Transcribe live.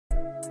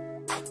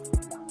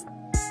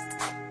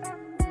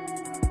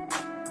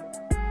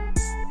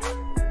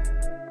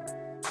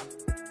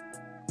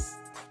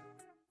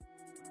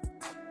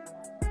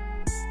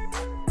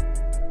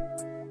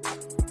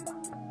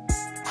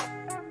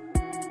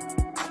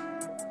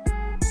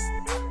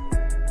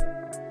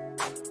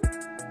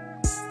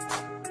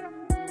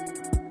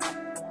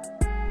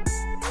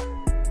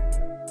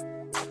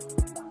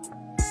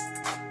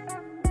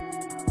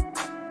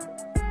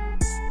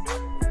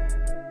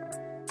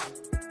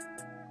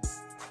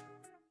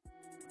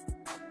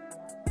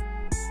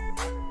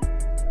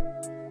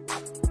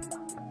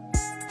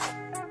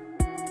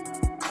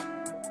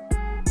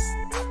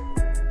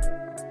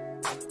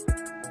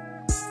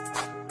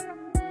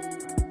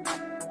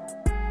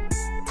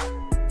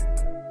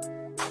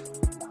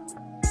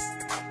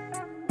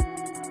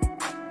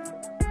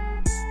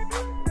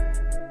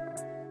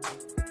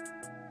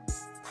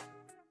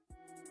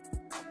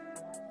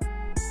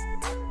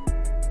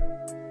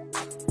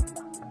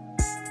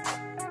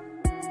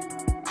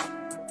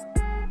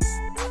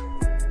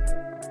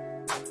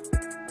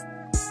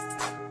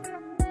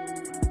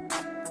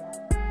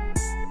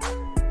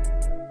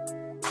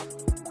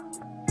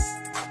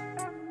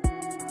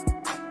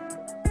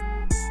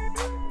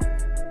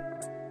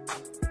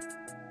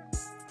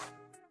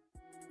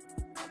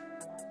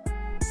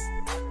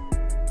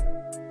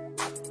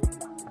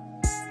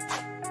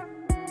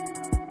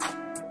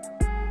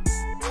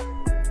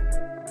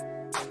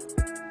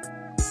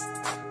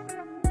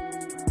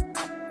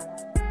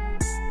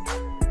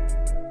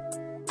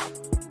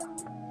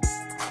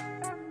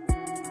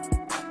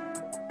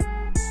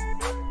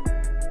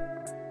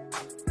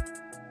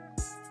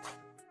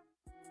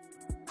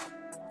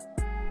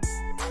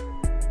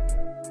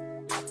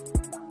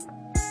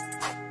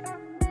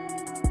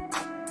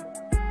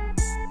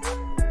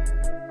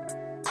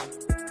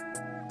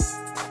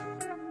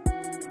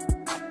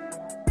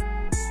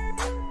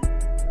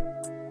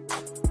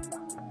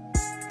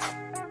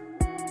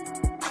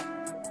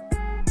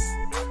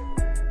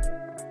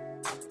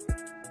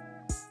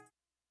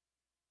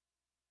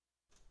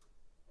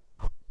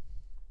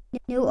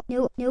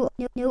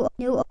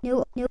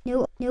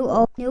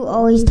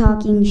always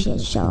talking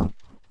shit show.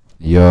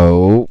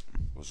 Yo,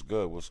 What's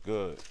good? What's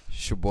good?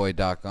 it's your boy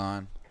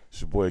Talkin,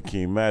 It's your boy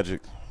King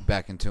Magic.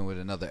 back in tune with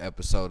another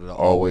episode of the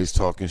Always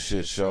Talking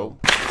Shit Show.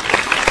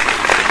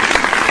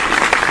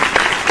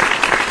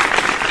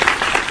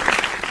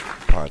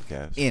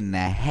 Podcast. In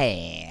the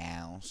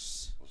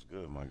house. What's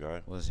good, my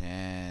guy? What's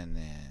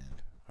happening?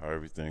 How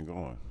everything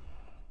going?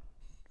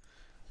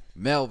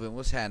 Melvin,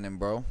 what's happening,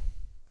 bro?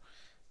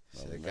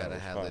 So they man, gotta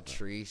what's have the poppin'?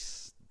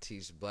 trees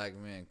teach black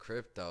men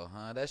crypto,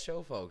 huh? That's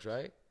your folks,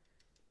 right?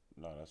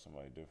 No, that's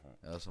somebody different.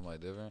 That's somebody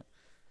different.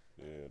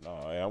 Yeah, no,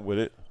 I'm with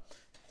it.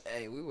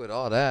 Hey, we with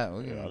all that.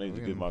 I need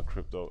to get my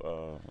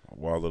crypto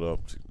wallet up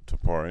to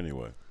par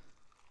anyway.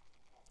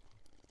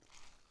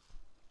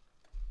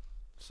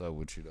 So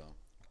what you doing?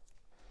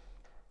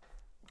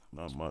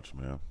 Not much,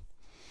 man.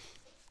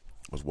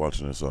 I was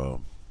watching this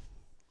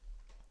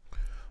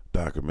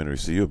documentary.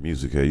 See, you're a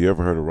music head. You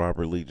ever heard of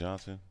Robert Lee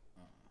Johnson?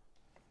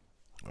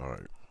 All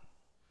right.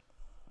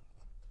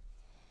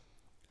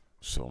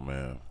 So,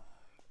 man,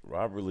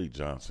 Robert Lee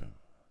Johnson.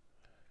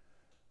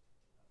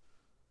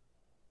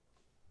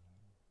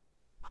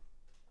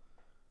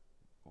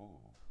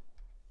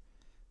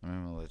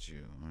 I'm gonna let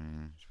you.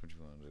 What you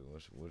wanna do?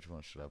 Which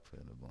one should I put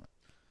in the blunt?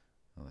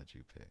 I'll let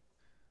you pick.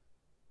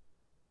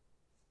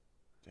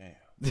 Damn.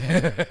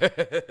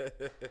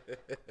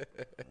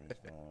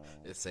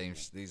 It's same.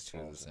 These two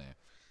are the same.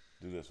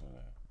 Do this one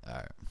then. All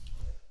right.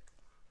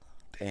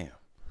 Damn.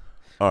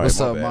 All right. What's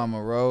my up, bad.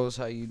 Mama Rose?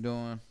 How you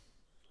doing?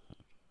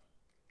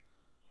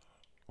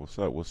 What's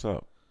up? What's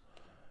up?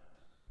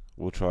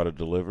 We'll try to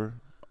deliver.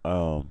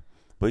 But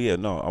yeah,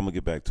 no, I'm gonna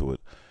get back to it.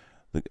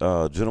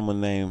 The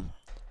gentleman name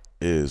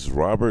is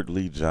Robert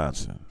Lee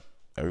Johnson.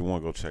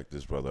 Everyone go check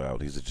this brother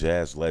out. He's a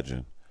jazz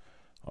legend.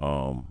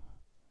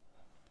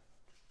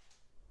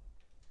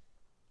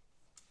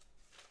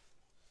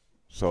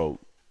 So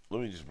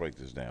let me just break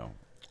this down.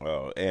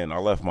 And I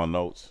left my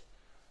notes.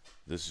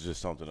 This is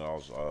just something that I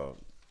was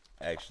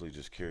actually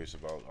just curious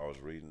about. I was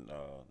reading.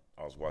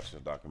 I was watching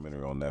a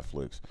documentary on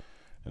Netflix,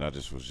 and I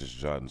just was just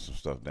jotting some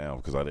stuff down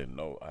because I didn't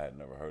know. I had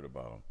never heard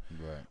about him.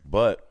 Right.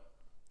 But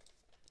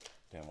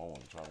damn, I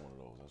want to try one of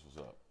those. That's what's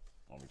up.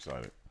 I'm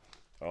excited.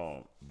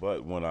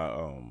 But when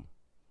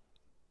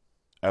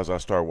as I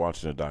started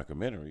watching the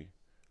documentary,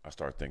 I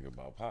started thinking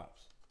about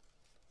Pops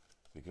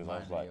because I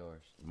was like,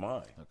 yours?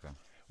 mine. Okay.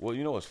 Well,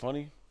 you know what's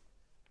funny?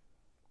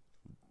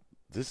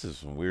 This is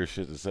some weird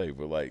shit to say,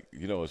 but like,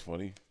 you know what's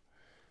funny?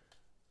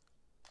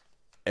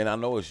 And I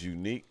know it's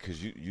unique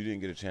because you didn't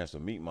get a chance to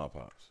meet my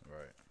Pops.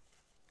 Right.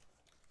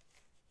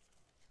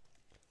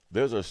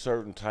 There's a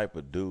certain type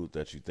of dude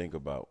that you think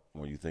about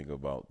when you think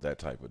about that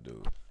type of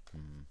dude.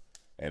 Mm-hmm.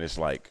 And it's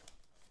like,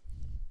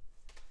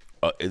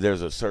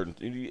 there's a certain,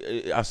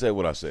 I said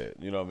what I said,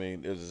 you know what I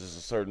mean? There's just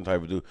a certain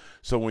type of dude.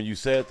 So when you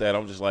said that,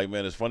 I'm just like,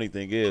 man, this funny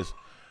thing is,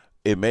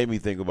 it made me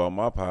think about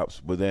my Pops,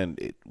 but then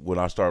when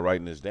I started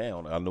writing this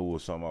down, I knew it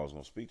was something I was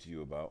going to speak to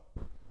you about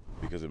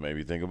because it made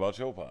me think about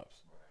your Pops.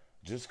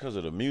 Just because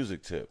of the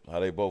music tip, how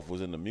they both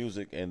was in the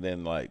music and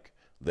then like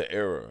the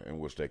era in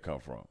which they come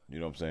from. You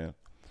know what I'm saying?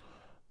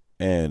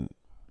 And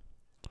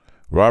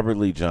Robert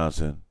Lee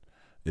Johnson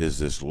is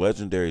this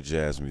legendary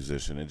jazz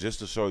musician. And just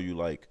to show you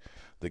like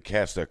the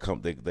cats that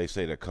come, they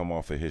say that come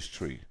off of his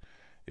tree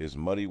is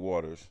Muddy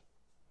Waters,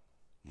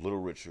 Little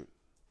Richard,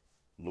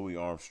 Louis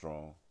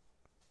Armstrong,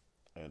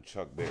 and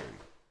Chuck Berry.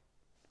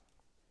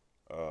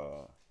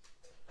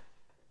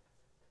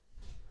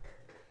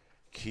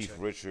 Keith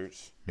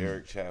Richards,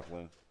 Eric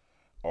Chaplin,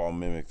 all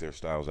mimic their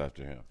styles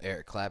after him.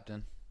 Eric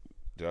Clapton.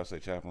 Did I say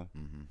Chaplin?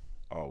 Mm-hmm.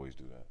 I always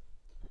do that.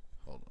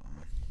 Hold on.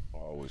 I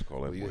always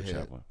call that Will you boy hit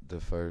Chaplin. the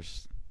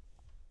first?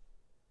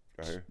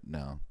 Right here?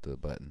 No, the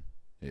button.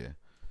 Yeah.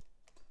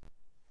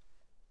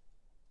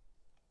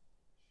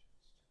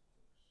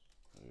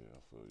 Yeah,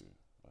 I feel you.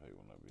 I hate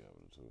when I be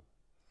having to.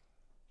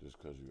 Just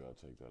because you got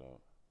to take that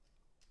out.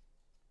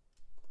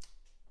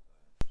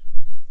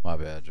 My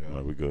bad, Joe. All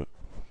right, we good.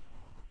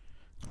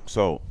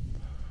 So,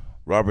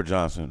 Robert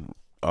Johnson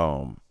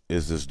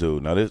is this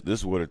dude. Now, this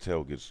is where the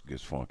tale gets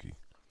funky.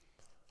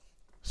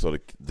 So,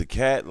 the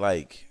cat,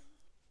 like,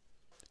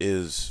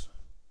 is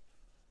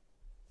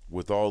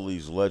with all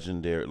these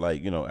legendary,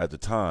 like, you know, at the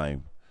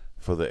time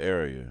for the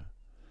area,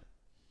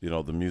 you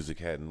know, the music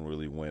hadn't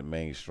really went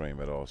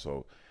mainstream at all.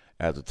 So,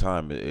 at the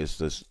time, it's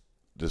this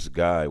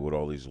guy with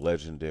all these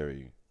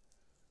legendary,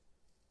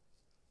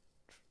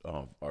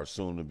 or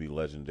soon to be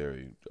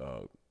legendary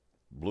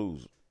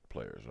blues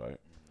players, right?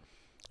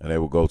 And they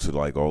would go to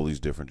like all these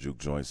different juke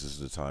joints. This is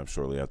the time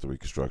shortly after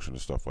Reconstruction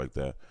and stuff like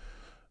that.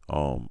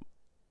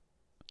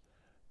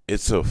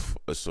 It's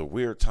a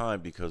weird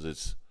time because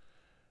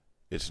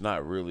it's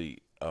not really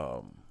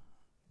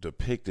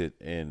depicted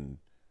in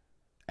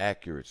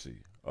accuracy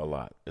a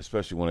lot,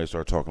 especially when they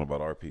start talking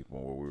about our people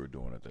and what we were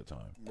doing at that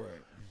time.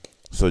 Right.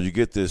 So you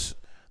get this,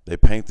 they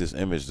paint this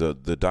image. The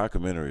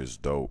documentary is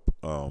dope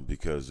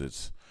because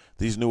it's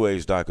these new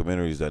age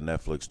documentaries that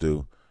Netflix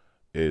do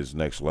is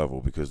next level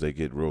because they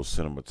get real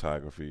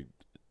cinematography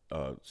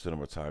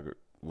cinematographic.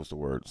 What's the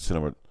word?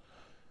 Cinematographic,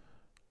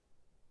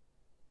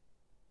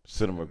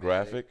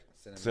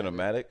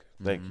 cinematic.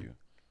 Thank you.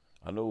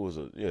 I knew it was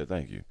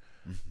thank you.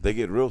 They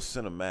get real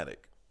cinematic,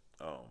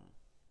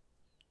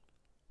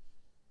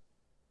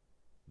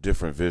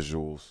 different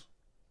visuals,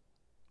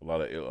 a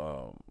lot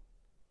of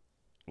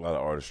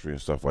artistry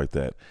and stuff like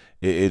that.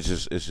 It's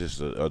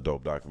just a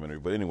dope documentary.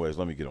 But anyways,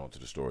 let me get on to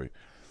the story.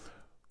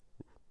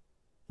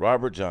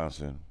 Robert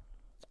Johnson,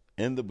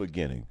 in the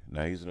beginning,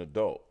 now he's an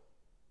adult.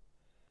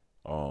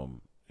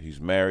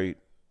 He's married,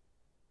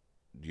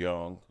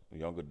 young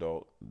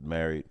adult,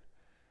 married.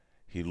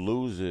 He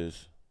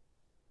loses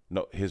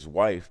his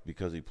wife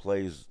because he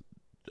plays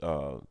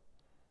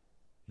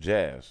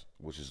jazz,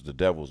 which is the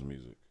devil's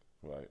music,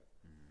 right?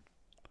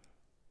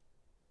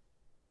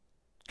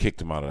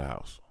 Kicked him out of the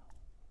house.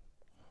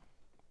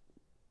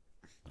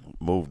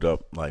 Moved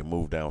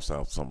down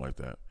south, something like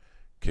that.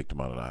 Kicked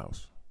him out of the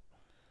house.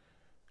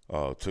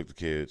 Took the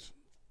kids,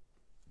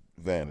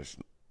 vanished.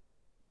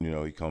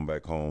 He come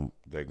back home,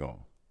 they're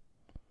gone.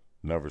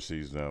 Never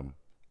sees them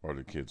or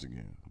the kids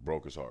again.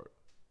 Broke his heart,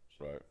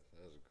 right?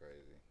 That's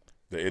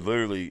crazy. It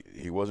literally,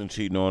 he wasn't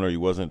cheating on her. He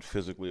wasn't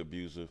physically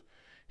abusive.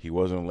 He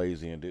wasn't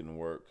lazy and didn't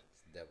work.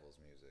 It's devil's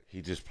music.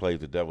 He just played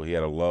the devil. He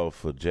had a love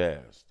for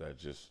jazz.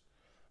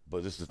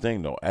 But this is the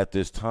thing, though. At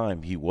this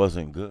time, he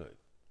wasn't good.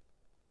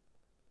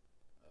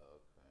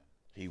 Okay.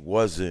 He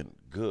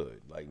wasn't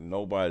good. Like,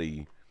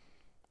 nobody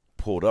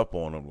pulled up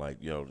on him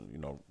like,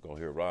 go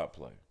hear Rob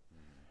play.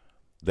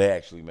 They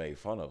actually made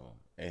fun of him.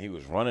 And he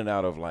was running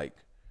out of, like,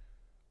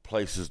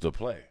 places to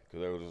play.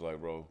 Because they were just like,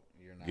 bro,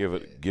 give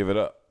it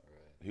up.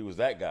 Right. He was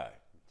that guy.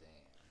 Damn.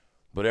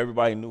 But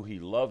everybody knew he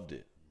loved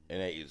it.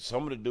 And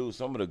some of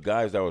the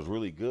guys that was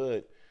really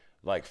good,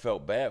 like,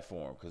 felt bad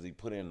for him because he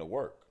put in the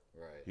work.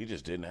 Right. He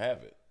just didn't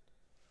have it.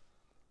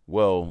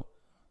 Well,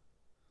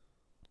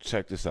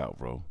 check this out,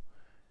 bro.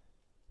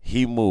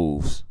 He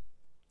moves,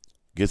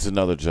 gets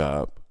another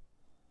job,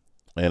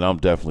 and I'm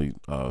definitely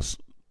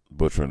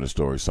butchering the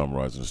story,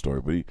 summarizing the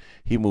story, but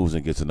he moves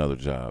and gets another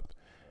job,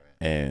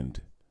 right, and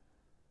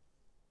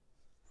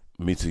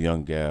meets a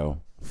young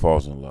gal,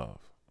 falls in love,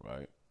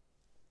 right?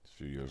 A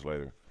few years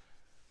later,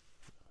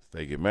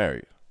 they get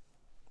married.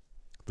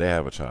 They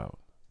have a child.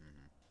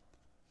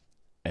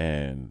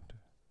 And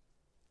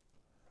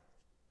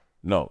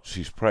no,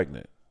 she's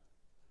pregnant.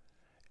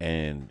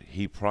 And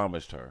he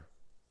promised her,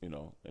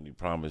 and he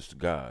promised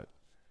God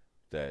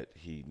that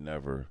he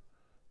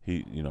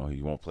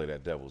won't play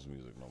that devil's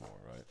music no more,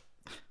 right?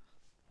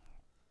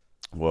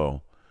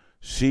 Well,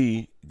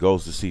 she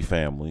goes to see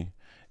family,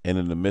 and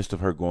in the midst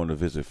of her going to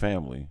visit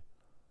family,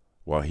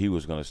 while he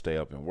was going to stay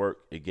up and work,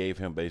 it gave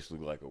him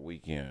basically like a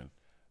weekend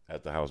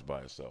at the house by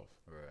himself.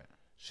 Right.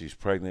 She's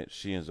pregnant.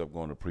 She ends up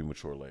going to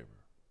premature labor,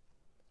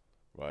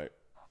 right?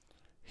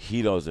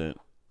 He doesn't,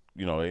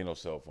 there ain't no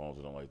cell phones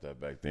or nothing like that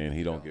back then.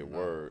 He don't get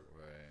word,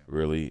 right,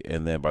 really.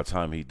 And then by the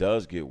time he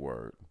does get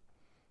word,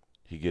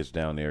 he gets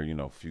down there,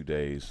 a few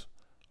days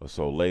or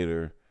so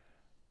later,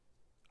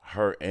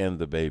 her and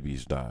the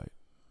babies died.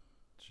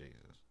 Jesus.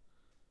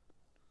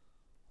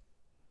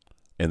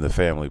 And the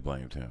family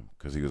blamed him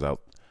because he was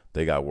out.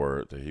 They got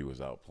word that he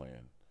was out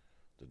playing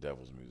the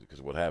devil's music.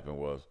 Because what happened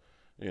was,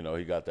 he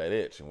got that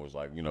itch and was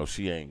like,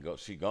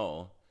 she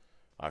gone.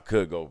 I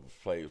could go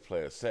play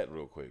a set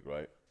real quick,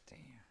 right? Damn.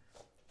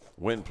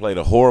 Went and played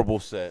a horrible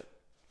set,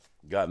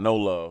 got no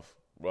love,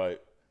 right?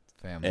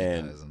 Family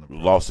and dies in the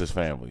lost his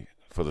family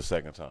for the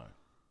second time.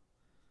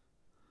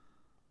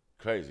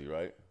 Crazy,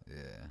 right?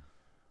 Yeah.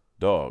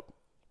 Dog,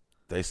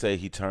 they say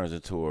he turns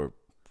into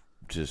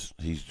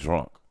he's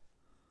drunk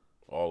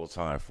all the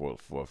time for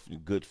a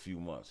good few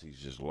months. He's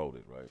just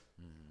loaded, right?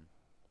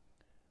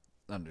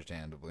 Mm-hmm.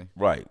 Understandably.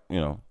 Right,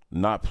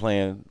 not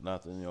playing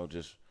nothing,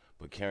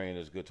 but carrying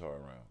his guitar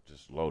around,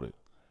 just loaded.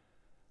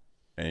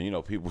 And,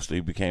 he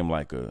became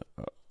like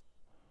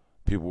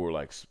people were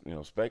like,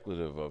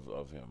 speculative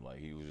of him. Like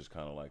he was just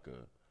kind of like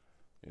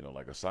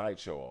like a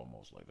sideshow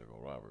almost. Like they go,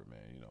 Robert, man,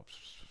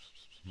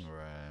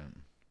 Right.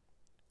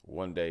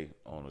 One day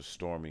on a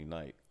stormy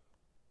night,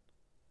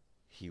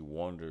 he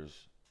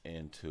wanders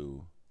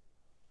into,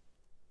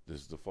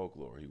 this is the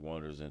folklore, he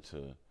wanders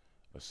into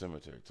a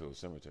cemetery,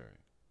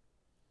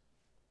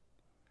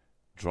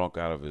 drunk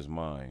out of his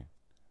mind,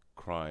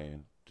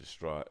 crying,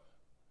 distraught,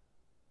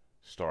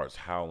 starts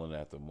howling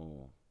at the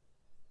moon,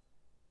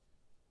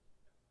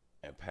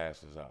 and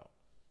passes out.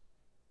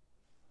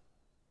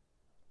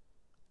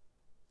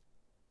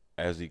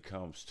 As he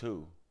comes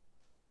to,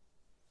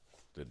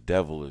 the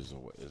devil is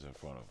in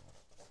front of him.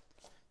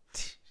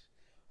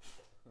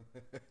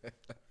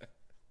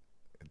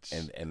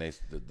 and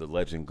the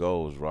legend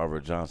goes,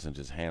 Robert Johnson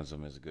just hands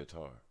him his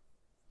guitar.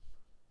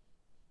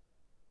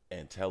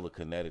 And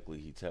telekinetically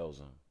he tells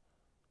him,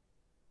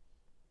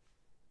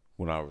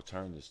 when I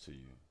return this to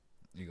you,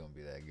 you're going to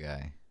be that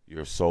guy.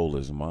 Your soul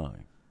is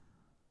mine.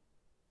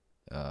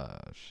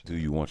 Shit. Do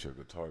you want your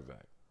guitar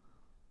back?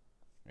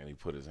 And he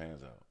put his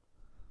hands out.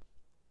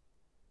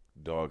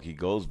 Dog, he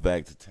goes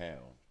back to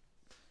town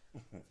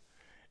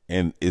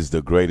and is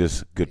the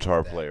greatest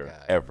guitar player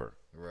guy. ever.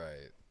 Right.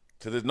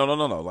 To this, no.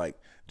 Like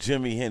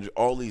Jimi Hendrix,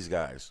 all these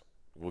guys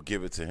will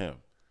give it to him.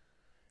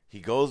 He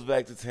goes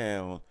back to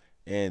town,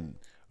 and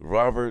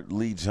Robert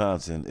Lee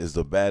Johnson is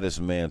the baddest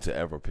man to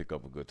ever pick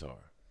up a guitar.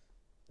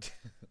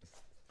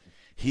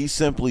 He's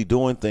simply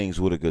doing things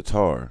with a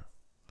guitar.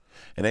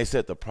 And they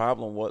said the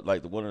problem was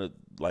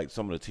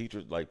some of the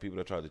teachers, like people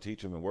that tried to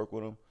teach him and work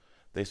with him,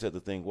 they said the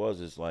thing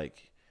is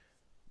like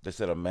they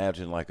said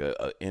imagine like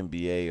a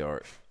NBA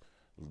or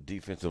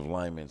defensive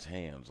lineman's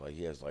hands. Like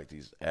he has like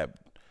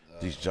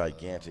these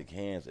gigantic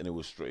hands, and it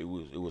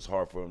was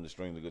hard for him to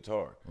string the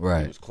guitar.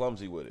 Right. He was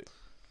clumsy with it.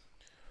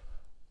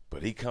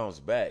 But he comes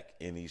back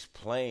and he's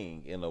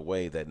playing in a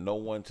way that no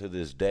one to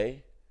this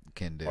day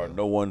can do, or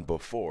no one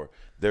before.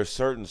 There's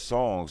certain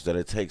songs that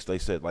it takes. They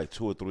said like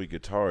 2 or 3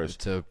 guitarists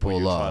to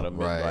pull off,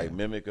 like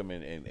mimic them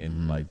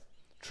and like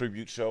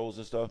tribute shows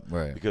and stuff.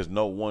 Right. Because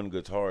no one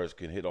guitarist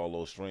can hit all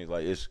those strings.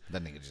 Like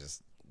that nigga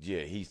just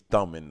he's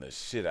thumbing the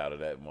shit out of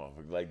that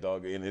motherfucker. Like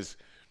dog, and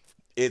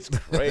it's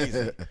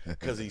crazy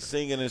because he's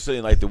singing and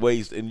saying like the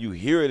way and you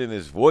hear it in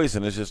his voice,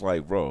 and it's just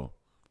like, bro.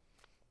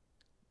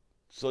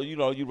 So, you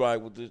ride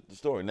with the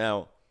story.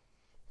 Now,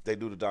 they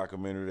do the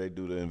documentary, they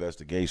do the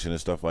investigation and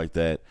stuff like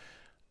that,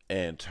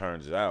 and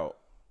turns out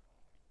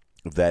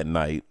that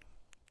night,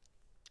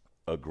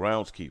 a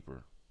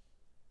groundskeeper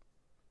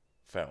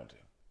found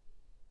him,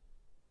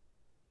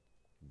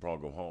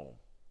 brought him home.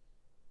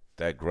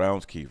 That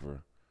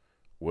groundskeeper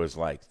was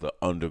like the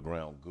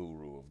underground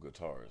guru of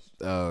guitarists.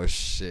 Oh,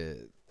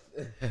 shit.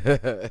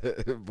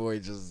 Boy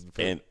just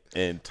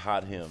and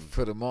taught him,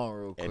 put him on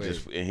real quick,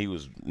 and he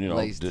was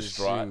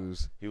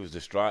distraught. He was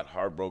distraught,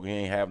 heartbroken. He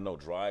ain't have no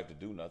drive to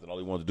do nothing. All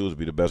he wanted to do was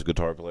be the best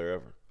guitar player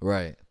ever.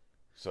 Right.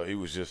 So he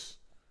was just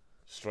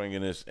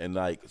stringing this, and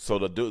like so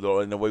the dude.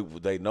 And the way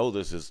they know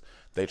this is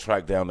they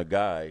tracked down the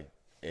guy,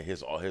 and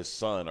his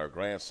son or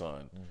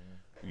grandson,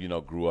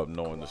 grew up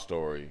knowing the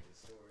story,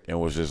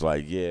 and was just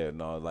like,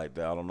 like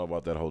that. I don't know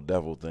about that whole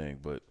devil thing,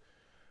 but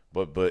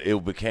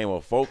it became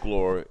a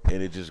folklore,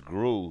 and it just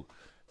grew,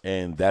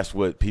 and that's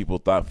what people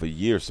thought for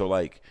years. So,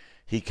 like,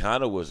 he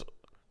kind of was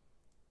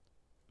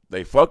 –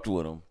 they fucked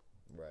with him,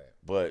 right?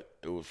 But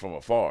it was from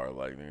afar.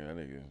 Like,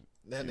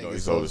 that nigga he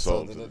sold his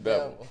soul to the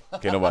devil.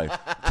 Can't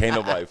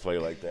nobody play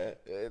like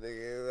that.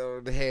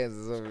 The hands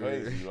is over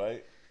crazy,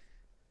 right?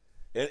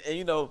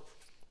 And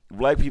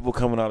black people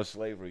coming out of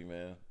slavery,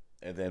 man,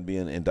 and then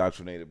being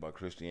indoctrinated by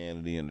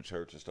Christianity and the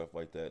church and stuff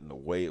like that, and the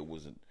way it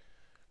wasn't –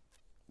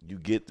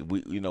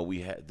 we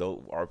had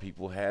our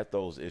people had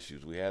those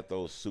issues. We had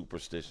those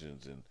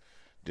superstitions and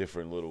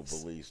different little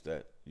beliefs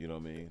that you know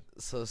what I mean.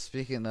 So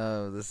speaking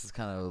of, this is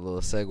kind of a little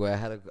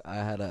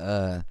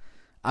segue.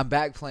 I'm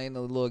back playing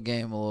the little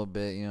game a little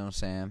bit. You know what I'm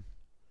saying?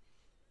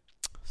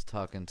 I was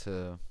talking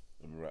to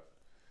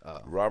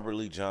Robert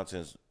Lee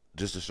Johnson's.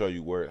 Just to show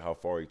you how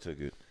far he took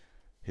it,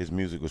 his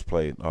music was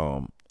played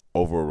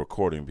over a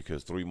recording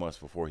because 3 months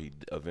before he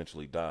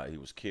eventually died, he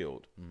was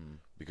killed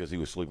because he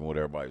was sleeping with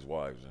everybody's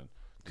wives and.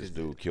 This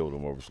dude killed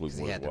him over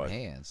sleeping with his wife.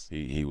 Hands.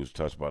 He was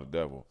touched by the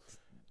devil.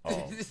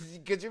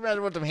 Could you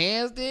imagine what them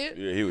hands did?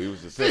 Yeah, he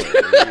was the same.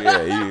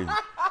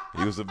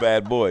 he was a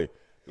bad boy.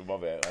 My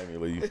bad. I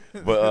didn't leave.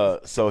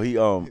 But so he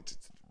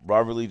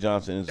Robert Lee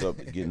Johnson ends up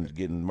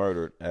getting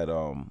murdered at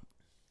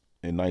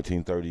in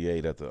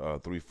 1938 at the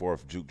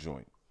 3/4 juke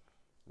joint,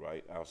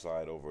 right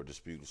outside over a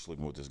dispute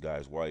sleeping with this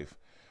guy's wife.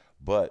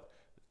 But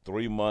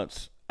 3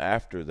 months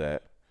after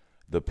that,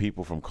 the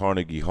people from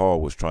Carnegie Hall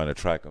was trying to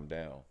track him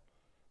down.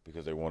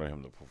 Because they wanted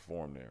him to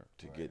perform there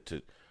to get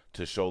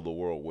to show the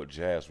world what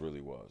jazz really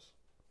was.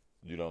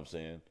 You know what I'm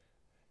saying?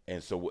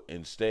 And so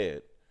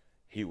instead,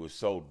 he was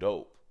so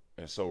dope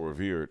and so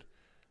revered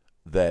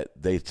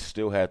that they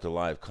still had the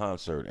live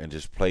concert and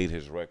just played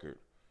his record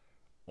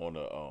on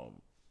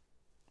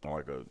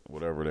like a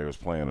whatever they was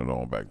playing it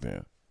on back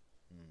then.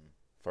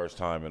 First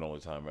time and only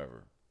time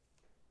ever.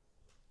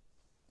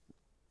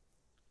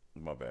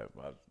 My bad.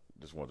 I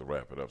just wanted to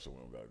wrap it up so we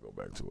don't gotta go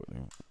back to it.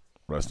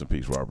 Rest in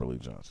peace, Robert Lee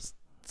Johnson.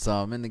 So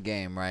I'm in the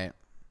game, right?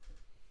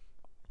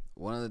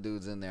 One of the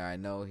dudes in there, I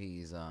know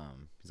he's a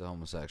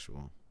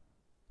homosexual.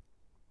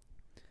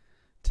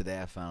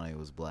 Today I found out he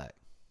was black.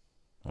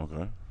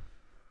 Okay.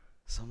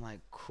 So I'm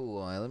like,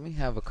 cool. Let me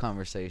have a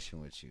conversation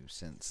with you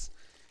since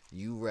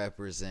you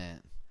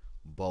represent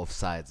both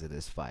sides of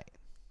this fight.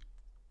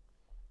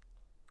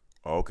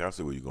 Oh, okay, I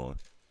see where you're going.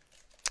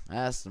 I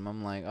asked him,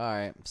 I'm like, all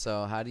right,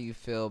 so how do you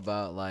feel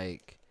about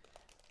like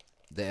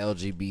the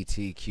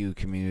LGBTQ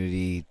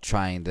community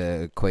trying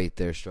to equate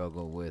their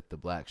struggle with the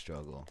black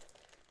struggle?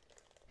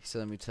 He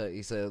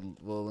said,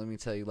 well, let me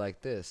tell you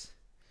like this.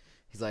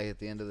 He's like, at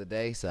the end of the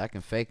day, he said, I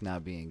can fake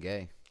not being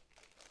gay.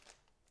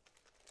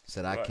 He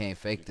said, I can't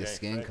fake the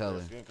skin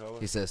color.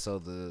 He said, so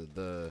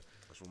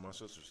that's what my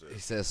sister said. He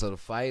said, so the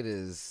fight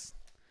is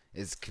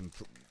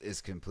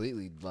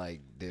completely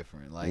like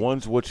different. Like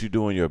one's what you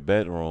do in your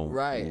bedroom.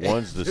 Right.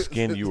 One's the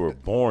skin you were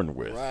born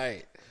with.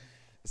 Right.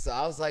 So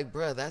I was like,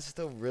 bro, that's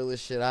the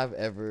realest shit I've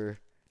ever.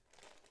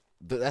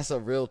 That's a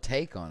real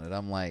take on it.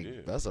 I'm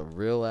like, that's a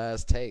real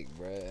ass take,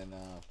 bro. And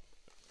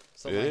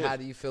So like, how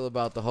do you feel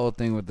about the whole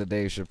thing with the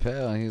Dave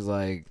Chappelle? And he's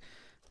like,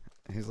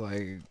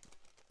 I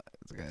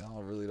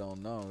really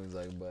don't know. He's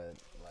like, but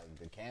like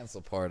the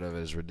cancel part of it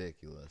is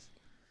ridiculous.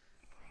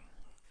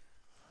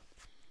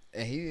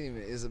 And he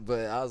didn't even but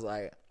I was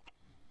like,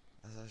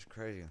 that's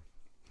crazy.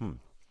 You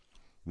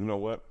know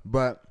what?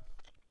 But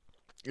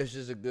it's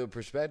just a good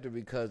perspective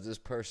because this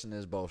person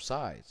is both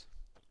sides.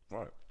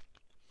 Right.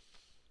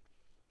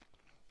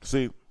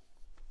 See,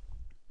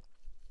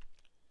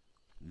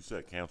 you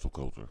said cancel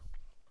culture,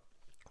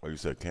 or you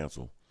said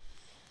cancel,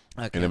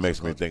 and it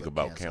makes me think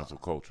about cancel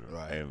culture.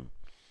 Right. And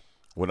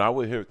when I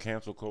would hear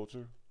cancel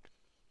culture,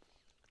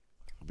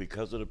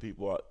 because of the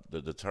people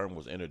that the term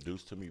was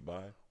introduced to me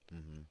by,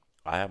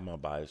 I have my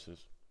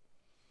biases.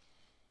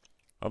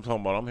 I'm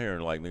talking about, I'm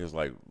hearing like niggas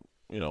like,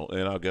 you know,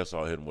 and I guess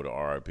I'll hit him with an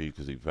RIP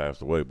because he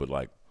passed away, but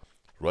like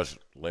Rush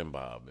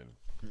Limbaugh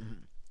and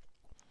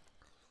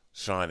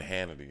Sean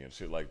Hannity and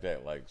shit like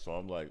that. Like, so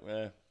I'm like,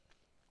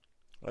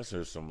 let's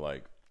hear some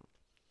like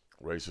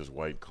racist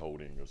white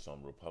coding or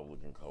some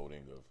Republican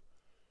coding of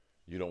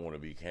you don't want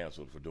to be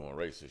canceled for doing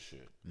racist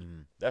shit.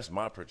 That's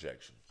my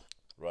projection,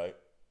 right?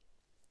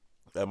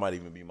 That might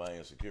even be my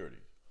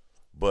insecurity.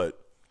 But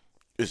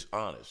it's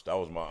honest. That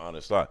was my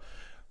honest thought.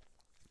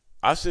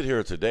 I sit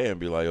here today and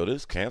be like, yo,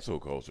 this cancel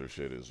culture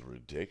shit is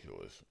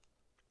ridiculous.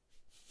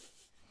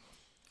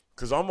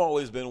 Because I'm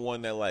always been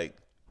one that, like,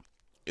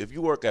 if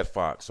you work at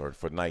Fox or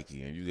for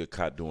Nike and you get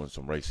caught doing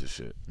some racist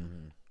shit,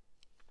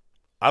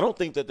 I don't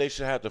think that they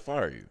should have to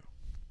fire you,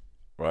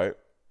 right?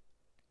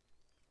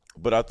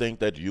 But I think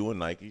that you and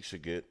Nike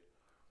should get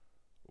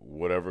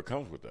whatever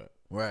comes with that.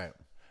 Right.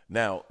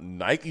 Now,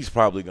 Nike's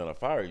probably going to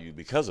fire you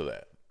because of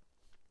that.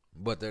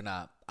 But they're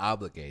not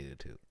obligated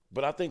to.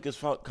 But I think it's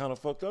kind of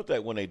fucked up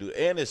that when they do,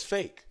 and it's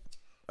fake.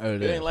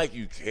 It ain't like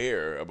you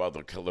care about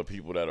the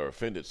people that are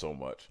offended so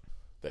much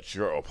that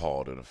you're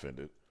appalled and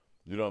offended.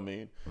 You know what I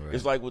mean? Right.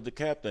 It's like with the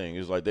Cap thing.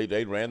 It's like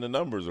they ran the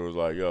numbers. It was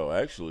like, yo,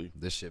 actually,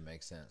 this shit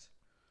makes sense.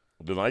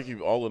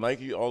 All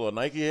the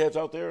Nike heads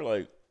out there,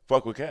 like,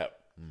 fuck with Cap.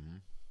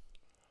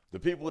 The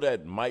people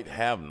that might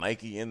have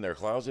Nike in their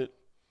closet,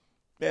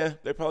 they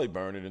probably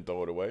burn it and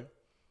throw it away.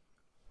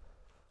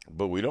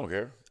 But we don't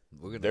care.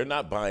 They're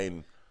not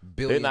buying.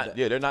 We're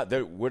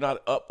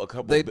not up a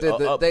couple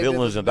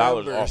billions of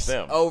dollars off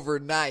them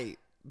overnight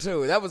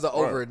too. That was an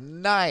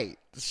overnight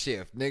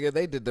shift, nigga.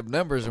 They did the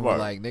numbers and were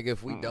like, nigga,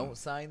 if we don't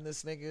sign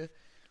this nigga,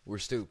 we're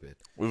stupid.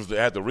 They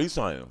had to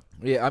re-sign him.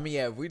 Yeah, I mean,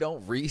 if we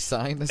don't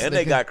re-sign this, and nigga,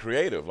 they got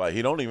creative. Like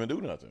he don't even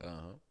do nothing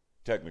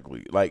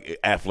technically, like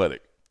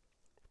athletic,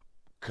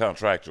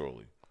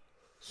 contractually.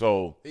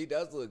 So he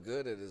does look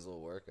good at his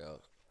little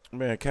workout.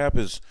 Man, Cap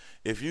is,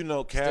 if you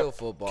know Cap,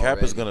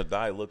 Cap is going to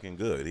die looking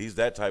good. He's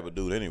that type of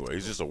dude anyway.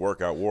 He's just a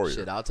workout warrior.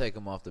 Shit, I'll take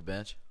him off the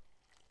bench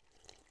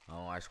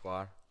on my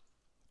squad.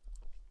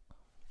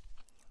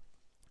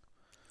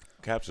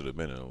 Cap should have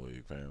been in the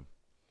league, fam.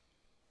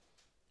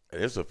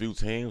 There's a few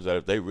teams that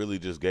if they really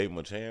just gave him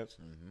a chance,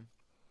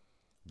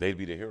 they'd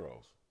be the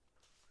heroes.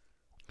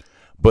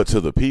 But to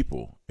the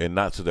people and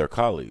not to their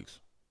colleagues.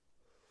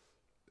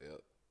 Yep.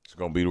 It's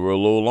going to be real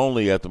little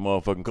lonely at the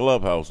motherfucking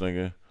clubhouse,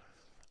 nigga.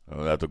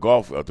 At the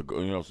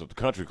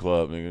country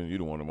club, nigga, you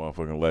don't want to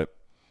motherfucking let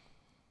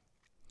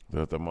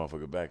the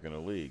motherfucker back in the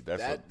league.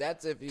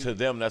 That's if you, to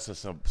them, that's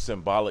a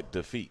symbolic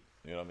defeat.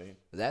 You know what I mean?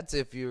 That's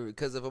if you're,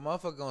 because if a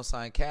motherfucker gonna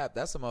sign Cap,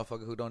 that's a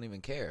motherfucker who don't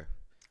even care.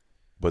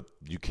 But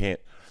you can't.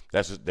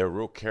 That's just, they're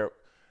real care.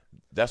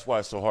 That's why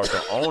it's so hard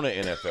to own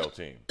an NFL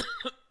team.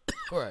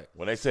 Right.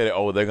 When they say,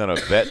 oh, they're gonna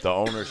vet the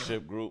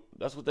ownership group,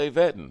 that's what they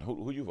vetting.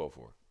 Who you vote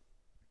for?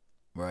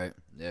 Right.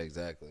 Yeah.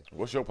 Exactly.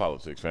 What's your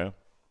politics, fam?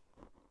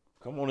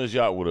 Come on this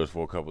yacht with us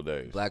for a couple of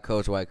days. Black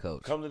coach, white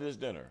coach. Come to this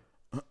dinner.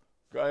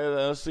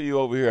 Let's see you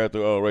over here at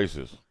the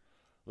races.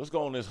 Let's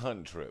go on this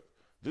hunting trip.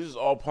 This is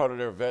all part of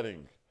their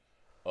vetting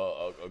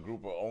a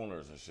group of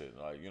owners and shit.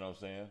 Like, you know what I'm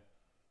saying?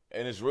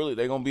 And it's really,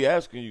 they're going to be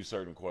asking you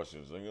certain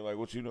questions. And you're like,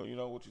 what you know,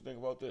 what you think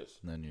about this?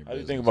 How do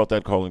you think about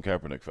that Colin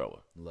Kaepernick fella?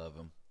 Love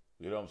him.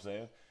 You know what I'm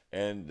saying?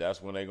 And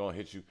that's when they're going to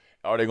hit you.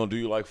 Are they going to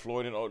do you like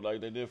Floyd and like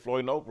they did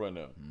Floyd and Oprah and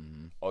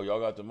them? Oh, y'all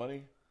got the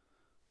money?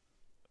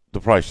 The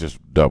price just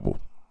doubled.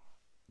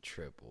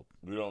 Tripled.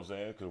 You know what I'm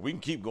saying? Because we can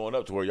keep going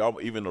up to where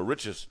y'all, even the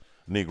richest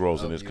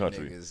Negroes in this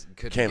country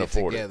can't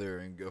afford together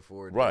it. And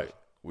afford right. It.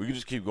 We can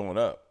just keep going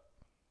up.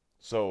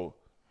 So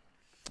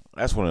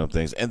that's one of them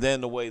things. And then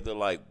the way the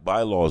like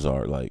bylaws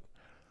are, like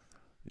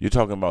you're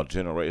talking about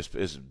generation,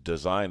 it's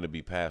designed to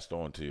be passed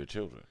on to your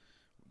children.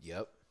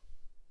 Yep.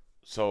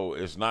 So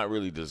it's not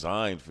really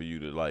designed for you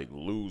to like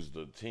lose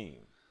the team.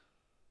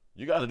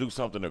 You got to do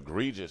something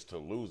egregious to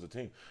lose the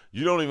team.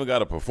 You don't even got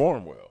to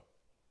perform well.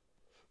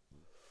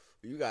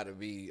 You got to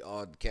be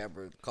on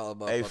camera calling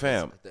about. Hey,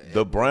 fam,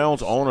 the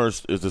Browns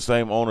owners is the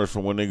same owners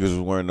from when niggas was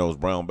wearing those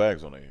brown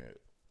bags on their head.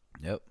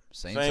 Yep.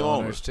 Same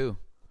owners, too.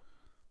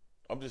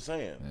 I'm just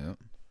saying. Yep.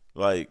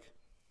 Like,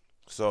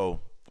 so,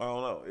 I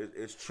don't know.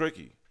 It's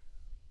tricky.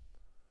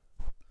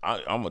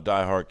 I'm a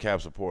diehard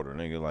Cap supporter,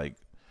 nigga. Like,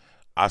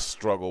 I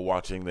struggle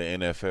watching the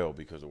NFL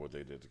because of what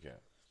they did to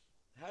Cap.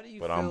 How do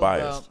you but feel I'm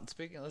biased.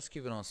 about let's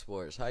keep it on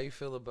sports. How you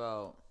feel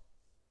about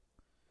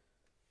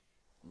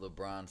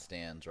LeBron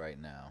stands right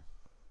now?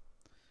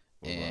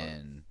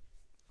 And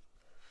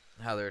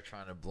how they're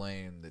trying to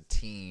blame the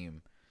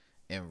team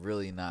and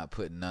really not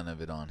putting none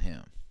of it on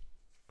him.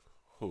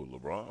 Who,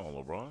 LeBron? On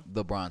LeBron?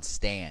 LeBron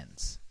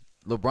stands.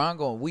 We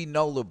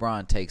know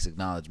LeBron takes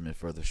acknowledgement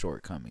for the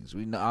shortcomings.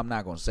 I'm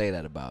not going to say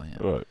that about him.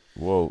 Right.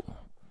 Whoa.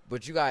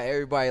 But you got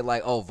everybody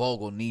like, oh,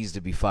 Vogel needs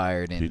to be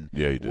fired. And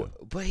he did.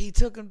 But he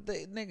took him, took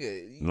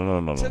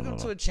him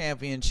to a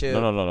championship.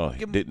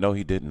 No.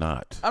 He did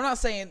not. I'm not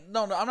saying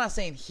I'm not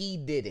saying he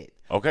did it.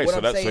 Okay, what so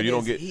I'm that's so saying you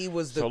don't is get. He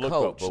was the so look,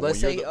 coach.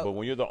 But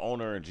when you're the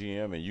owner and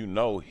GM and you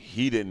know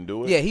he didn't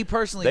do it. Yeah, he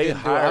personally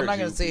didn't do it. I'm not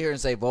going to sit here and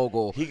say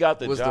Vogel. He got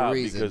the was job the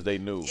reason. because they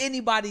knew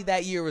Anybody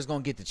that year was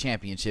going to get the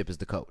championship as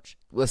the coach.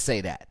 Let's say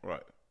that.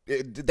 Right.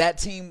 That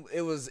team,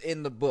 it was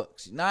in the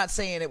books. Not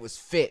saying it was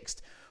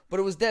fixed, but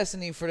it was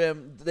destiny for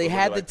them. They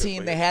had the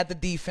team. They had the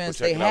defense.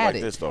 They had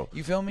it. This, though.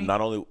 You feel me?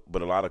 Not only,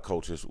 but a lot of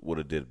coaches would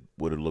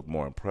have looked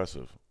more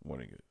impressive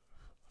winning it.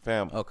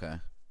 Fam. Okay,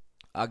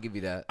 I'll give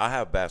you that. I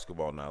have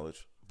basketball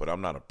knowledge, but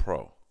I'm not a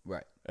pro.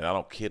 Right. And I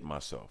don't kid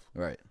myself.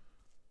 Right.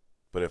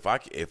 But if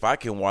I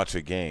can watch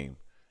a game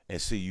and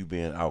see you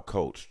being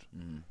outcoached,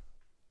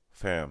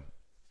 fam,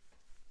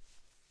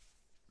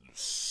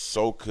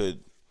 so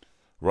could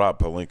Rob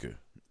Pelinka.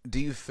 Do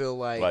you feel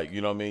like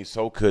you know what I mean?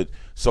 So could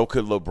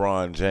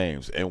LeBron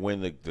James. And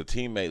when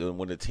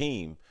the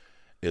team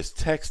is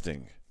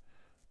texting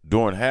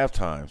during half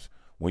times,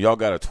 when y'all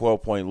got a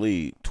 12-point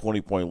lead,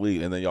 20-point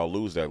lead, and then y'all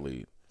lose that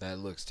lead. That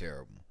looks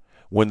terrible.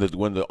 When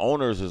the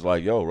owners is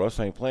like, yo, Russ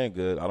ain't playing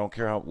good. I don't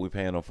care how we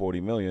paying him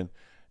 $40 million.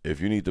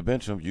 If you need to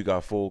bench him, you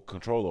got full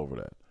control over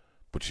that.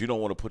 But you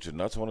don't want to put your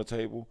nuts on the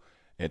table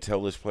and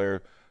tell this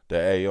player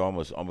that, hey, yo, I'm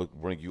gonna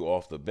bring you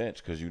off the bench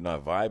because you're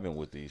not vibing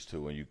with these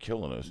two and you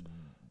killing us.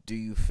 Do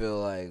you feel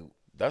like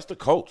that's the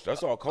coach?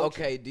 That's all coach.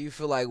 Okay. Do you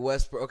feel like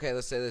Westbrook? Okay,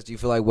 let's say this. Do you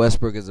feel like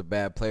Westbrook is a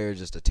bad player,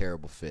 just a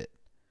terrible fit?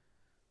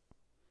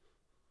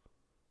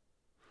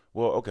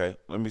 Well, okay.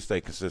 Let me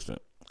stay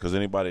consistent because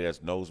anybody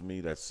that knows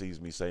me, that sees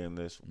me saying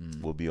this,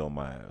 will be on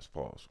my ass.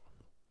 Pause.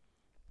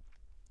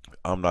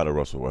 I'm not a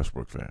Russell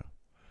Westbrook fan.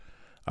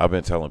 I've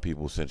been telling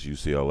people since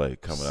UCLA,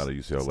 coming out of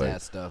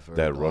UCLA,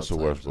 that Russell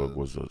Westbrook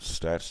was a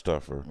stat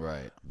stuffer.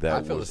 Right.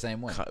 I feel the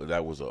same way.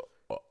 That was a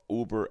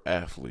uber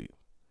athlete.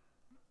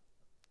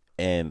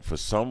 And for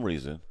some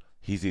reason,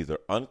 he's either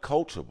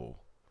uncoachable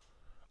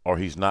or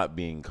he's not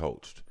being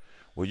coached.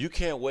 Well, you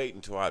can't wait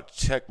until I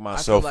check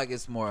myself. I feel like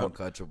it's more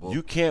uncoachable.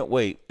 You can't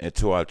wait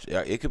until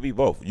it could be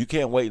both. You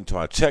can't wait until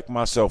I check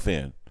myself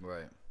in.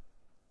 Right.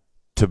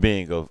 To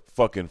being a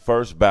fucking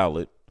first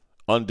ballot,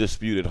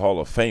 undisputed Hall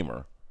of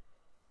Famer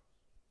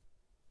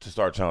to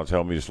start trying to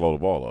tell me to slow the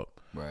ball up.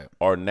 Right.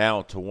 Or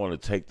now to want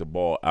to take the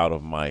ball out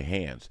of my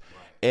hands. Right.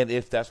 And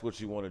if that's what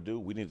you want to do,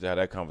 we need to have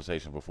that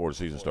conversation before the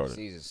season started. The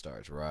season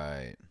starts,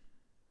 right.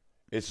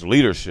 It's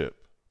leadership.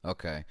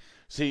 Okay.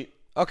 See.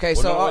 Okay,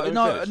 well, so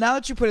now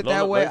that you put it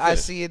that way, I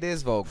see it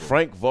is Vogel.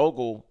 Frank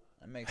Vogel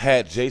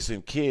had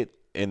Jason Kidd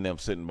in them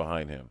sitting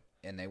behind him.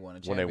 And they won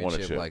a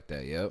championship like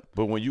that, yep.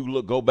 But when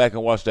you go back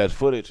and watch that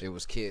footage, it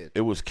was Kidd.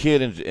 It was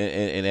Kidd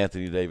in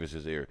Anthony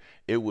Davis's ear.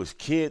 It was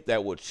Kidd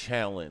that would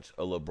challenge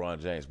a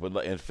LeBron James.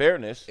 But in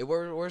fairness,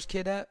 where's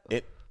Kidd at?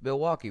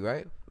 Milwaukee,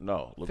 right?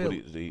 No, look what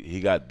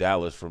he got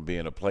Dallas from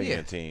being a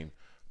play-in team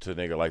to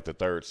nigga like the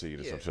third seed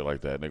or some shit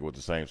like that. Nigga with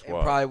the same squad.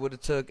 And probably would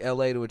have took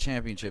LA to a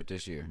championship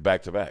this year,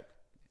 back to back.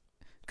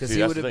 Because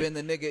he would have been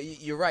the nigga.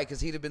 You're right.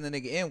 Because he'd have been the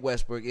nigga in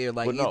Westbrook ear.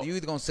 Like you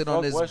either gonna sit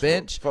on this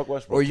bench,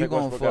 or you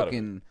gonna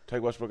fucking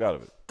take Westbrook out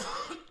of it.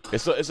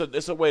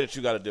 It's a way that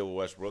you got to deal with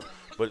Westbrook,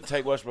 but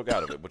take Westbrook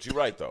out of it. But you're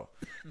right though.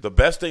 The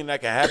best thing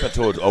that can happen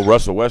to a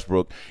Russell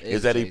Westbrook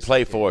is that he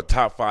played for a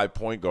top 5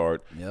 point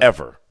guard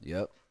ever.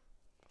 Yep.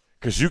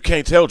 Because you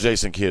can't tell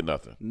Jason Kidd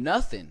nothing.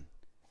 Nothing.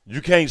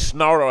 You can't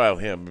snarl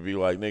at him and be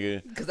like,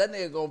 nigga. Because that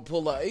nigga gonna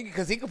pull up.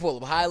 Because he can pull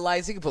up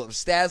highlights. He can pull up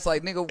stats.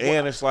 Like, nigga.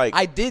 And it's like.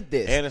 I did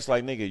this. And it's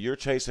like, nigga, you're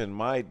chasing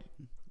my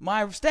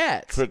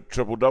stats.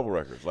 Triple-double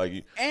records.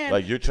 Like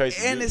you're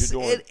chasing. And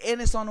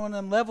it's on one of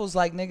them levels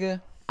like,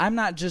 nigga, I'm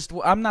not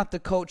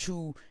the coach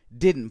who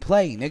didn't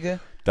play,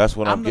 nigga. That's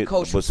what I'm getting. the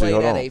coach who played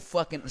at a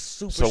fucking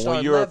superstar So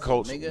when you're level, a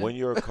coach, nigga. when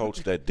you're a coach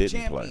that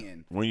didn't play,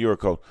 when you're a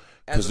coach,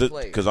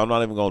 because I'm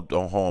not even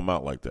gonna haul him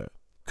out like that.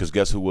 Because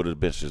guess who would have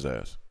benched his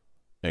ass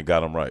and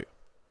got him right?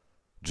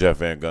 Jeff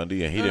Van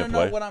Gundy, and he didn't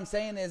play. No, what I'm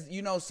saying is,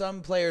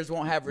 some players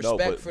won't have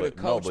respect for the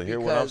coach. But hear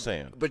what I'm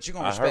saying. But you're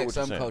going to respect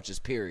some coaches,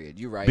 period.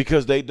 You're right.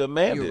 Because they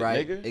demand it,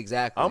 right. nigga.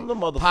 Exactly. I'm the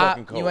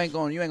motherfucking coach. You ain't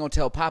going to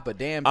tell Pop a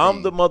damn thing.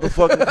 I'm the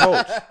motherfucking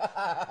coach.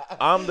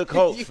 I'm the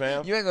coach,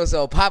 fam. You ain't going to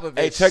tell Pop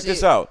Hey, check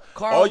this out.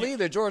 Carl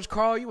either. George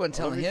Carl, you wasn't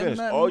telling him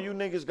nothing. All you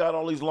niggas got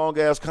all these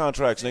long-ass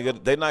contracts,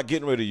 nigga. They not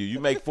getting rid of you. You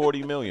make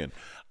 $40 million.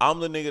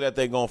 I'm the nigga that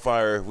they going to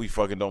fire if we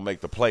fucking don't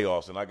make the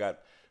playoffs, and I got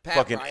 –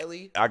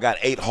 Riley? I got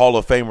 8 Hall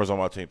of Famers on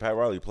my team. Pat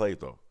Riley played,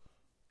 though,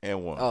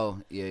 and won.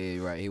 Oh, yeah,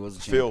 you're right. He was a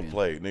Phil champion.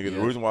 played, nigga.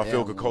 The reason why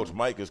Phil could coach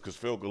Mike is because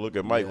Phil could look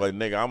at Mike like,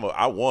 nigga,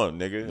 I won,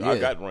 nigga. I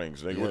got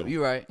rings, nigga. Yeah,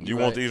 you right. You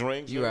want these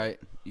rings? You nigga? right.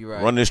 You're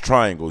right. Run this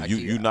triangle. I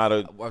You not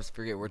a I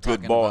forget we're good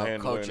talking ball about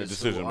handler and a coaches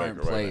decision who aren't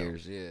maker right now.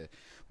 players. Yeah,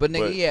 but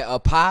nigga, yeah, a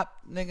Pop,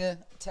 nigga,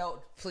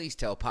 please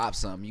tell Pop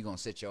something. You gonna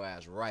sit your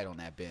ass right on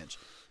that bench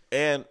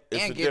and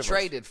it's and a get difference.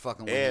 traded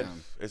fucking with And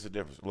him. it's a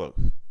difference. Look,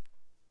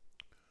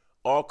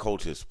 all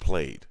coaches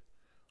played,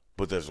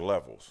 but there's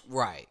levels.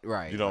 Right. You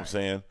know what I'm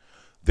saying?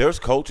 There's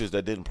coaches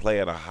that didn't play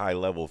at a high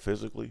level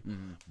physically,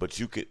 but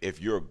you could, if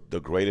you're the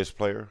greatest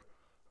player,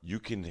 you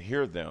can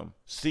hear them,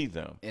 see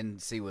them, and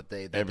see what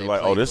they and be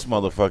like, "Oh, this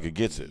before. motherfucker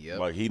gets it. Yep.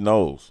 Like he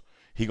knows.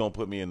 He gonna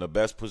put me in the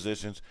best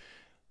positions."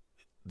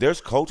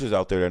 There's coaches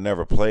out there that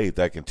never played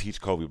that can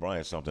teach Kobe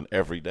Bryant something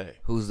every day.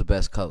 Who's the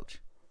best coach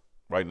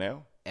Right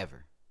now,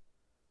 ever?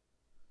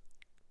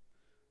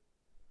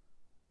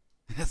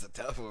 That's a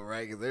tough one,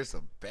 right? Because there's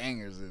some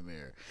bangers in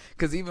there.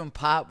 Because even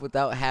Pop,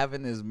 without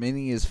having as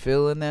many as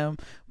Phil in them,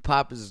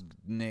 Pop is,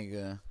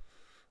 nigga,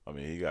 I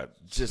mean, he got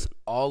just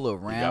all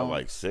around. He got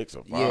like 6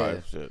 or 5.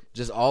 Yeah, Shit.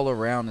 just all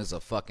around is a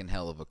fucking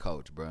hell of a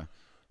coach, bro.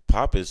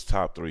 Pop is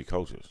top 3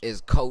 coaches.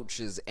 Is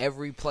coaches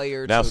every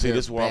player Now, to see, their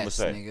this is what I'm best,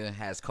 gonna say. nigga,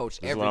 has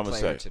coached This is every what I'm gonna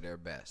player say. to their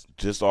best.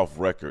 Just off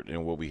record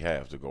and what we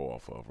have to go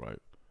off of, right?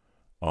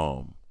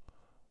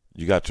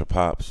 You got your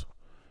Pops,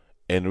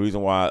 and the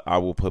reason why I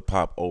will put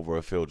Pop over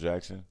a Phil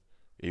Jackson,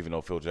 even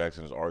though Phil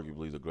Jackson is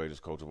arguably the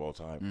greatest coach of all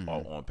time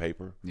on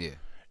paper,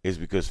 is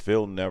because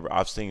Phil never.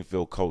 I've seen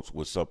Phil coach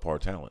with subpar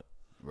talent,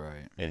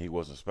 right? And he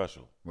wasn't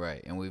special,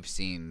 right? And we've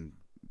seen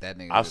that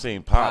nigga. I've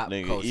seen Pop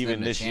nigga, coach even them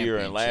to this year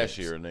and last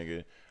year,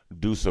 championships. nigga,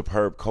 do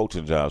superb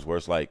coaching jobs where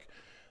it's like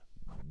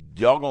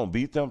y'all gonna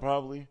beat them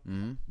probably,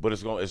 but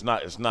it's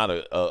not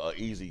a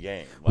easy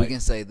game. Like, We can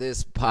say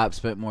this: Pop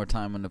spent more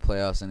time in the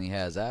playoffs than he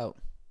has out.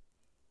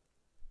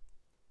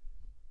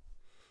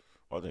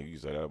 I think you can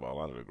say that about a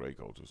lot of the great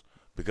coaches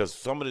because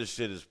some of this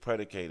shit is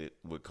predicated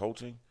with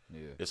coaching.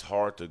 Yeah. It's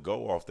hard to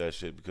go off that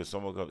shit because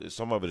some of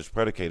it is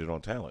predicated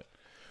on talent.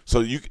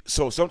 So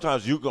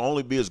sometimes you can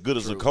only be as good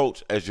as a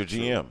coach as your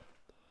GM.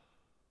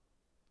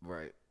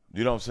 Right.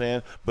 You know what I'm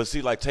saying? But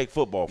see, like take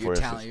football for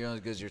instance. You're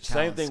only good as your Same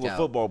talent thing with scout.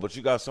 football, but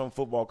you got some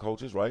football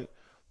coaches, right,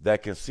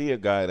 that can see a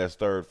guy that's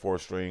 3rd, 4th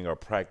string or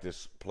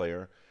practice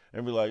player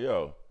and be like,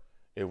 yo,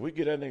 if we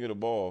get that nigga the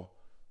ball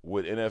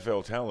with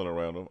NFL talent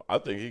around him, I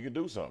think he can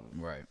do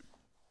something. Right.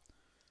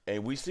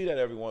 And we see that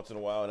every once in a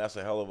while, and that's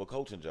a hell of a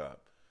coaching job.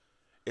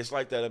 It's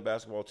like that in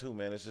basketball too,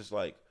 man. It's just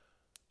like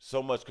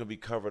so much can be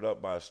covered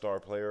up by a star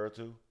player or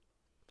two.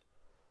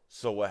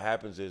 So what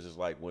happens is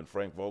like when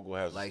Frank Vogel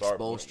has Like a star,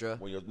 Spoelstra?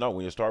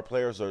 when your star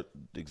players are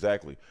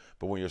exactly,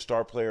 but when your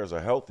star players are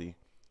healthy,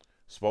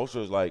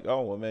 Spoelstra is like,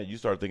 oh well, man, you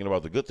start thinking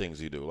about the good things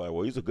he do. Like,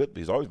 well,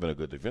 he's always been a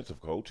good defensive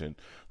coach, and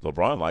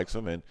LeBron likes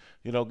him, and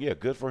yeah,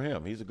 good for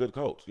him. He's a good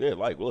coach. Yeah,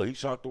 well, he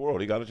shocked the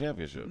world. He got a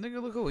championship.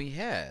 Nigga, look who he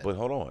had. But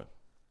hold on,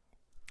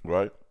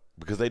 right?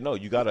 Because they know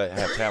you got to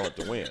have talent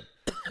to win.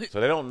 So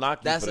they don't knock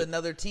you. That's for the,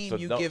 another team. so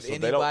you don't- give so they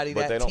anybody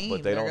don't, but that they don't, team, But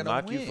they they're don't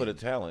gonna knock you win. for the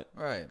talent,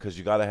 Right? Because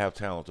you got to have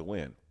talent to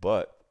win.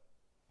 But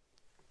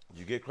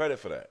you get credit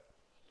for that.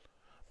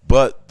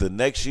 But the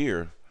next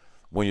year,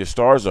 when your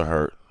stars are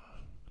hurt,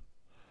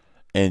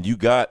 and you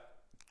got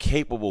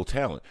capable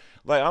talent,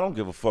 like I don't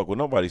give a fuck what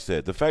nobody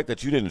said. The fact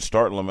that you didn't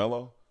start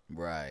LaMelo,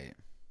 Right.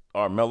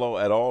 or Melo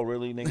at all,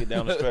 really, nigga,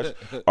 down the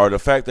stretch, or the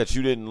fact that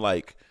you didn't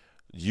like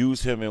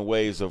use him in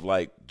ways of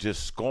like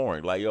just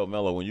scoring, like yo,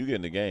 Melo, when you get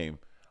in the game,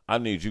 I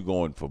need you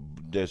going for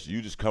this.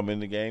 You just come in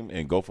the game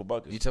and go for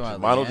buckets. You talking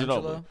about Manu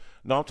LiAngelo? Ginobili.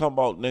 No, I'm talking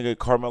about nigga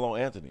Carmelo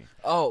Anthony.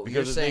 Oh, Because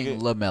you're this saying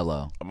nigga-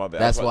 LaMelo. My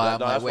bad. That's why I'm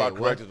that's like, why I wait,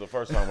 corrected what? the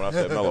first time when I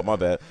said Melo. My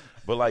bad.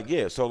 But like,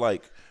 yeah. So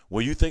like,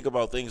 when you think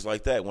about things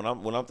like that, when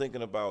I'm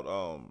thinking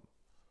about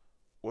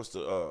what's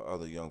the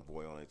other young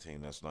boy on that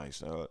team that's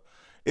nice?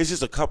 It's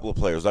just a couple of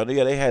players. I know,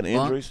 yeah, they had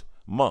injuries.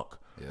 Monk.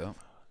 Yeah.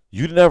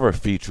 You never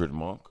featured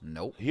Monk.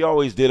 Nope. He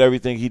always did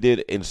everything he did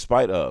in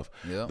spite of.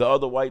 Yeah. The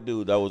other white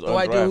dude that was The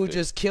white dude who undrafted.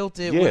 just killed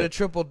it Yeah. with a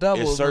triple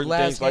double. It's certain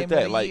last things game like that.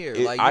 Of the Like, year. it,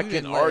 Like I you can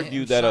didn't let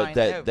argue him that shine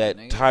heavy, that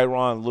nigga.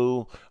 Tyronn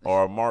Lue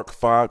or Mark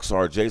Fox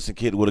or Jason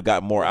Kidd would have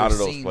got more out of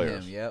those Seen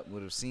players. Him. Yep,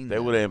 would have seen. They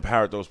him. would have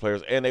empowered those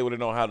players, and they would have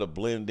known how to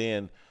blend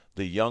in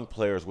the young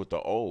players with the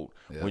old.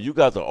 Yeah. When you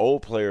got the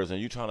old players and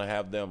you trying to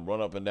have them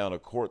run up and down the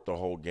court the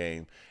whole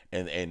game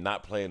and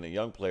not playing the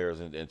young players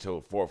until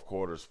fourth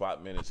quarter,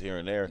 spot minutes here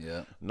and there.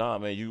 Yeah. Nah,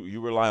 man,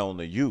 you rely on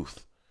the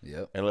youth.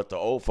 Yep. And let the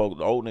old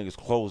niggas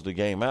close the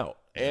game out.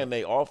 And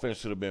they offense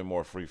should have been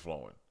more free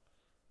flowing.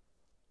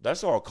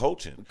 That's all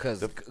coaching. Because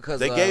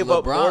they gave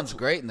up LeBron's more.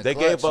 great in the They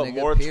clutch, gave up nigga,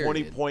 more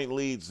period. 20-point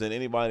leads than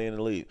anybody in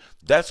the league.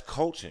 That's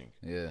coaching.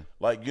 Yeah.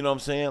 Like, you know what I'm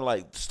saying?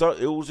 Like,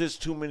 it was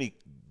just too many.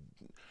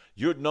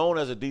 You're known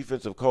as a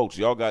defensive coach.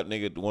 Y'all got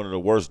nigga one of the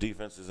worst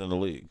defenses in the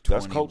league.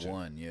 That's coaching.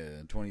 21, yeah,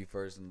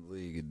 21st in the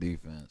league in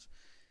defense.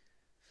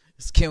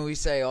 Can we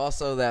say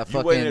also that You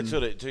fucking waited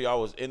until y'all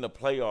was in the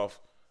playoff,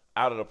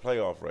 out of the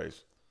playoff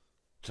race,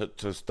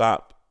 to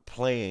stop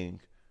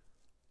playing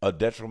a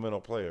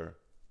detrimental player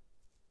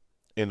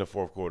in the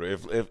fourth quarter.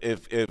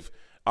 If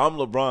I'm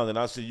LeBron, then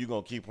I see you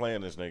gonna keep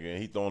playing this nigga, and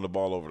he throwing the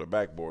ball over the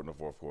backboard in the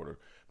fourth quarter.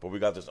 But we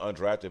got this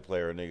undrafted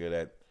player, nigga,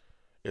 that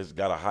is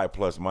got a high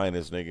plus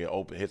minus, nigga,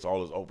 open hits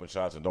all his open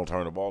shots and don't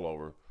turn the ball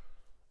over.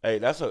 Hey,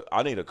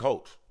 I need a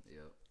coach.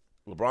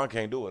 Yep. LeBron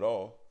can't do it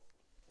all.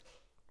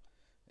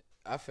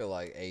 I feel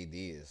like AD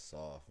is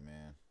soft,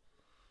 man.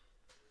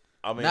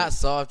 I mean, not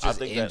soft,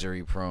 just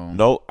injury prone.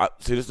 No,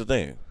 see, this is the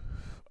thing.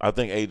 I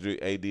think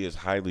AD is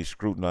highly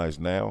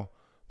scrutinized now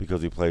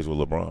because he plays with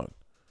LeBron.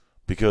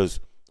 Because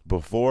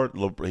before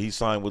he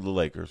signed with the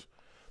Lakers,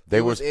 they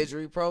was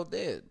injury prone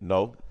then.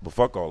 No, but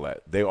fuck all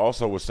that. They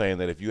also were saying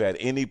that if you had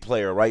any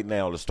player right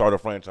now to start a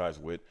franchise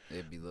with,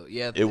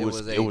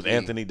 it was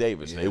Anthony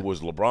Davis. Yeah. It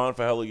was LeBron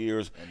for hella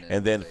years,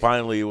 and then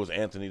finally it was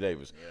Anthony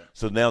Davis. Yeah.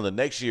 So now the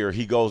next year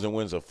he goes and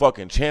wins a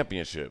fucking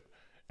championship,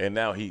 and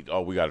now we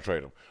got to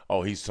trade him.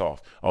 Oh, he's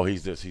soft. Oh,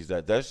 he's this, he's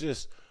that. That's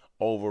just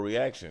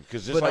overreaction.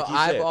 Because just like you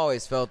said, I've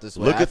always felt this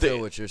way. I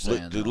feel what you're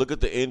saying. Look at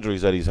the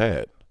injuries that he's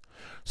had.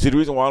 See, the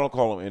reason why I don't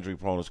call him injury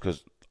prone is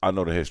because I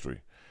know the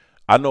history.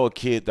 I know a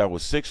kid that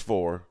was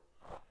 6'4",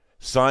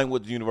 signed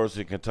with the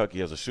University of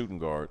Kentucky as a shooting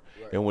guard,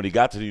 and when he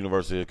got to the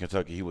University of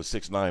Kentucky, he was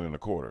 6'9" and a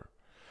quarter.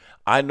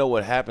 I know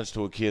what happens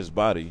to a kid's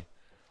body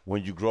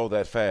when you grow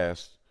that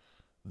fast,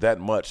 that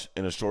much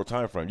in a short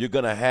time frame. You're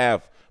gonna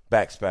have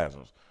back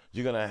spasms.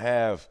 You're gonna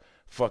have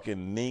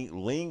fucking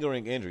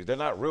lingering injuries. They're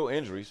not real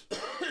injuries.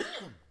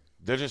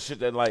 They're just shit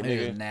that like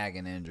nigga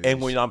nagging injuries. And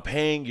when I'm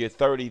paying you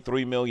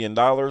 $33 million,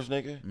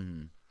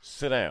 nigga,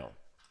 sit down.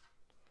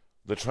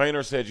 The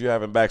trainer said you're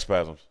having back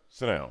spasms.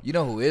 Sit down. You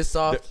know who is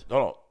soft?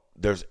 Hold on.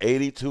 There's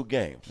 82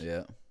 games.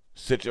 Yeah.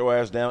 Sit your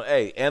ass down.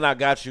 Hey, and I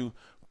got you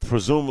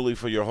presumably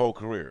for your whole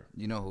career.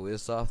 You know who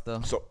is soft,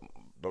 though? So,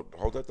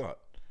 hold that thought.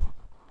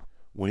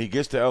 When he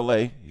gets to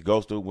L.A., he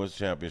goes through, wins the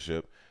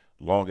championship,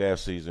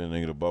 long-ass season,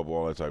 nigga, the bubble,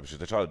 all that type of shit.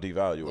 They try to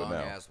devalue it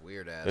now. Long-ass,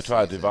 weird-ass They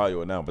try to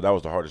devalue it now, but that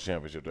was the hardest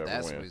championship to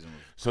ever win.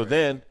 So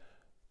then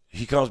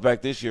he comes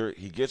back this year.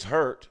 He gets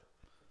hurt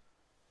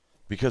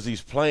because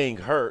he's playing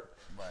hurt.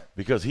 Right.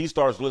 Because he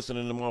starts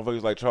listening to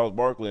motherfuckers like Charles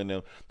Barkley and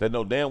them that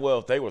know damn well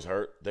if they was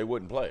hurt, they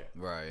wouldn't play.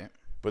 Right.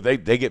 But they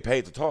get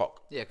paid to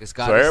talk. Yeah, because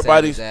Scottie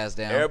sat his ass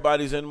down.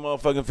 Everybody's in the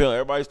motherfucking field.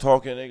 Everybody's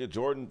talking. Nigga,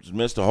 Jordan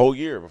missed a whole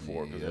year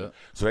before. Yeah.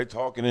 So they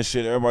talking and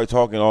shit. Everybody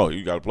talking. Oh,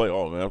 you got to play.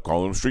 Oh, man, I'm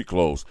calling them street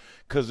clothes.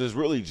 Because there's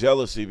really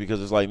jealousy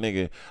because it's like,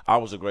 nigga, I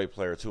was a great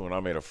player too, and I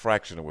made a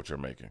fraction of what you're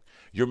making.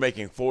 You're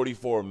making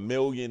 $44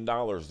 million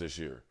this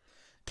year.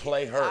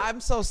 Play hurt.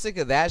 I'm so sick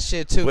of that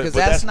shit too because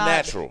that's not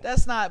natural.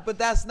 That's not. But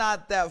that's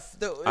not that.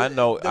 I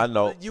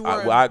know. You were.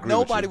 I agree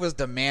nobody with you. was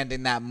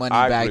demanding that money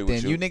back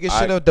then. You niggas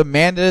should have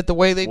demanded demanded it the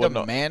way they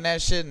demand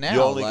that shit now.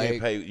 You only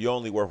get paid. You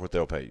only work what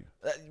they'll pay you.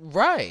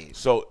 Right.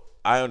 So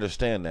I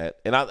understand that,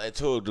 and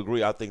to a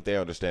degree, I think they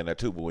understand that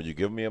too. But when you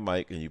give me a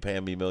mic and you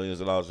paying me millions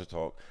of dollars to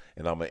talk,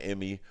 and I'm an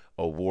Emmy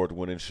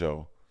award-winning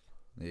show,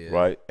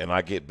 right, and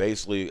I get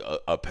basically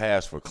a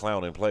pass for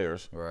clowning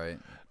players, right.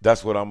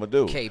 That's what I'm gonna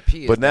do. KP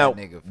is but now,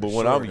 that nigga but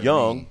when I'm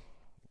young,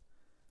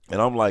 and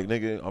I'm like,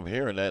 nigga, I'm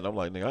hearing that, and I'm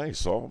like, nigga, I ain't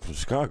soft. I'm from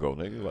Chicago,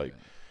 nigga. Like,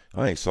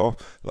 I ain't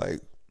soft.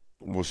 Like,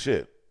 well,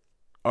 shit.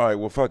 All right,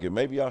 well, fuck it.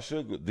 Maybe I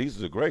should. These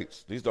are the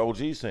greats. These are the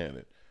OGs saying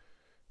it.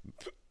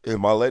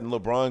 Am I letting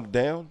LeBron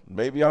down?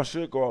 Maybe I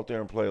should go out there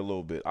and play a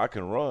little bit. I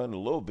can run a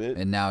little bit.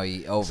 And now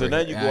he over. So now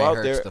you go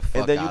out there,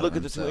 and then you look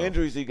at the two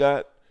injuries he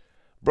got.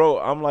 Bro,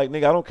 I'm like,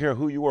 nigga, I don't care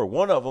who you were.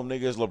 One of them,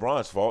 nigga, is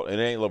LeBron's fault. And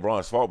it ain't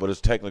LeBron's fault, but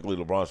it's technically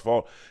LeBron's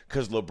fault.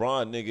 Because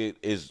LeBron, nigga,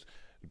 is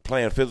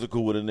playing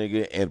physical with a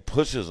nigga and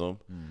pushes him.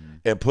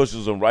 And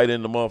pushes him right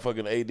into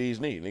motherfucking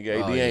AD's knee.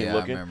 Nigga, AD ain't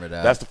looking. I remember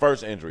that. That's the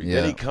first injury.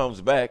 Yeah. Then he comes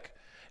back,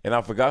 and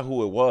I forgot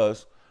who it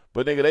was.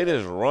 But, nigga, they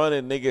just run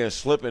and, nigga, and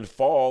slip and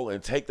fall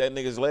and take that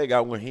nigga's leg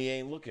out when he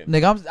ain't looking.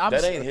 Nigga,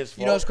 that ain't his fault.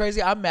 You know what's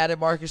crazy? I'm mad at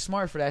Marcus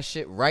Smart for that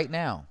shit right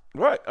now.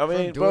 Right. I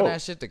mean, doing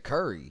that shit to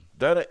Curry.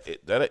 That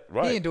ain't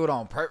right. He didn't do it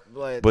on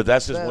purpose. But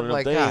that's just one of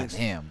the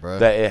things bro.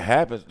 that it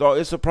happens. Dog,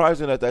 it's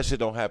surprising that shit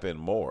don't happen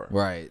more.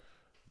 Right.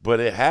 But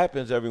it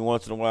happens every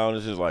once in a while, and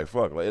it's just like,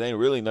 fuck. Like, it ain't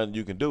really nothing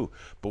you can do.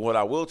 But what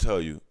I will tell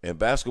you, and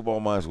basketball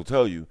minds will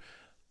tell you,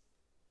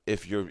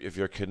 if your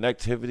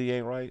connectivity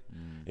ain't right,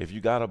 if you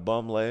got a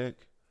bum leg,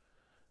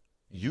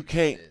 you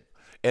can't.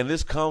 And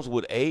this comes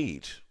with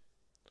age.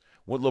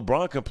 When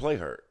LeBron can play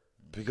hurt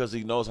because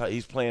he knows how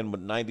he's playing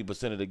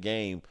 90% of the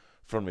game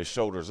from his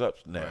shoulders up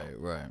now.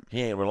 Right.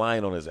 He ain't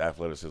relying on his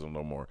athleticism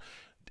no more.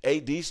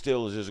 AD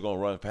still is just going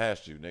to run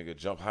past you, nigga,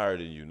 jump higher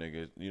than you,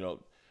 nigga,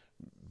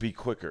 be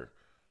quicker,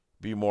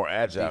 be more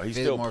agile. He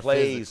still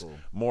plays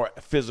more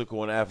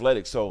physical and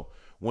athletic. So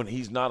when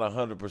he's not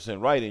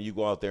 100% right and you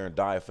go out there and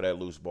dive for that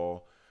loose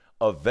ball,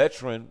 a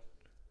veteran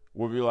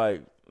will be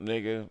like,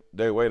 nigga,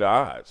 they weigh the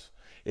odds.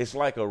 It's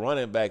like a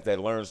running back that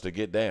learns to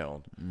get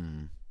down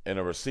and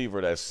a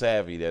receiver that's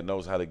savvy that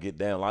knows how to get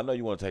down. I know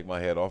you want to take my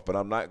head off, but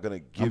I'm not going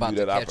to give you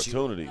that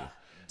opportunity.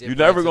 You're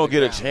never going to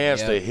get a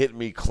chance to hit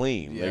me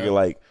clean. Yeah. Nigga,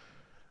 like,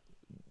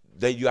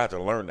 you have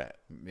to learn that.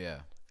 Yeah.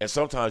 And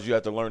sometimes you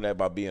have to learn that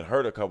by being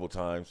hurt a couple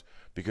times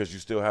because you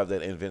still have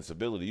that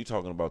invincibility. You're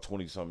talking about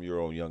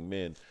 20-some-year-old young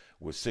men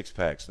with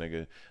six-packs,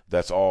 nigga,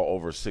 that's all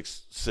over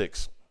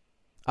 6'6".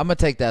 I'm going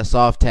to take that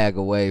soft tag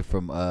away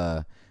from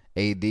AD.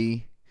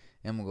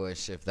 I'm going to go ahead and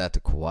shift that to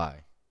Kawhi.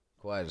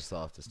 Kawhi the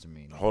softest to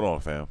me. Hold on,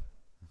 fam.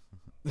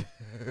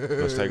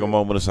 Let's take a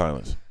moment of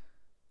silence.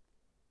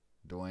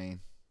 Dwayne.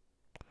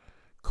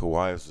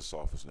 Kawhi is the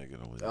softest nigga in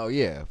the league. Oh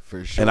yeah,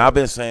 for sure. And I've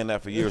been saying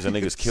that for years, and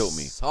niggas killed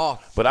me.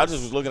 Soft. But I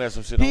just was looking at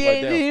some shit. He I was like,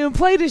 didn't damn. even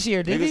play this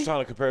year, did Niggas he?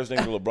 trying to compare this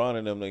nigga to LeBron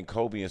and them and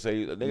Kobe and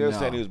say niggas No.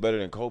 saying he was better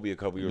than Kobe a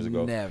couple years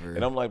ago. Never.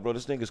 And I'm like, bro,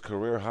 this nigga's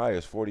career high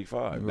is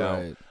 45. Now,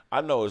 Right.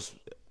 I know it's.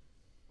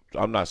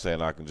 I'm not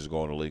saying I can just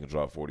go in the league and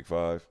drop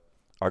 45.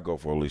 I go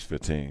for at least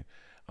 15.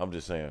 I'm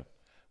just saying,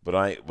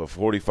 but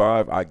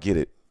 45, I get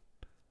it.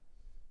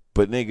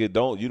 But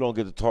nigga, you don't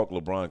get to talk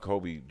LeBron,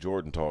 Kobe,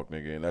 Jordan talk,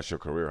 nigga, and that's your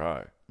career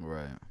high.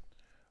 Right.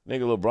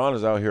 Nigga, LeBron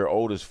is out here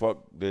old as fuck.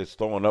 That's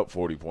throwing up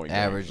 40-point games.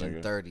 Averaging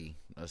Nigga. 30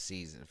 a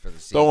season for the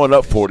season. Throwing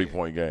up this year.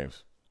 40-point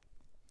games.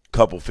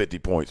 Couple 50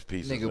 points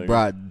pieces. Nigga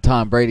brought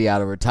Tom Brady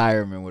out of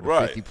retirement with a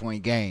Right.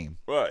 50-point game.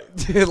 Right.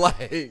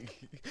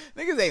 Like,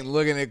 niggas ain't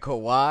looking at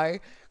Kawhi.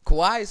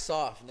 Kawhi's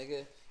soft,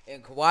 nigga.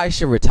 And Kawhi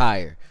should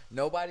retire.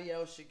 Nobody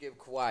else should give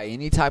Kawhi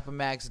any type of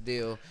max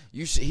deal.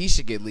 He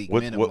should get league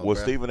minimum, What bro.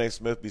 Stephen A.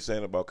 Smith be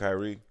saying about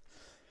Kyrie?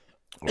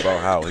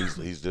 About how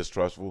he's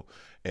distrustful.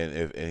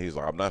 And he's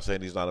like, I'm not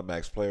saying he's not a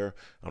max player.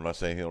 I'm not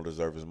saying he don't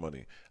deserve his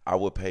money. I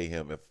would pay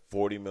him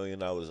 $40 million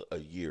a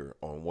year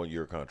on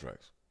 1-year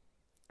contracts.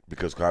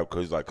 Because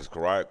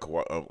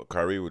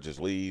Kyrie would just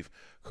leave.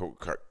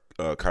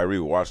 Kyrie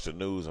would watch the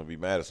news and be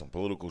mad at some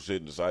political shit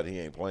and decide he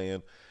ain't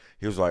playing.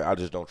 He was like, I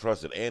just don't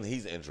trust it. And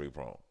he's injury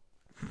prone.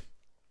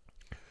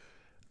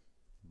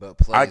 But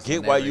I plays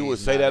get why whenever you would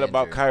he's say not that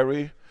about injured.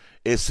 Kyrie.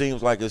 It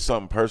seems like it's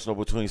something personal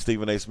between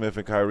Stephen A. Smith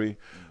and Kyrie.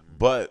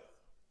 But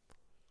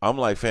I'm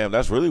like, fam,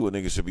 that's really what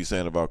niggas should be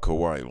saying about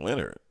Kawhi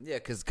Leonard. Yeah,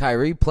 because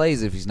Kyrie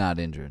plays if he's not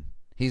injured.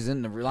 He's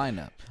in the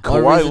lineup.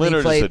 Kawhi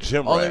Leonard is a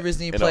gym Only rat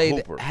reason he and a played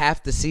hooper.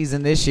 half the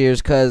season this year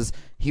is because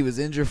he was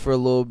injured for a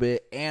little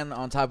bit, and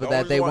on top of The that,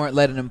 only they one- weren't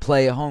letting him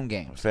play at home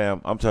games. Fam,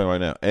 I'm telling you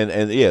right now.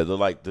 And yeah,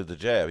 the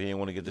jab. He didn't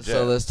want to get the jab.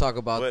 So let's talk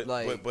about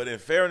But in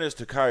fairness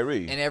to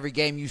Kyrie, in every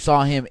game you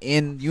saw him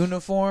in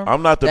uniform.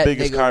 I'm not the that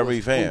biggest nigga Kyrie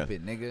was fan.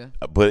 hooping, nigga.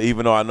 but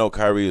even though I know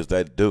Kyrie is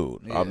that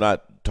dude, Yeah. I'm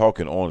not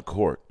talking on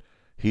court.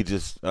 He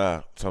just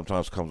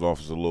sometimes comes off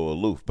as a little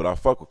aloof. But I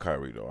fuck with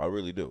Kyrie, though. I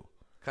really do.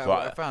 Kyrie, So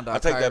I found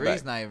out take that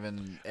Kyrie's back. not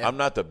even. I'm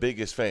not the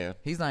biggest fan.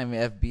 He's not even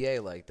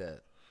FBA like that,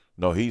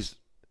 No, he's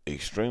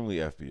extremely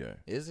FBA.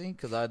 is he?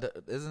 Because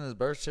isn't his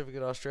birth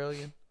certificate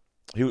Australian?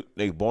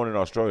 They born in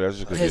Australia. That's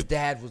just because His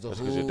dad was a that's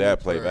because your dad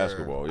played hooper.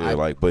 basketball.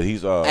 Yeah, but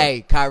he's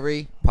Hey,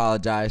 Kyrie,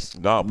 apologize.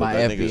 nah, but My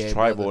that nigga's FBA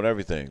tribal brother. and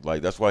everything.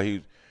 Like that's why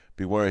he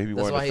be wearing That's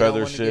wearing why the he don't feather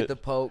want to get shit. the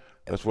poke.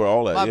 That's where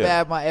all that. My yeah.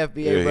 bad, my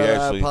FBA Yeah, he brother.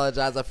 actually- I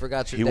apologize. I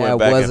forgot your He dad went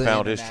back was and an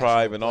found his international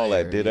tribe and all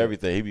player, that. Did yeah.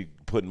 everything. He be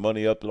putting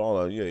money up and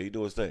all that. Yeah, he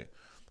do his thing.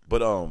 But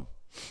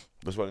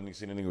that's why you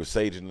see the nigga was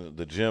saging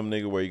the gym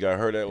nigga where he got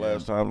hurt at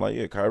last time. Like,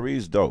 yeah,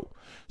 Kyrie's dope.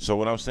 So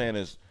what I'm saying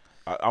is,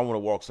 I want to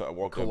walk that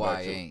Kawhi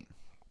back to ain't.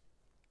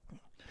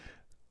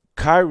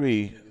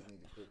 Kyrie.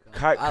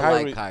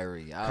 I like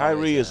Kyrie. I Kyrie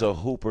always is have. a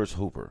hooper's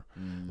hooper.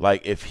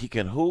 Like if he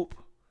can hoop,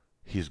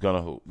 he's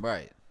gonna hoop.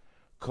 Right.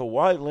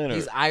 Kawhi Leonard.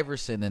 He's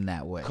Iverson in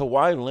that way.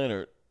 Kawhi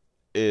Leonard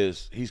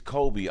he's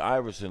Kobe,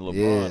 Iverson,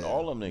 LeBron,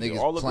 all them niggas,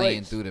 all the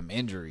playing greats. through them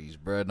injuries,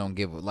 bro. Don't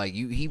give a like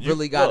you. He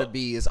really got to look,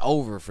 be. It's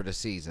over for the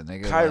season,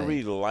 nigga.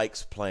 Kyrie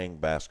likes playing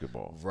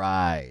basketball.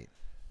 Right.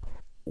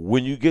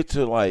 When you get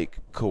to like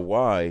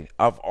Kawhi,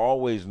 I've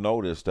always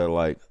noticed that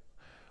like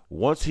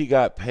once he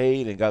got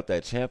paid and got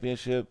that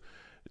championship,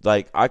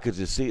 like I could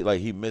just see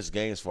like he missed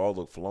games for all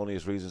the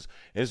felonious reasons.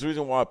 And it's the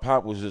reason why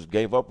Pop was just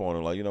gave up on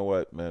him. Like, you know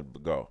what, man,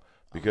 go.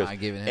 Because I'm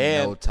not giving him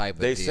and no type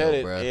of they deal, said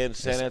it bruh. in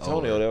San It's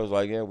Antonio. over. They was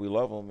like, yeah, we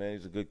love him, man.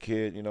 He's a good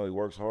kid. You know, he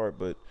works hard.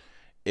 But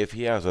if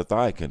he has a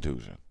thigh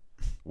contusion,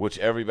 which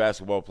every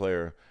basketball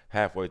player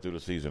halfway through the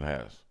season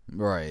has,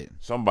 Right.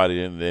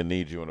 somebody then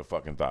needs you in the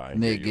fucking thigh.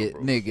 and give you a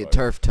bruise. Nigga, Like,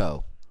 turf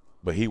toe.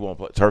 but he won't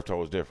play. Turf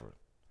toe is different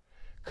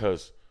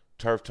because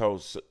turf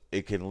toes,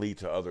 it can lead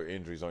to other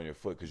injuries on your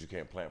foot because you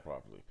can't plant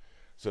properly.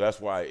 So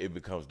that's why it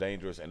becomes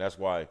dangerous, and that's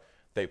why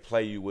they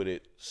play you with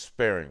it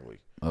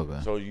sparingly.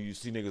 Okay. So you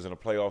see niggas in the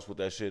playoffs with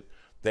that shit.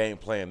 They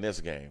ain't playing this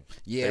game.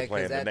 Yeah, they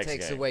playing because the that next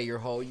takes game. away your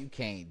whole. You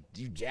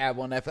jab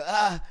on that.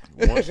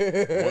 Once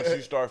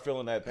you start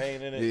feeling that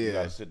pain in it, you Yeah.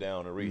 gotta sit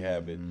down and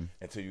rehab it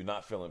until you're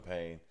not feeling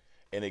pain,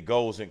 and it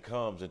goes and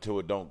comes until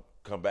it don't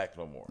come back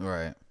no more.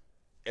 Right.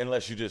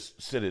 Unless you just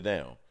sit it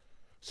down.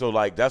 So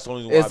like that's the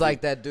only why It's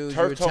like that dude you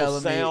were turf toe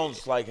telling me.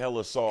 sounds like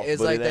hella soft. It's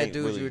but like it that ain't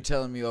dude really. you were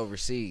telling me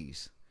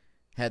overseas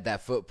had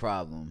that foot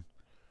problem.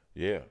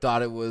 Yeah,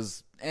 Thought it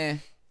was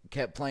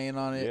kept playing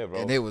on it, Yeah,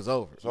 bro. and it was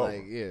over. It's Like,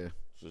 over. yeah.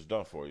 it's just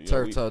done for you.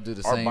 Turf toe do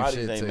the our same bodies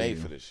shit ain't to made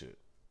you. for this shit,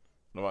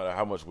 no matter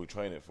how much we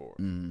train it for,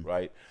 Mm-hmm.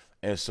 right?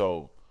 And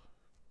so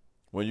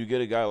when you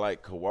get a guy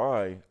like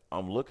Kawhi,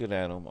 I'm looking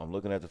at him. I'm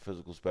looking at the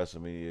physical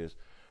specimen he is,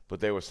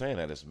 but they were saying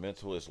that it's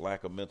mental, it's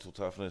lack of mental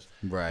toughness,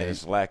 Right. and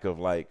it's lack of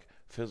like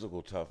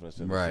physical toughness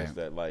in the Right. sense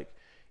that like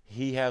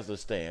he has a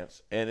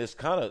stance, and it's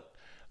kind of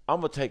I'm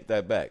gonna take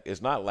that back.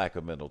 It's not lack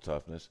of mental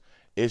toughness.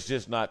 It's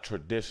just not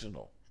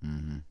traditional.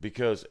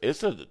 Because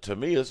to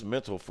me it's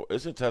mental,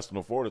 it's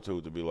intestinal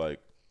fortitude to be like,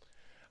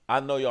 I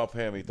know y'all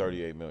paying me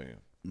 $38 million.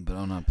 But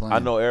I'm not playing. I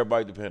know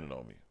everybody depending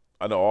on me.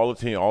 I know all the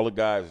team, all the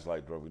guys is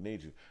like, bro, we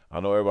need you. I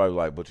know everybody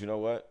like, but you know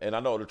what? And I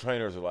know the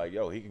trainers are like,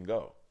 yo, he can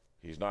go.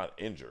 He's not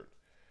injured.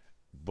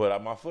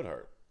 But my foot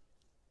hurt.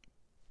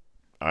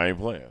 I ain't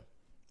playing.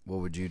 What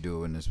would you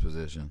do in this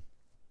position?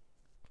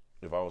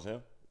 If I was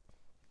him?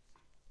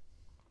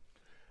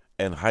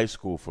 In high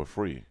school for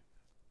free,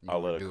 I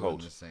let a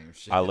coach.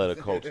 I let a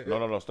coach.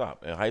 No,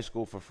 stop. In high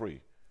school for free,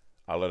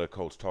 I let a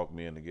coach talk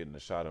me into getting a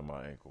shot in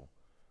my ankle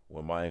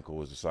when my ankle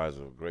was the size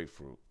of a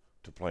grapefruit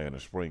to play in a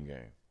spring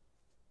game.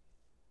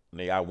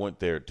 Nigga, I went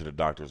there to the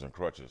doctors in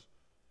crutches,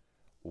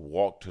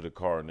 walked to the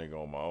car,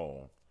 nigga, on my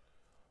own,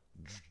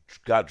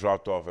 got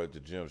dropped off at the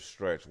gym,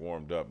 stretched,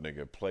 warmed up,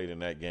 nigga, played in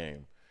that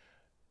game,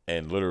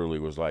 and literally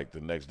was like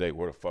the next day,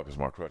 where the fuck is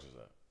my crutches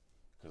at?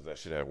 Because that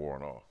shit had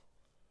worn off.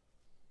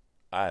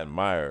 I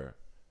admire.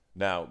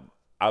 Now,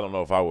 I don't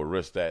know if I would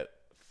risk that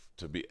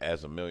to be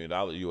as $1 million.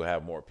 You will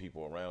have more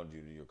people around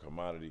you, your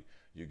commodity,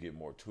 you get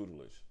more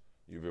tutelage,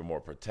 you be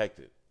more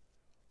protected.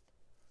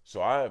 So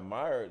I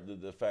admire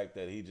the fact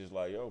that he just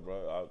like, yo,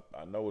 bro,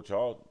 I know what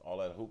y'all, all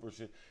that hooper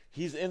shit.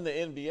 He's in the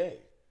NBA.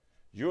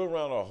 You're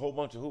around a whole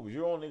bunch of hoopers.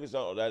 You're on niggas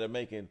that are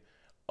making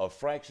a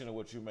fraction of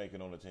what you're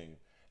making on the team.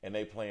 And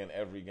they playing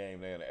every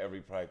game. They in every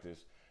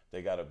practice.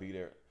 They got to be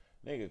there.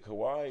 Nigga,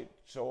 Kawhi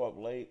show up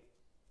late.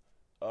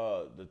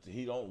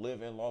 He don't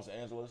live in Los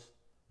Angeles.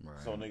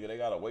 Right. So, nigga, they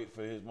got to wait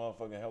for his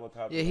motherfucking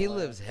helicopter to land.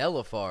 Lives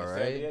hella far,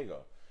 right? San Diego.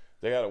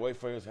 They got to wait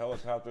for his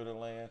helicopter to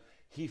land.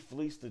 He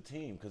fleeced the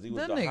team because he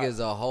was that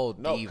nigga's a whole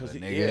diva,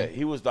 nigga. Yeah,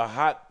 he was the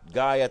hot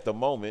guy at the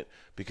moment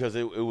because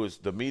it was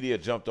the media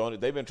jumped on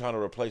it. They've been trying to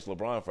replace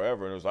LeBron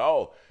forever, and it was like,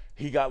 oh,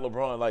 he got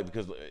LeBron, like,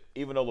 because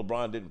even though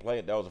LeBron didn't play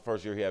it, that was the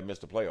first year he had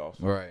missed the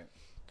playoffs. Right.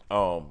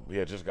 He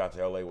had just got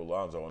to L.A. with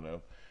Lonzo and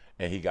them,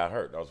 and he got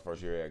hurt. That was the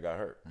first year he had got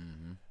hurt.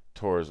 Mm-hmm.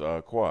 Tore his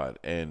quad,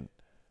 and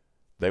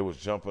they was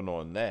jumping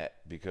on that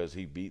because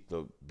he beat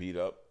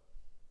up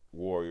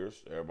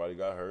Warriors. Everybody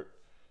got hurt,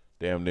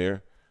 damn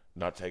near.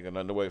 Not taking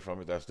nothing away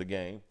from it. That's the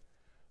game.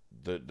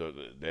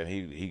 Then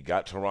he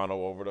got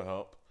Toronto over the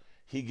hump.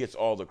 He gets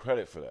all the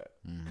credit for that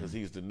because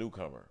he's the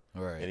newcomer,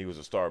 right? And he was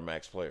a star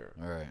max player,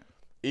 right?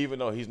 Even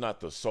though he's not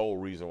the sole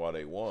reason why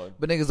they won.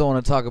 But niggas don't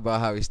want to talk about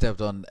how he stepped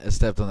on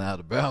the out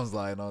of bounds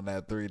line on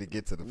that 3 to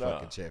get to the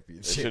fucking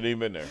championship. It shouldn't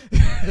even been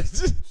there.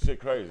 Shit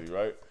crazy,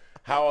 right?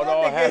 How it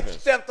all happens.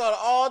 Stepped on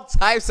all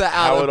types of out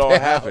How of it all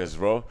bounds. happens,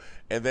 bro.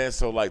 And then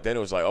then it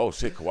was like, oh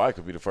shit, Kawhi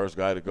could be the first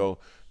guy to go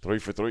 3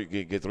 for 3,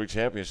 get 3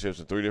 championships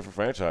in 3 different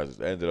franchises.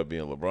 It ended up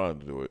being LeBron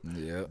to do it.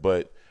 Yeah.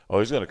 But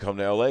he's gonna come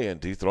to LA and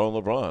dethrone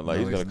LeBron. Like,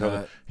 no, he's gonna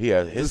come. He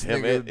has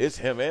it's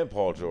him and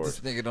Paul George.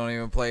 This nigga don't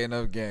even play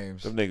enough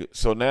games.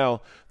 So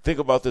now think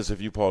about this: if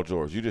you Paul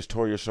George, you just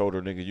tore your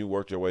shoulder, nigga. You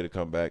worked your way to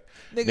come back.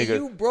 Nigga,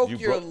 you broke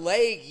your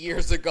leg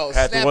years ago.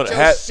 Had one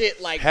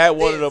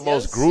of the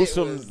most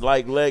gruesome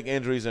leg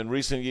injuries in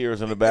recent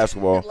years in the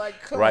basketball.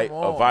 Like, right,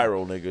 on. A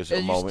viral nigga.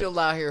 And you still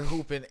out here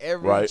hooping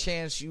every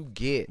chance you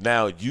get.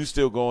 Now you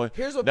still going.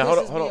 Here's what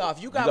pisses me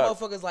off. You got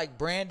motherfuckers like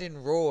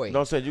Brandon Roy. No,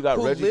 I'm saying you got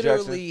who Reggie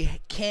literally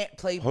Jackson. Can't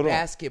play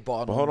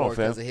basketball no more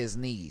because of his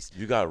knees.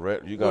 You got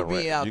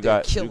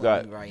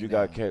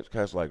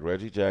cats like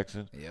Reggie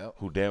Jackson,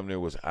 who damn near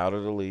was out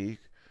of the league.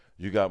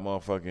 You got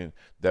motherfucking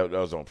that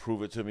was on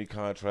Prove It To Me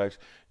contracts.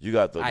 You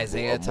got the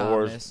Isaiah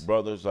Moore's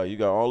brothers. Like, you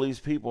got all these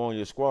people on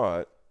your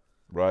squad,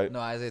 right? No,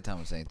 Isaiah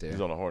Thomas ain't there.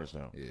 He's on the Hornets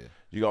now. Yeah.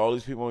 You got all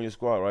these people on your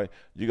squad, right?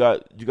 You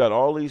got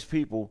all these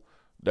people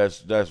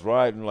that's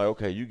riding like,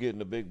 okay, you getting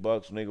the big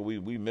bucks, nigga.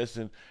 We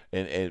missing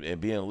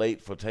and being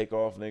late for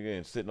takeoff, nigga,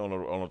 and sitting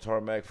on a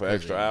tarmac for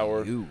extra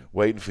hour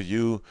waiting for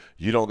you.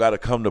 You don't got to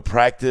come to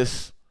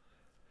practice.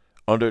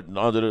 Under the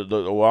I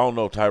don't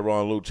know if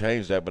Tyronn Lue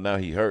changed that, but now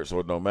he hurt, so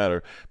it don't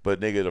matter. But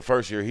nigga, the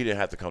first year he didn't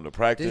have to come to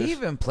practice. Did he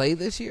even play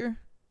this year?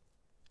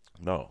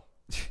 No.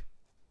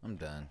 I'm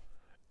done.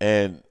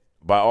 And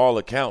by all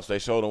accounts, they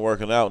showed him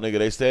working out, nigga.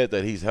 They said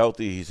that he's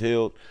healthy, he's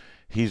healed,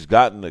 he's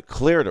gotten the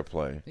clear to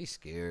play. He's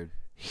scared.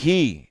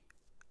 He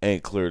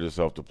ain't cleared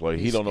himself to play.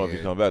 He don't know if he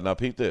come back. Now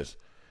peep this: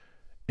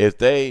 if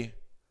they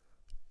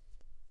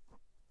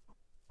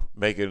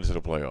make it into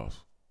the playoffs,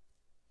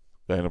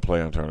 they're in a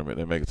play-in tournament.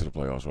 They make it to the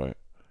playoffs, right?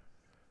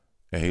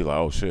 And he like,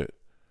 oh shit,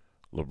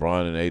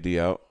 LeBron and AD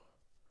out.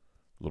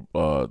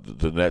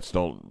 The Nets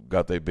don't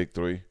got their big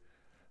 3.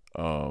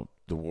 The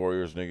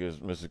Warriors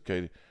niggas missing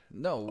KD.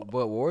 No,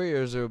 but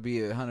Warriors will be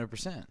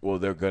 100%. Well,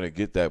 they're gonna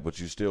get that, but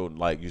you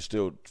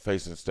still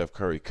facing Steph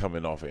Curry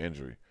coming off an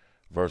injury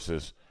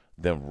versus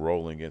them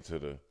rolling into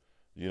the.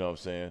 You know what I'm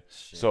saying?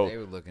 Shit, so they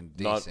were looking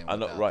decent. I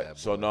know, right? That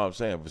so no, I'm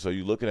saying. So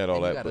you looking at all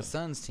and that. You got a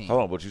Suns team.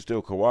 Hold on, but you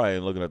still Kawhi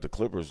and looking at the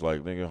Clippers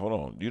like, nigga, hold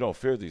on. You don't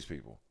fear these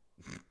people.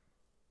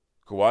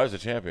 Kawhi is a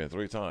champion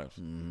 3 times.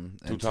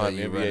 Mm-hmm. 2-time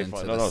NBA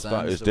Finals. No,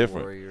 it's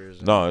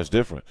different. No, it's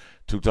different.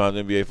 2 times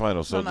NBA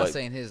Finals. So I'm not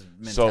saying his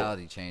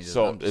mentality changes.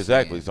 So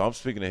exactly. Saying. So I'm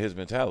speaking of his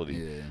mentality.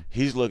 Yeah.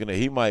 He's looking at.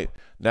 He might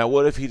now.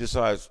 What if he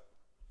decides,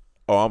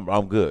 oh,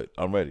 I'm good.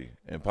 I'm ready,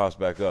 and pops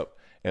back up,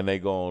 and they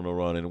go on a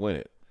run and win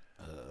it.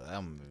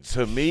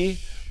 To me,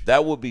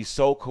 that would be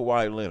so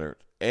Kawhi Leonard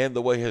and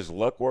the way his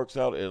luck works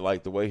out, and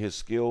like the way his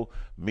skill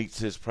meets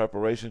his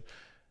preparation,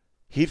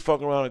 he'd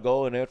fuck around and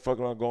go, and they'd fuck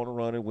around going to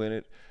run and win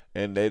it,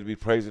 and they'd be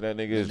praising that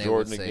nigga as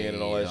Jordan again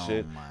and all that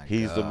shit.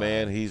 He's the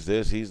man. He's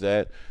this. He's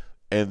that.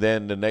 And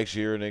then the next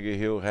year, nigga,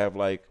 he'll have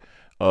like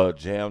a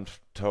jammed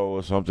toe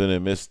or something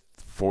and miss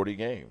 40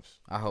 games.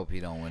 I hope he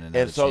don't win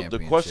another championship. And so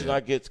the question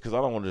I get, because I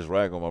don't want to just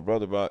rag on my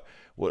brother, but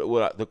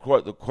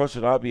the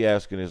question I'll be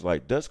asking is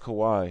like, does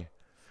Kawhi,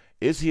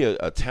 is he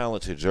a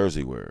talented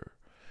jersey wearer?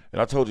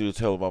 And I told you to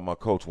tell about my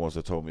coach once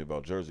that told me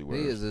about jersey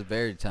wearers. He is a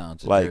very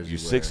talented like jersey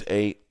you wearer.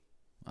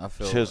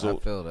 6'8",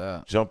 chiseled, I feel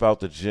that. Jump out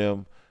the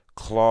gym,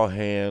 claw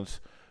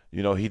hands.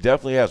 You know, he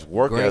definitely has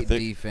work Great ethic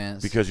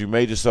defense. because you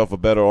made yourself a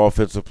better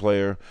offensive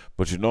player,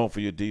 but you're known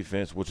for your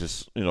defense, which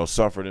is, you know,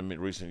 suffered in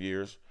recent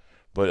years.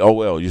 But, oh,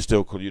 well, you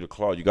the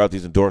claw. You got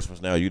these endorsements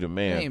now. You the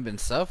man. You ain't been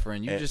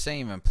suffering. You just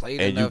ain't even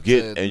played and enough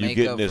you get, to and make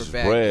you up this for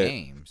bad bread,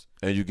 games.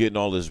 And you're getting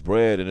all this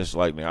bread, and it's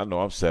like, man, I know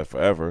I'm set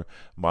forever.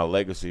 My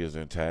legacy is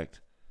intact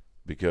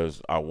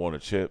because I won a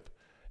chip,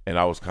 and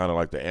I was kind of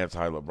like the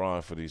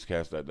anti-LeBron for these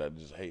cats that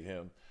just hate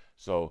him.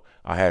 So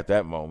I had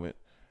that moment.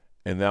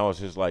 And now it's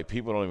just like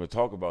people don't even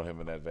talk about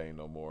him in that vein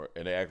no more,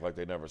 and they act like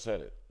they never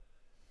said it.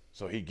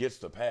 So he gets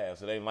the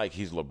pass. It ain't like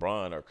he's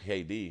LeBron or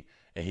KD,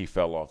 and he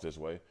fell off this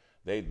way.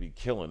 They'd be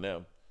killing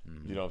them.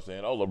 Mm-hmm. You know what I'm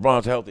saying? Oh,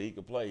 LeBron's healthy. He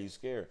can play. He's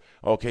scared.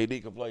 Oh,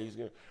 KD can play. He's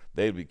scared.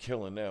 They'd be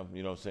killing them.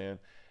 You know what I'm saying?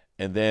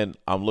 And then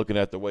I'm looking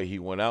at the way he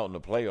went out in the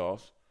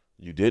playoffs.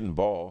 You didn't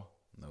ball.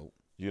 Nope.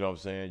 You know what I'm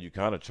saying? You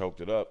kind of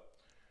choked it up.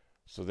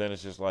 So then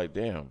it's just like,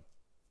 damn.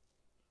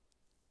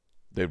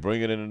 They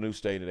bring it in a new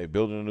stadium. They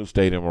building a new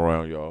stadium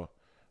around y'all.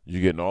 You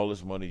getting all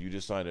this money. You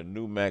just signed a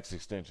new max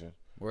extension.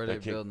 Where are they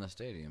building the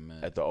stadium,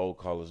 man? At the old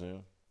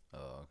Coliseum. Oh,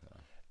 okay.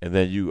 And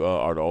then you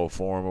are the old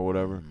Forum or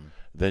whatever. Mm-hmm.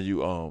 Then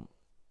you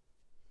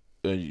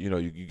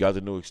you got the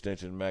new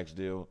extension max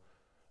deal.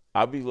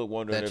 I'll be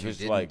wondering if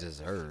it's like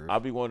deserve. I'll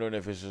be wondering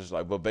if it's just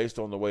like, but based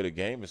on the way the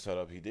game is set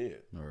up, he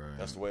did. Right.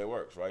 That's the way it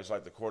works, right? It's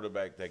like the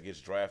quarterback that gets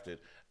drafted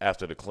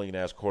after the clean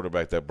ass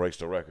quarterback that breaks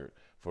the record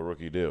for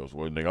rookie deals.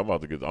 Well, nigga,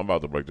 I'm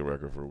about to break the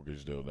record for rookie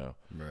deals now.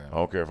 Right. I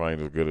don't care if I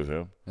ain't as good as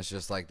him. It's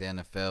just like the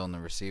NFL and the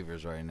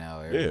receivers right now.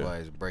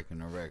 Everybody's breaking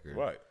the record.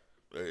 Right.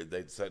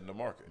 They setting the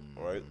market,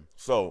 right?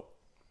 So,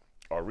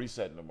 or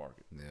resetting the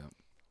market. Yeah.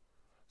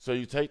 So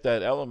you take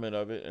that element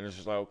of it, and it's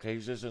just like, okay,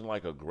 he's just in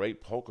like a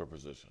great poker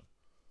position.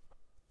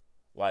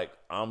 Like,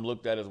 I'm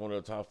looked at as one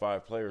of the top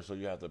 5 players, so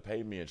you have to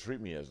pay me and treat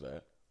me as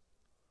that.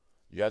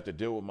 You have to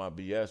deal with my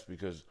BS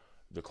because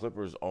the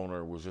Clippers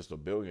owner was just a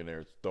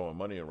billionaire throwing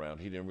money around.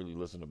 He didn't really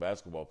listen to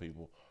basketball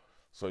people.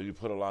 So you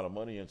put a lot of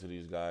money into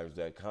these guys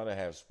that kind of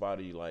have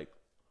spotty, like,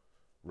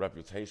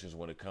 reputations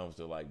when it comes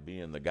to, like,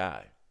 being the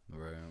guy.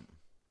 Right.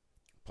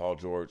 Paul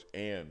George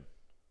and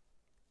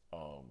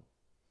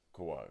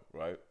Kawhi,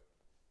 right?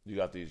 You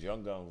got these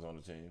young guns on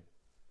the team.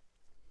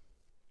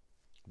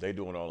 They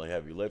doing all the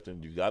heavy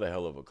lifting. You got a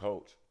hell of a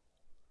coach.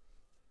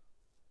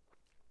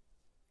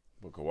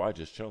 But Kawhi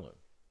just chilling.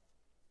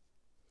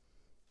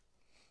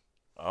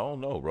 I don't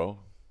know, bro.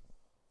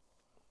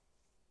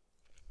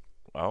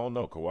 I don't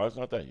know. Kawhi's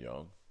not that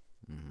young.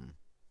 Mm-hmm.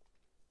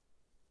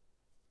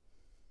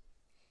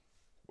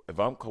 If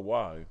I'm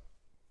Kawhi,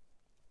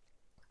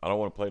 I don't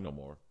want to play no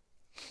more.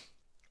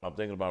 I'm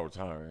thinking about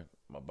retiring.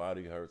 My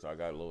body hurts. I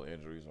got little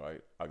injuries,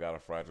 right? I got a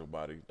fragile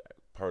body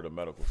per the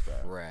medical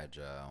staff.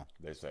 Fragile.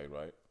 They say,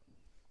 right?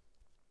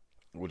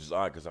 Which is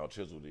odd because how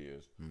chiseled he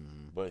is.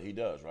 Mm-hmm. But he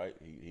does, right?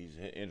 He's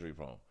injury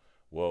prone.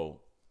 Well,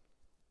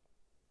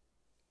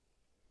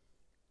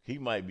 he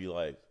might be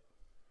like,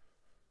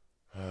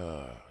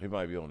 he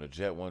might be on a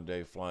jet one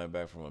day flying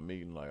back from a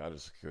meeting like, I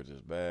just secured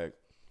this bag.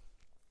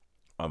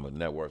 I'm a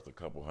net worth a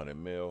couple $100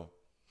 million.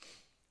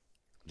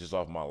 Just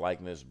off my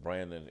likeness,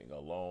 branding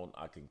alone,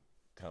 I can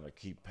kind of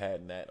keep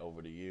padding that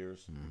over the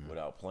years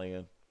without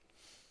playing.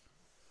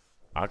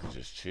 I could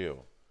just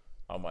chill.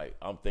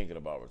 I'm thinking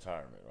about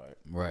retirement, right?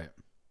 Right.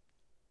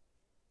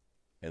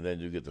 And then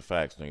you get the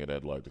facts, nigga,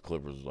 that like the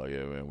Clippers is like,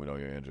 yeah, man, we know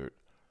you're injured.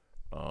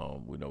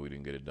 We know we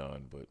didn't get it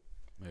done, but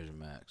here's your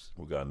max.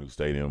 We got a new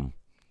stadium.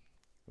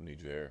 We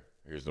need you here.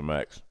 Here's the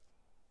max.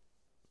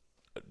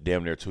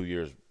 Damn near 2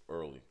 years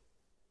early.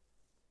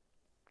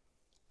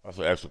 That's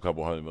an extra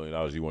couple $100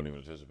 million you weren't even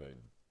anticipating.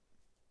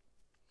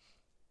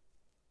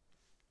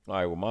 All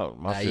right, well,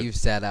 my shit. You've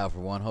sat out for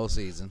one whole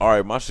season. All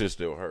right, my shit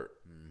still hurt.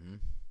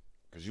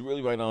 Because you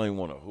really right now don't even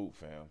want to hoop,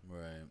 fam.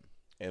 Right.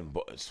 And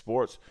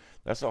sports,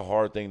 that's a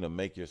hard thing to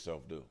make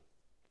yourself do.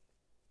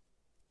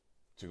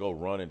 To go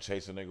run and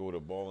chase a nigga with a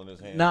ball in his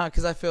hand. Nah,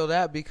 because I feel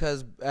that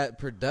because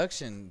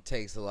production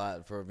takes a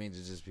lot for me to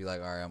just be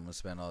like, all right, I'm going to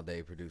spend all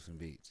day producing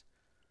beats.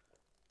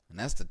 And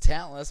that's the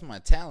talent. That's my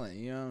talent.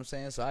 You know what I'm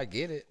saying? So I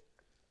get it.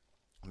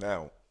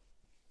 Now,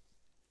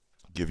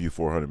 give you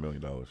 $400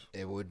 million.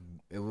 It would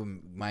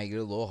might get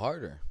a little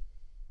harder.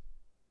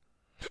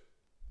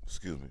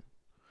 Excuse me.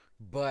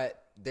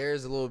 But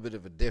there's a little bit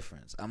of a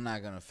difference. I'm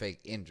not gonna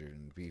fake injury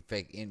and be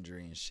fake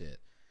injury and shit.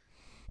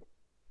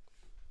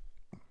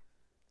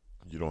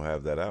 You don't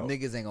have that out.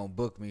 Niggas ain't gonna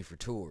book me for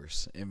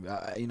tours, and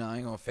I ain't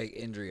gonna fake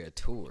injury a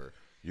tour.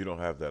 You don't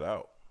have that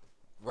out.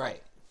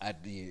 Right.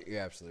 You're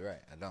absolutely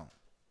right. I don't.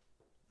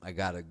 I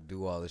gotta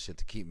do all this shit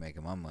to keep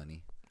making my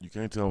money. You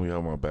can't tell me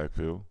how my back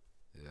feel.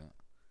 Yeah.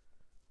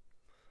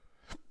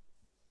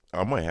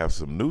 I might have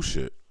some new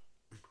shit.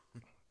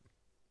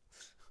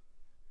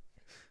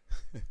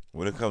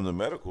 When it comes to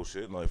medical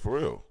shit, like for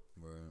real.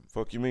 Right.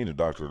 Fuck you mean the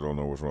doctor don't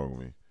know what's wrong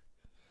with me?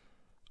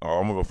 Oh,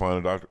 I'm gonna go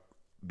find a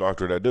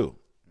doctor that do.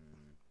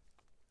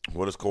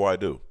 What does Kawhi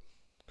do?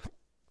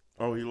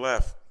 Oh, he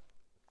left.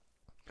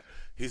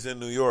 He's in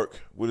New York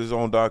with his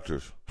own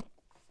doctors.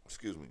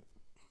 Excuse me.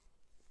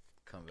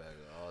 Come back to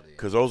the audience.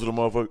 Because those are the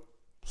motherfuckers,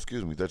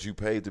 excuse me, that you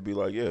paid to be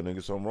like, yeah,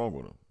 nigga, something wrong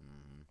with him.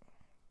 Mm-hmm.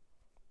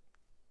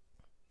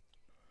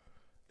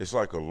 It's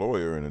like a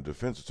lawyer and a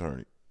defense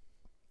attorney.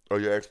 Oh,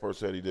 your expert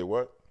said he did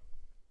what?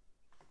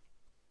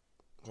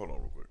 Hold on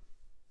real quick.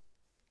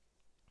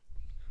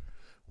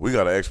 We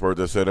got an expert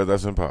that said that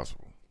that's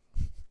impossible.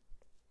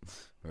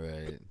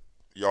 Right.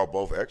 Y'all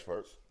both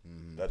experts.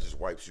 Mm-hmm. That just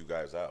wipes you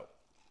guys out.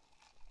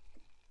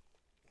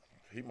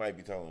 He might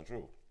be telling the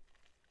truth.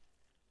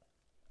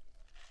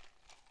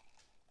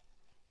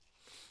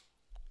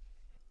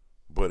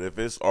 But if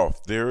it's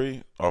off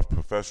theory, off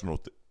professional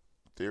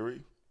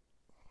theory,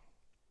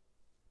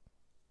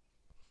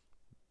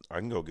 I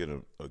can go get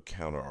a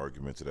counter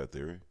argument to that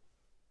theory.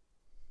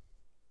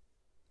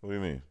 What do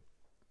you mean?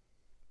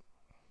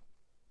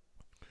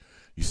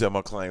 You said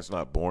my client's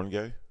not born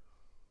gay?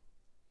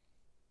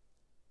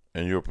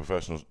 And you're a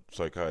professional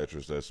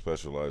psychiatrist that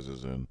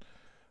specializes in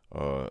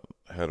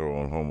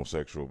hetero and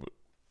homosexual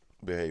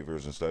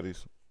behaviors and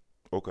studies?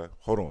 Okay,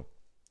 hold on.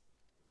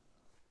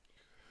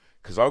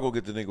 Because I'll go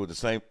get the nigga with the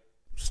same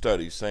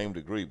study, same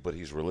degree, but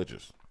he's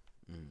religious.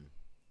 Mm.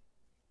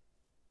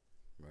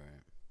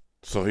 Right.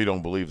 So he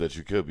don't believe that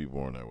you could be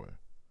born that way.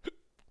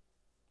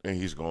 And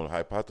he's going to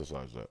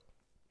hypothesize that.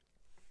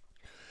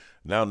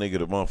 Now, nigga,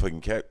 the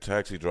motherfucking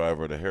taxi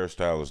driver, the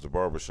hairstylist, the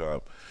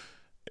barbershop,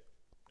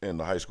 and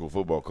the high school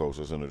football coach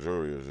that's in the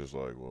jury is just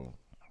like, well,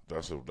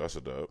 that's a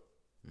dub.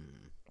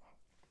 Mm.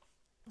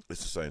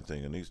 It's the same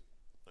thing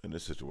in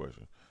this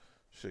situation.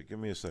 Shit, give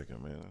me a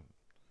second, man.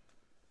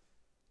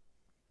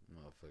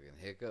 Motherfucking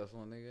hiccups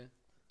on nigga.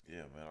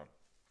 Yeah, man.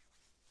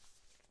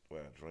 I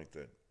drank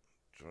that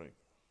drink.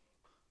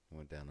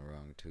 Went down the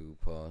wrong tube.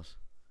 Pause.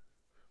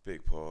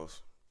 Big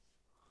pause.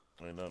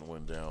 Ain't nothing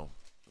went down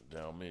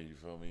me, you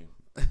feel me?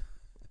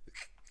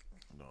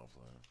 No, I'm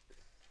playing.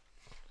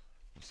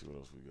 Let's see what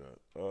else we got.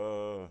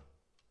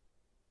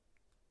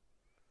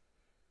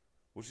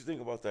 What you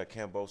think about that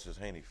Kambosos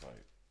Haney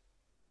fight?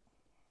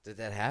 Did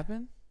that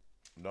happen?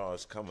 No,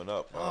 it's coming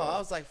up. I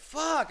was like,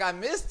 fuck, I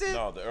missed it.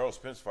 No, the Errol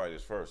Spence fight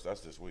is first. That's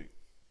this week.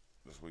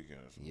 This weekend.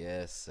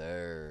 Yes,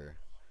 sir.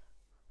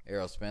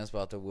 Errol Spence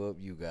about to whoop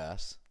you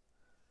guys.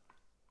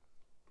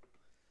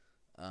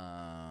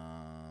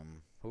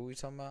 Who we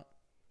talking about?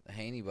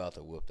 Haney about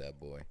to whoop that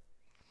boy.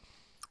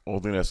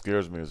 Only thing that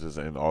scares me is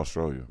in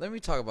Australia. Let me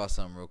talk about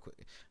something real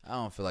quick. I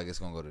don't feel like it's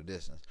gonna go the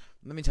distance.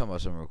 Let me talk about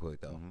something real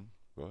quick though. Mm-hmm.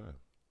 Go ahead.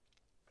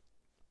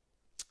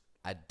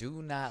 I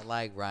do not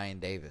like Ryan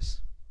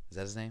Davis. Is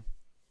that his name?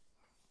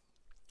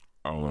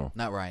 I don't know.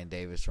 Not Ryan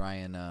Davis.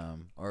 Ryan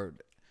or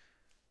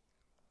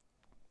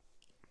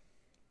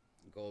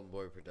Golden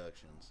Boy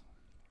Productions.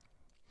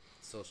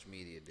 Social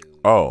media dude.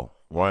 Oh,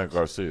 Ryan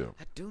Garcia.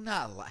 I do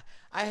not like.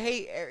 I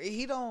hate.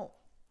 He don't.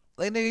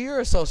 Like, nigga, you're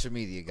a social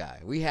media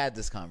guy. We had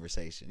this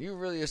conversation. You're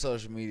really a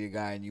social media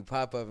guy, and you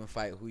pop up and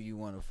fight who you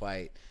want to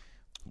fight.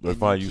 They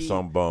find you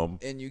some bum.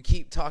 And you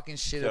keep talking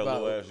shit Tell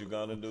about. ass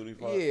Ugandan duty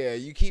fight. Yeah,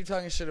 you keep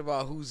talking shit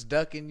about who's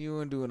ducking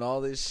you and doing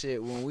all this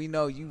shit when we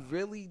know you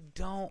really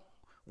don't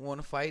want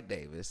to fight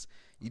Davis.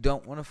 You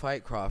don't want to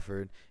fight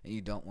Crawford, and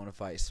you don't want to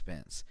fight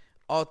Spence.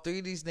 All three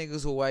of these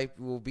niggas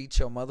will beat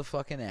your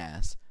motherfucking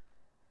ass.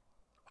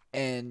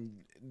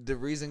 And the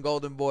reason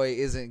Golden Boy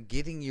isn't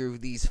getting you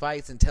these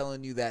fights and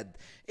telling you that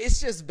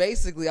it's just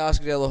basically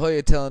Oscar De La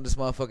Hoya telling this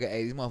motherfucker,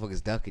 hey, these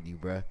motherfuckers ducking you,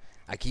 bruh.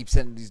 I keep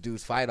sending these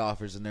dudes fight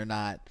offers and they're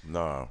not.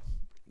 Nah.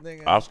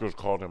 Nigga. Oscar's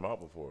called him out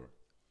before.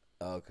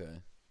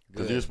 Okay.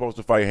 Because he was supposed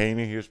to fight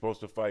Haney. He was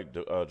supposed to fight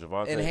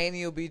Javante. And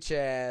Haney will beat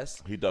your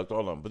ass. He ducked all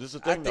of them. But this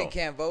is the thing, I think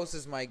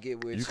Kambosos might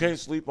get with you. You can't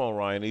sleep on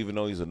Ryan, even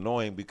though he's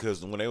annoying,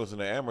 because when they was in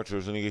the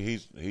amateurs, and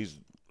he's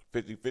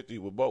 50-50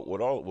 with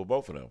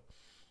both of them.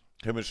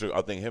 I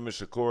think him and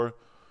Shakur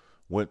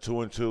went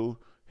 2-2.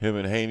 Him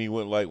and Haney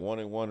went like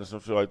 1-1 or some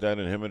shit like that,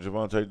 and him and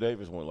Javante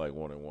Davis went like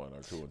 1-1 or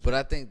 2-2. But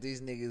I think these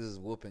niggas is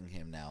whooping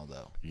him now,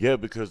 though. Yeah,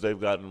 because they've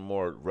gotten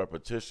more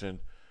repetition.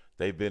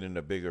 They've been in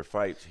the bigger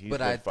fights. He's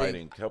been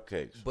fighting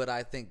cupcakes. But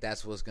I think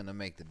that's what's going to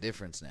make the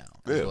difference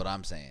now. Is what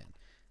I'm saying.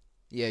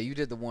 Yeah, you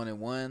did the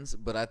 1-1s,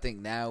 but I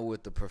think now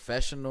with the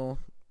professional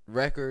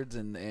records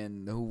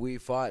and who we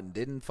fought and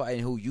didn't fight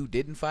and who you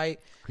didn't fight,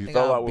 he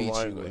fell out with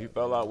Ryan. He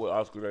fell out with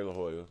Oscar De La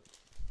Hoya.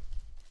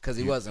 Because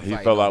he wasn't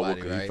fighting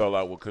nobody, right? He fell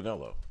out with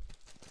Canelo.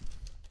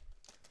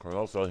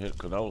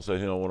 Canelo said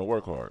he don't want to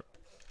work hard.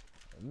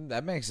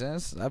 That makes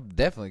sense. I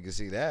definitely can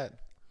see that.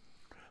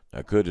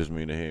 That could just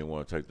mean that he didn't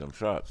want to take them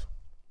shots.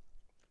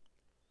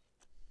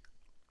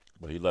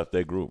 But he left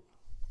that group.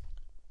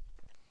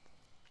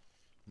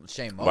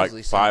 Shane Like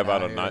Mosley, 5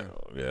 out of here 9.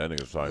 Yeah, that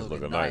nigga's trying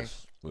looking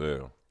nice.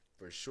 Yeah,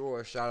 for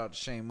sure. Shout out to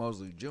Shane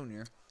Mosley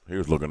Jr. he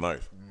was looking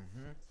nice.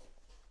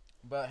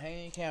 But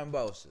Haney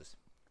Kambosos,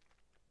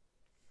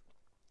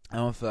 I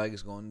don't feel like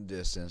it's going the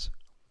distance.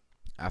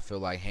 I feel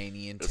like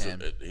Haney and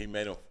 10. He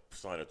made him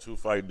sign a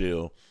 2-fight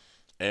deal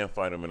and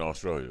fight him in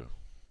Australia.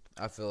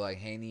 I feel like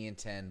Haney and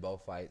 10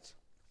 both fights.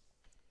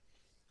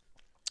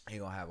 He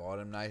gonna have all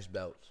them nice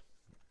belts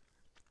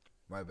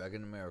right back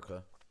in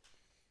America.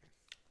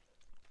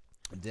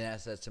 And then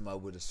that sets him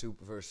up with a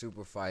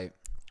super fight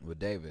with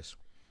Davis.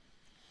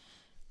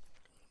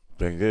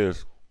 Thing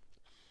is,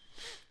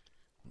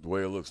 the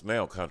way it looks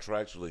now,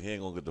 contractually, he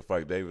ain't gonna get to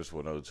fight Davis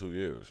for another 2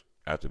 years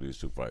after these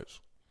 2 fights.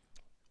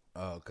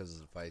 Oh, because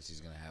of the fights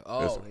he's gonna have.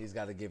 Oh, he's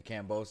got to give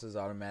Kambosos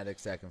automatic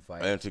second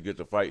fight. And to get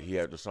the fight, he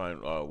had to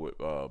sign with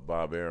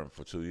Bob Arum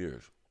for 2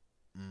 years.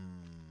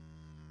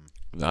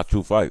 Not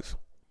 2 fights.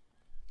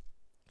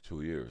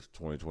 2 years,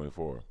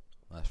 2024.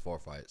 That's 4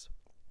 fights.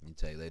 You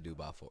tell you they do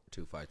about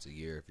 2 fights a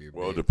year if you're.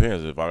 Well, big. it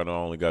depends. If I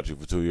only got you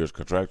for 2 years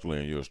contractually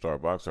and you're a star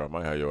boxer, I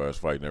might have your ass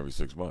fighting every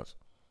 6 months.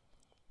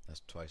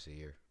 That's twice a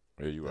year.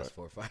 Yeah, you right. That's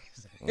 4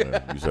 fights.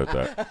 Yeah, you said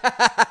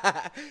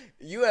that.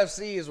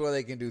 UFC is where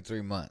they can do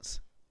 3 months.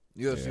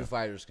 UFC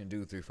fighters can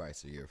do 3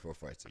 fights a year, 4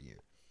 fights a year.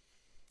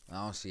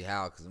 I don't see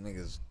how, because them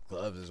niggas'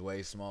 gloves is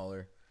way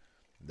smaller.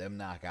 Them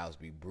knockouts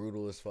be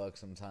brutal as fuck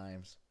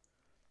sometimes.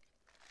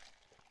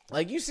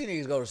 Like, you see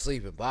niggas go to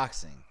sleep in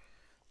boxing,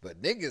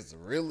 but niggas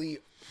really,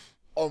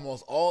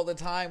 almost all the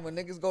time when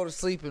niggas go to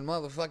sleep in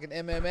motherfucking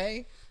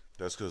MMA,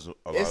 That's because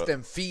it's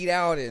them feet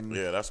out and...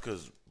 Yeah, that's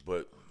because,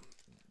 but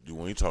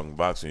when you're talking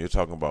boxing, you're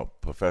talking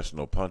about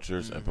professional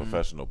punchers and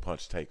professional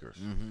punch takers.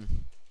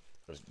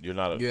 You're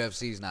not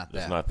UFC's not that.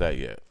 It's not that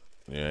yet.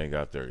 You ain't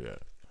got there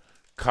yet.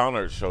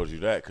 Connor shows you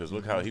that because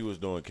look how he was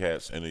doing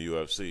cats in the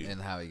UFC and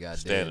how he got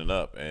standing dead.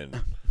 up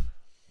and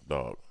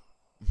dog.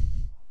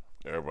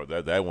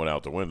 Everybody that went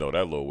out the window.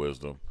 That little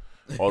wisdom.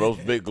 All those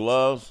big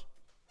gloves.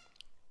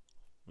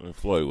 And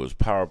Floyd was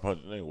power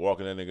punching, they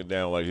walking that nigga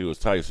down like he was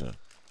Tyson.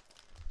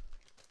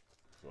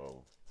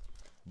 So,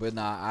 but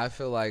nah, I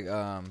feel like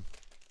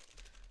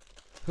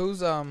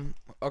who's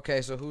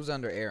okay, so who's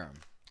under Arum?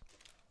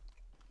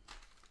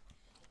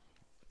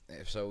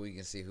 If so, we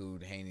can see who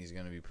Haney's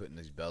gonna be putting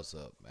these belts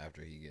up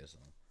after he gets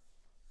them.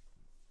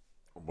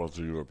 a bunch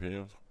of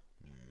Europeans.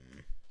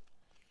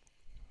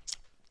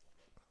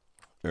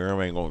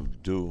 Arum ain't gonna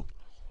do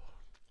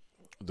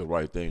the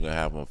right thing to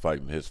have him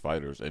fighting his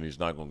fighters, and he's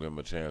not gonna give him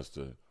a chance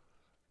to.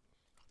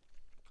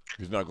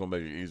 He's not gonna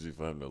make it easy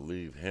for him to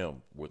leave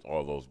him with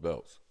all those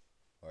belts.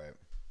 All right.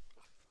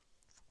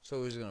 So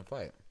who's gonna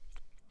fight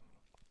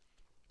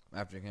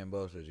after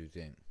Kambosos? You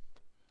think?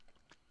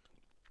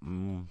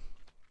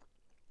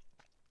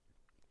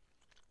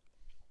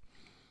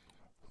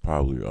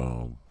 Probably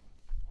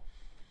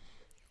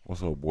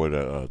what's up boy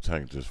that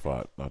Tank just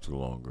fought not too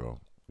long ago?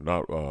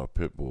 Not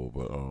Pitbull,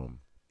 but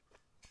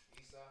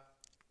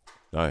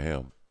not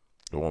him.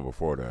 The one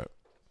before that.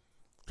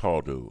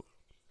 Tall dude.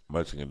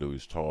 Mexican dude,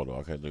 he's tall though.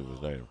 I can't think of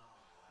his name.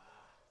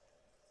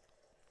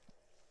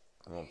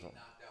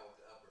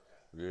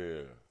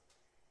 Yeah.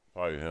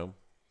 Probably him.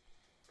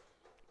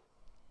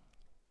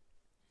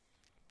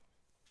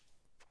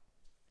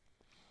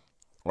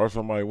 Or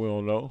somebody we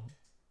don't know.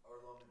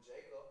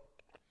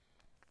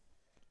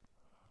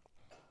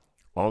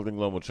 I don't think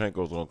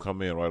Lomachenko's gonna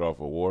come in right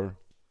off a war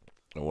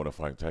and want to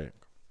fight Tank.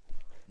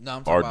 No,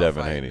 I'm talking about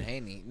Devin fighting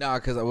Haney. No,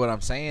 because what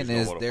I'm saying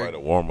is they're fight a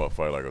warm-up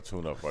fight, like a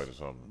tune-up fight or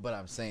something. But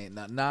I'm saying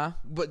nah.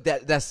 But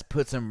that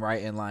puts him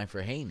right in line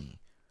for Haney.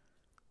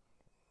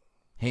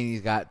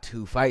 Haney's got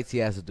 2 fights he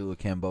has to do with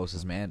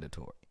Kambosos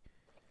mandatory.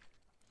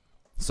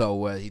 So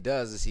what he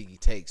does is he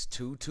takes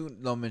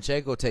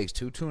Lomachenko takes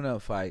 2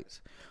 tune-up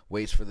fights,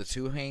 waits for the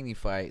 2 Haney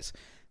fights,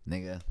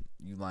 nigga.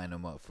 You line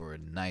them up for a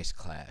nice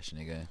clash,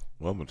 nigga.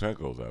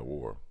 Lomachenko's at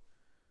war.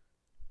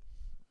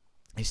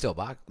 He's still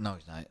boxing? No,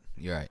 he's not.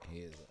 You're right. He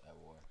is at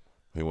war.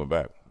 He went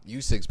back.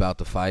 Usyk's about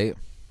to fight.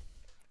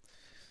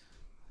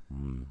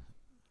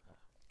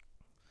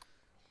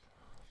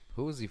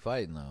 Who is he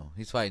fighting, though?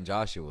 He's fighting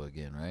Joshua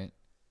again, right?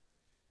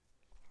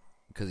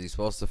 Because he's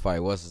supposed to fight,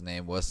 what's his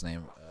name? Had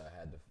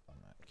to... I'm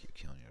not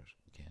killing yours,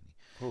 Candy.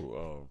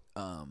 Who?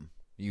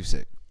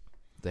 Usyk,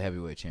 the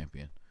heavyweight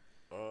champion.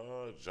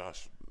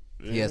 Josh.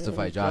 He has to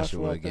fight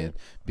Joshua again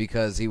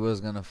because he was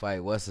going to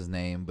fight what's his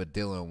name, but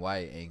Dylan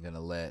White ain't going to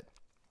let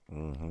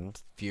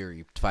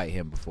Fury fight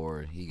him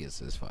before he gets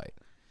his fight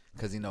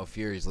because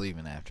Fury's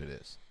leaving after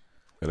this.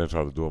 And they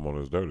tried to do him on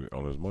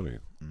his money.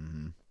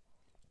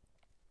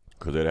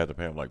 Because they'd have to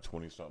pay him like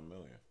 20-something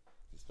million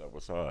to step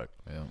aside.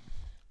 Yeah.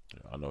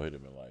 I know he'd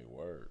have been like,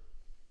 word.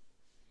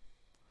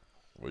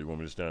 Where you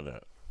want me to stand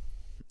at?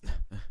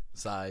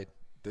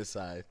 This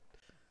side,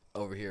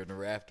 over here in the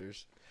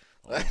rafters.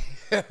 I'll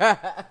be at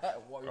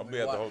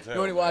the hotel. You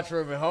only watch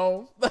from at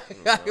home.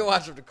 I can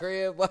watch from the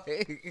crib.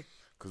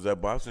 Because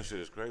that boxing shit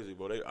is crazy,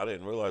 bro. I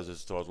didn't realize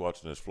this until I was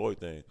watching this Floyd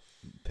thing.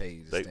 Pay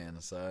you to stand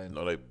aside.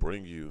 No, they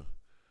bring you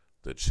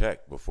the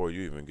check before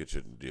you even get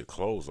your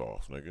clothes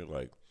off, nigga.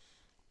 Like,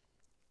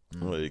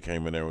 He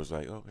came in there and was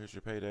like, "Oh, here's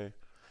your payday.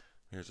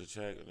 Here's a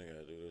check, and they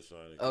gotta do this."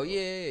 Oh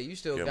yeah, you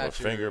still Give got him a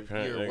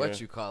fingerprint, your nigga.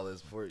 what you call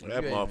this for you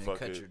That ain't even motherfucker.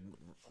 cut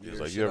He's your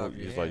like, shit off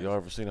your he's like, hands. y'all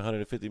ever seen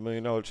 $150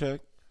 million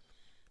check?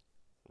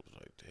 I was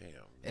like,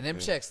 damn. And them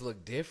checks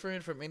look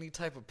different from any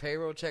type of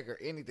payroll check or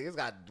anything. It's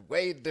got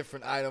way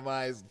different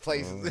itemized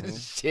places and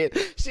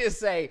shit. She'll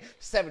say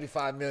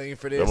 $75 million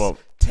for this,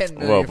 $10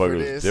 million for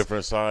this,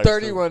 different size,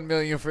 $31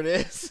 million for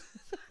this.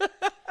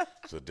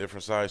 It's a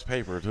different size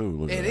paper too.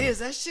 Look It is.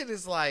 That shit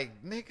is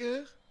like,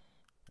 nigga.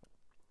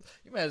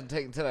 You imagine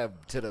taking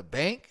to the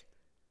bank.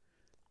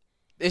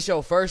 It's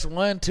your first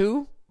one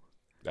too.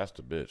 That's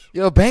the bitch.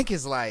 Your bank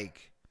is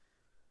like,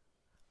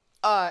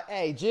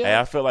 hey Jim. Hey,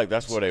 I feel like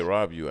that's where they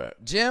rob you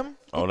at. Jim,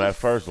 On that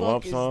first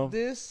lump sum.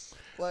 This?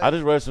 Like, I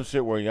just read some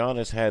shit where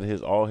Giannis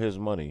had all his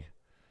money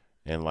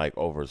in like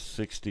over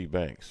 60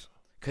 banks.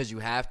 Cause you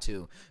have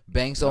to.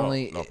 Banks No,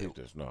 only. No, peep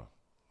this. No.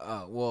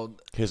 Well.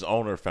 His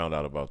owner found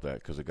out about that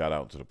because it got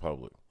out to the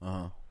public.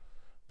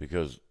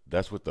 Because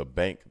that's what the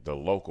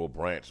local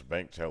branch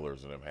bank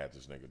tellers and them had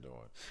this nigga doing.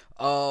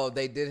 Oh,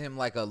 they did him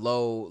like a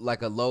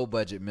low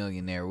budget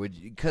millionaire.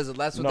 Because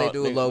that's what they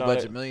do, a low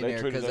budget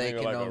millionaire. Because they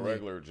can like only a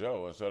regular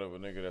Joe instead of a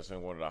nigga that's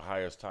in one of the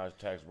highest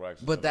tax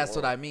brackets. But that's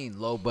what I mean,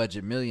 low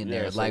budget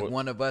millionaire. Yeah, so like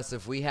one of us,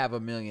 if we have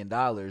 $1 million,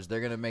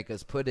 they're gonna make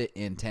us put it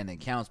in 10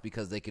 accounts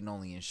because they can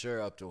only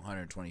insure up to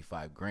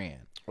 125 grand.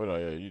 Well, no,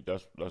 yeah,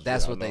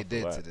 that's what they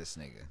did to this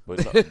nigga.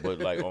 But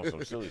like on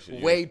some silly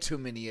shit, way too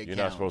many accounts.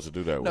 You're not supposed to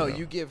do that. No, with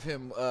you give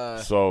him.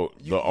 So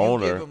the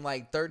owner, you give him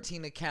like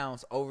 13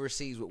 accounts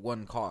overseas with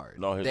one card.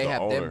 No, they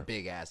have owner, them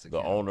big ass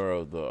accounts. The owner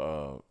of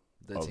the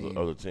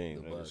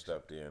team, the and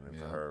stepped in and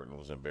for her and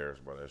was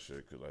embarrassed by that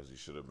shit because as he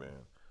should have been,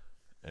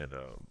 and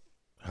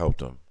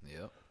helped him.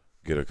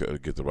 Get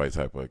the right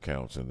type of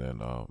accounts, and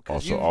then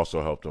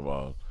also helped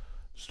him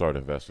start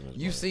investing.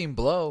 You've seen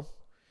Blow.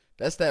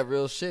 That's that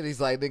real shit. He's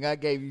like, nigga, I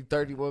gave you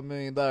 $31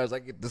 million. I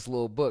get this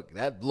little book.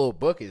 That little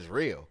book is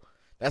real.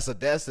 That's a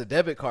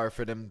debit card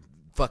for them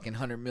fucking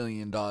 $100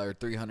 million, $300,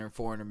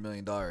 $400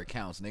 million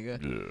accounts,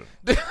 nigga.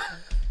 Yeah.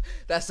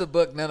 That's a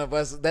book none of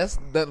us. That's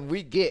nothing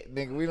we get,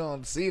 nigga. We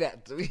don't see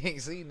that. We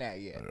ain't seen that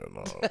yet. Yeah,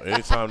 no.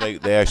 Anytime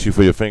they ask you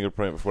for your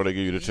fingerprint before they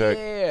give you the check,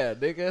 yeah,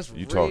 nigga, that's you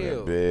real.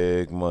 Talking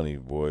big money,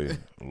 boy.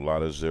 A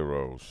lot of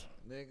zeros,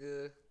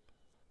 nigga.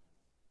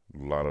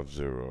 A lot of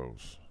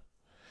zeros.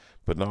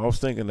 But no, I was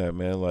thinking that,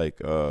 man, like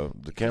the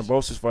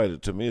Kambosos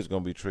fight to me is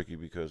gonna be tricky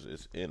because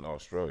it's in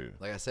Australia.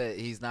 Like I said,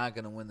 he's not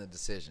gonna win the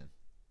decision.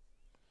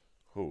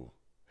 Who?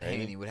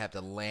 Haney would have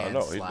to landslide. I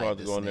know he's going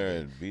to go in there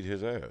and beat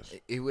his ass.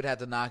 He would have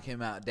to knock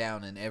him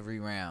down in every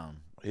round.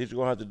 He's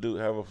going to have to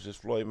have his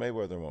Floyd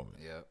Mayweather moment.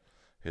 Yep.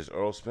 His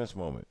Earl Spence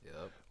moment.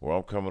 Yep. Where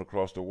I'm coming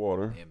across the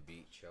water and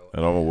beat your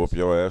and I'm gonna whoop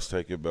your ass,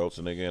 take your belts,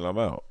 and again I'm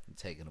out. I'm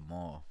taking them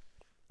all.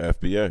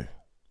 FBA.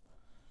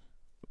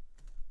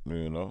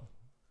 You know.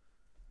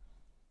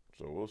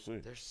 So we'll see.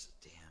 There's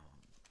damn.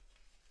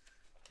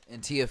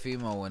 And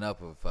Tiafimo went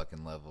up a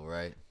fucking level,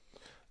 right?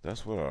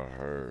 That's what I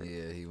heard.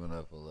 Yeah, he went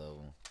up a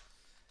level.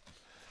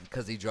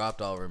 Because he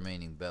dropped all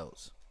remaining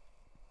belts.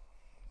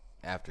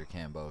 After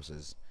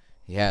Kambosos.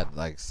 He had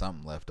like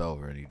something left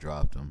over and he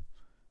dropped them.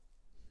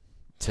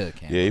 To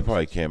Kambosos. Yeah, he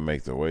probably can't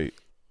make the weight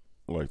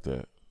like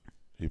that.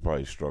 He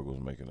probably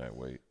struggles making that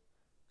weight.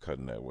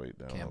 Cutting that weight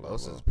down.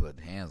 Kambosos put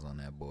hands on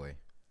that boy.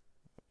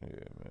 Yeah,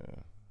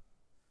 man.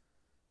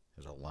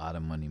 There's a lot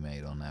of money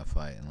made on that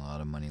fight and a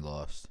lot of money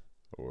lost.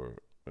 Or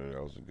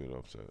that was a good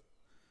upset.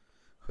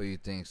 Who you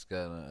think's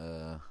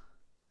gonna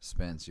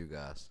Spence, you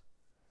guys?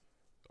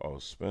 Oh,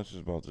 Spence is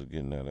about to get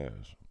in that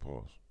ass.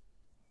 Pause.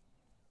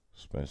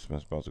 Spence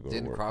about to go to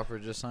work. Didn't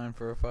Crawford just sign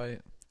for a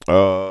fight?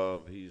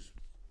 He's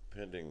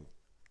pending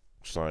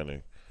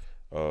signing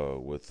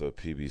with the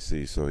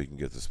PBC so he can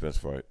get the Spence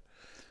fight,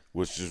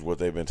 which is what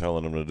they've been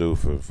telling him to do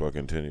for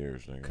fucking 10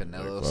 years. Nigga.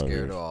 Canelo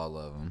scared of all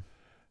of them.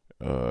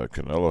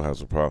 Canelo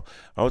has a problem.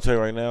 I'm gonna tell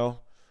you right now,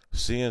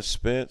 seeing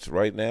Spence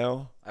right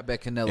now, I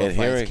bet Canelo and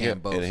fights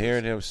Kambosos. And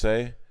hearing him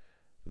say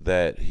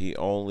that he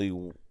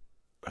only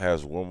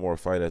has one more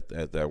fight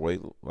at that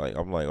weight, like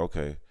I'm like,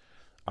 okay,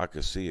 I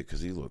could see it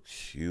because he looks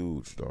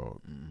huge,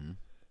 dog. Mm-hmm.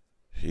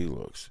 He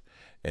looks,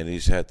 and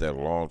he's had that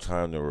long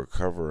time to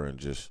recover and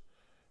just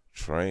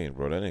train,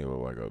 bro. That nigga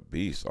look like a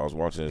beast. I was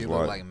watching his he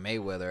live. looked like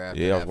Mayweather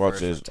after I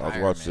was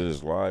that watching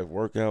his live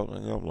workout,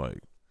 and I'm like,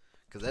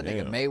 because that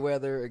nigga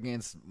Mayweather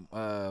against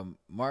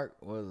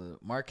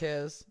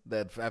Marquez,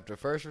 that after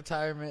first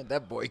retirement,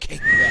 that boy came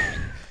back.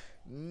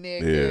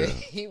 Nigga,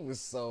 he was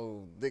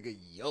so nigga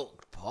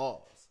yoked.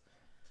 Pause.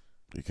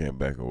 You can't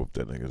back and whoop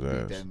that nigga's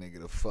ass. Beat that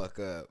nigga the fuck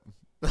up.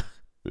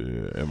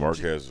 Yeah, and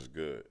Marquez is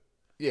good.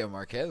 Yeah,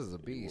 Marquez is a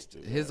beast.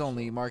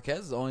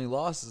 Marquez's only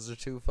losses are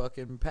to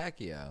fucking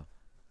Pacquiao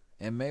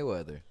and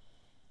Mayweather.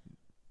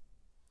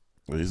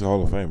 Well, he's a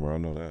Hall of Famer. I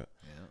know that.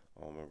 Yeah.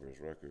 I don't remember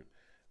his record.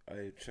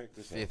 I checked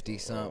this 50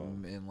 out.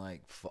 something in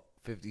like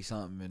 50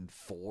 something in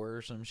 4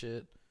 or some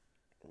shit.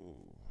 Ooh,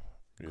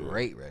 yeah.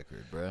 Great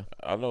record, bro.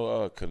 I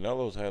know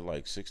Canelo's had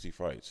like 60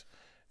 fights,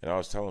 and I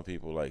was telling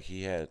people like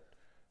he had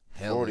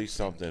 40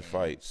 something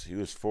fights. He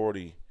was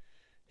 40.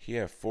 He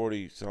had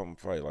 40-something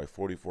fights, like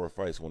 44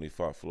 fights when he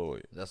fought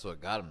Floyd. That's what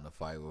got him to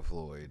fight with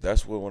Floyd.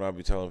 That's what when I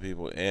be telling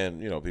people,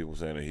 and people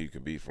saying that he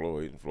could beat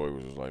Floyd, and Floyd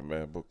was just like,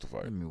 man, book the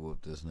fight. Let me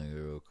whoop this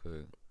nigga real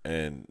quick.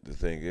 And the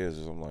thing is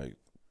I'm like,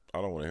 I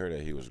don't want to hear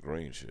that he was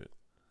green shit.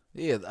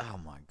 Yeah, oh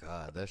my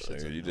God, that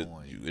shit's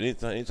annoying.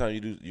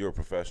 Anytime you're a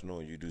professional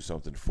and you do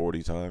something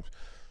 40 times,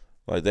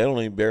 like they don't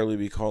even barely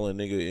be calling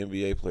nigga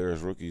NBA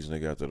players rookies,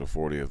 nigga, after the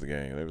 40th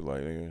game. They be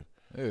like, nigga,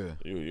 yeah,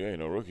 you ain't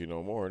no rookie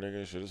no more,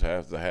 nigga. Shit is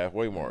the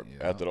halfway mark.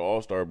 Yeah. After the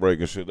All-Star break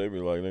and shit, they be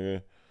like,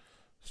 nigga,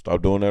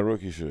 stop doing that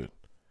rookie shit.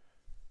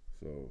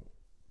 So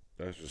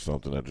that's just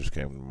something that just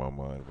came to my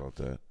mind about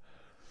that.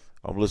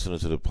 I'm listening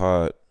to the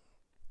pod,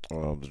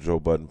 the Joe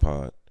Budden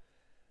pod,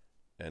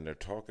 and they're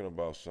talking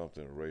about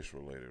something race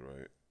related,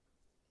 right?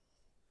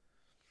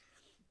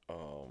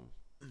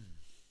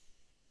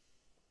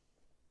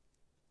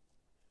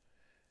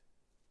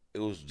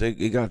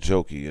 It got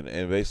jokey,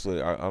 and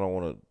basically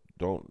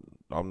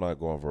I'm not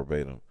going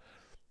verbatim,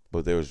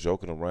 but they was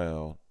joking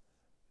around,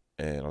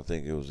 and I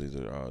think it was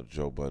either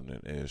Joe Budden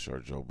and Ish or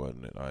Joe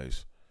Budden and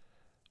Ice.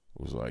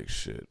 It was like,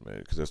 shit, man,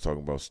 because that's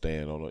talking about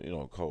staying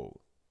on code,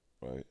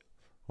 right,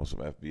 on some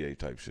FBA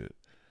type shit.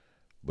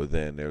 But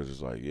then there was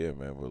just like, yeah,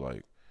 man, but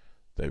like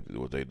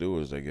what they do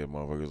is they get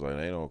motherfuckers like,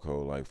 they ain't on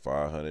code like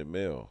 500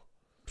 mil,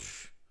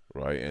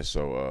 right? And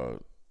so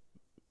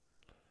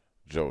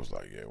Joe was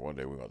like, yeah, one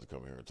day we're going to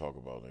come here and talk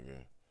about, nigga,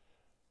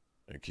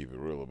 and keep it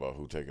real about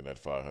who taking that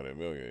 500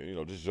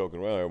 million. Just joking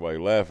around, everybody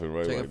laughing,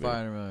 right? Taking like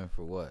 500 million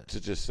for what?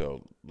 To just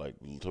sell, like,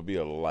 to be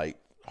a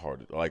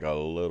light-hearted, like a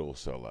little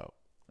sellout.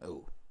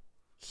 Oh.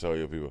 Sell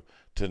your people.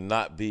 To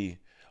not be,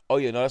 oh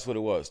yeah, no, that's what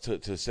it was.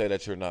 To say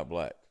that you're not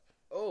black.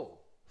 Oh.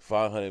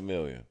 500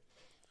 million.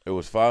 It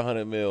was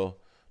 500 mil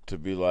to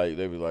be like,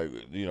 they be like,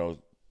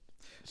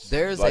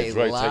 there's like, a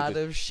Dre, lot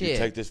of shit. You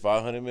take this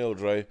 500 mil,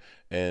 Dre,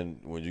 and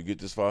when you get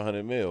this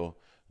 500 mil,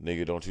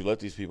 nigga, don't you let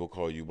these people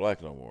call you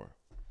black no more.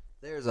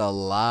 There's a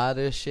lot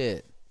of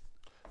shit.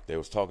 They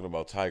was talking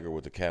about Tiger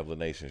with the Kaplan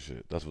Nation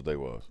shit. That's what they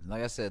was.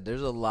 Like I said,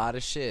 there's a lot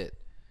of shit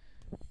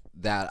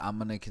that I'm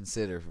gonna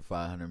consider for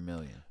 500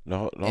 million.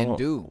 No, and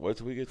do wait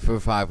till we get there. for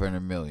 500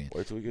 million.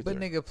 Wait till we get there.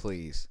 But nigga,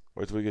 please.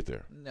 Wait till we get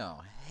there. No.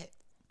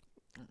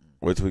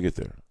 Wait till we get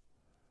there.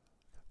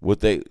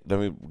 Let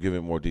me give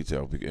it more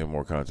detail and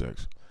more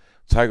context.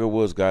 Tiger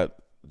Woods got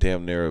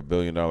damn near $1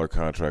 billion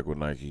contract with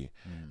Nike,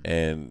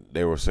 and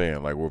they were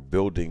saying, like, we're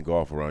building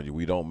golf around you.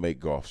 We don't make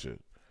golf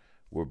shit.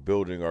 We're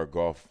building our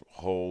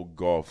whole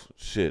golf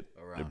shit,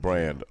 the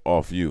brand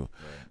off you. Right.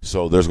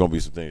 So there's gonna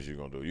be some things you're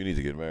gonna do. You need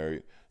to get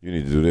married. You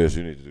need to do this.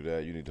 You need to do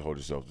that. You need to hold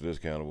yourself to this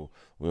accountable.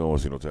 We don't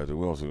want to see no tattoo.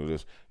 We don't want to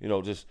see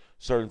no this. Just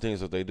certain things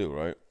that they do,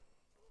 right?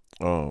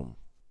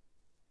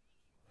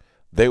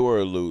 They were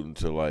alluding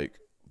to, like,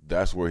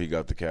 that's where he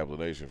got the Kaplan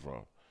Nation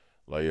from.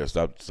 Like, yeah,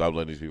 stop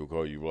letting these people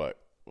call you black.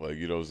 Like,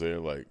 you know what I'm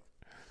saying? Like,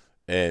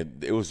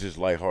 and it was just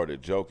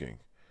lighthearted joking.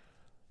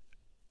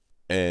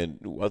 And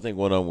I think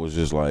one of them was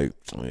just like,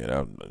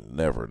 yeah,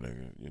 never,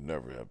 nigga. You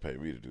never have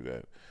paid me to do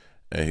that.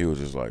 And he was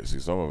just like, see,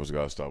 some of us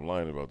got to stop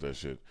lying about that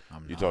shit.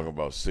 You're talking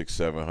about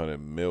 $600-700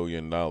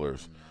 million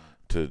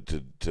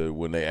to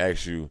when they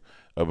ask you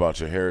about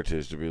your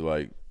heritage to be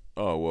like,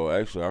 oh, well,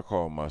 actually, I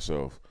call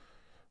myself,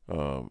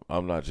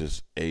 I'm not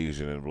just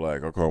Asian and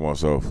black. I call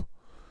myself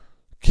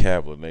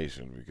Kaplan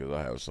Nation because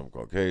I have some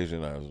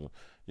Caucasian. I have some,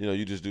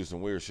 you just do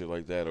some weird shit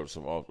like that or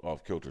some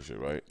off-kilter shit,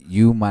 right?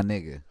 You, my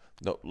nigga.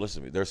 No,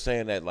 listen to me. They're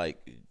saying that,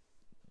 like,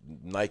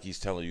 Nike's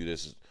telling you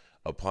this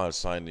upon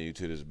signing you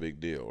to this big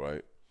deal,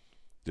 right?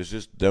 It's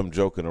just them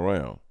joking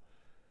around.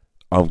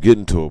 I'm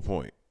getting to a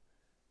point.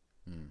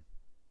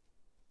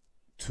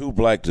 Two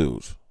black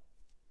dudes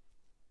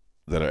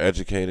that are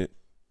educated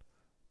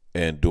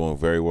and doing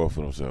very well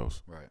for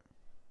themselves. Right.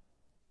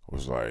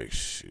 Was like,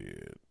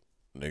 shit,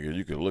 nigga,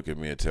 you can look at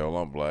me and tell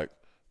I'm black.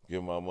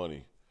 Give my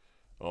money.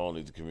 I don't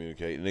need to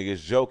communicate. Nigga,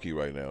 it's jokey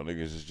right now.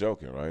 Niggas just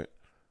joking, right?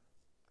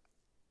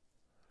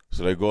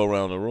 So they go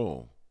around the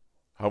room.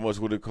 How much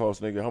would it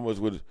cost, nigga? How much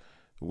would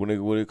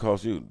it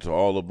cost you to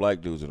all the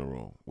black dudes in the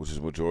room, which is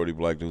majority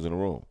black dudes in the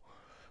room?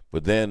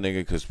 But then, nigga,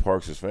 because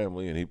Parks is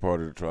family and he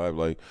part of the tribe,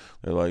 like,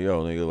 they're like,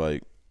 yo, nigga,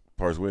 like,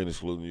 Parks, we ain't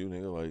excluding you,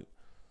 nigga. Like,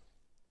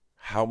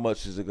 how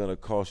much is it going to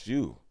cost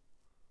you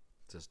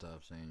to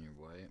stop saying you're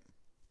white?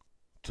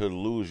 To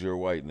lose your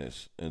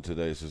whiteness in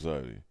today's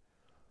society?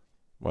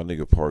 My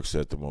nigga Parks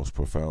said the most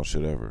profound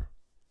shit ever.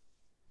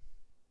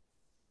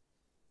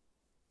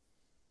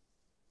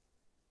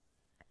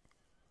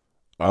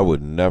 I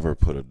would never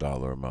put a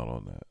dollar amount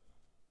on that.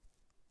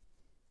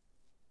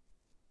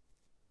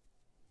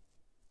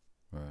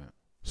 Right.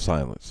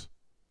 Silence.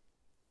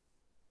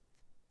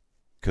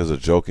 Because a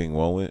joking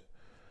moment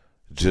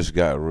just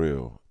got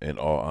real, in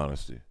all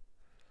honesty.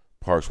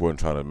 Parks wasn't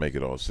trying to make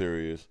it all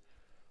serious.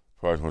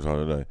 Parks wasn't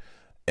trying to,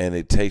 and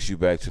it takes you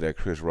back to that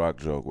Chris Rock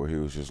joke where he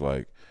was just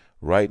like,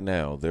 right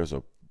now, there's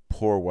a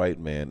poor white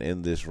man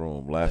in this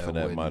room laughing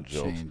at my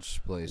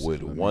jokes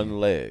with one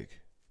leg.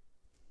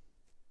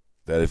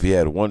 That if he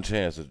had one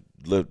chance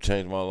to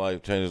change my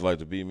life, change his life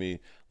to be me,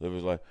 live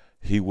his life,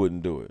 he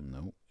wouldn't do it.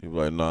 Nope. He'd be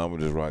like, "Nah, I'm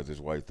gonna just ride this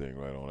white thing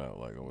right on out."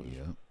 Like, I'm gonna just...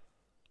 Yep.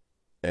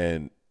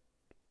 And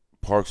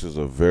Parks is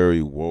a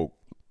very woke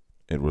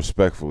and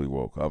respectfully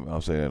woke.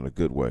 I'm saying that in a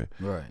good way.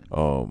 Right.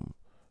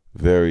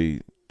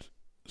 Very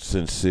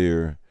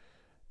sincere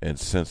and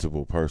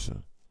sensible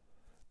person,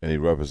 and he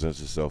represents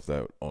himself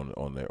that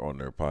on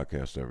their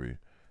podcast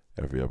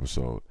every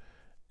episode.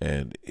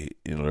 And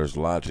there's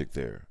logic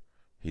there.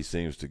 He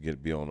seems to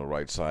be on the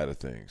right side of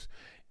things,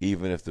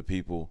 even if the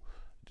people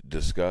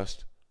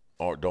discussed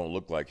don't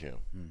look like him.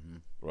 Mm-hmm.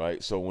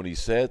 Right. So when he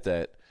said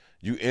that,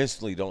 you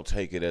instantly don't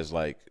take it as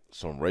like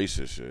some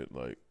racist shit,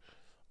 like,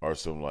 or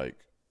some like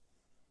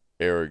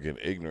arrogant,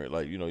 ignorant,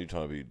 like, you're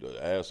trying to be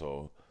the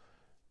asshole.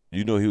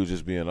 He was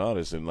just being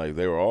honest, and like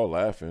they were all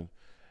laughing,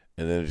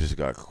 and then it just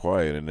got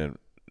quiet, and then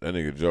that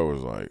nigga Joe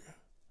was like,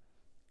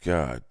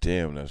 "God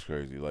damn, that's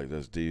crazy. Like,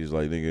 that's D." He's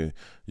like, "Nigga,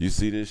 you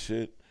see this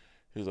shit?"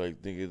 He's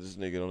like, "Nigga, this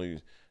nigga don't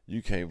even,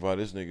 you can't buy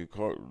this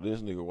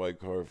nigga white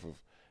car for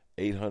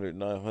 800,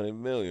 900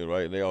 million,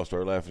 right?" And they all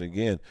started laughing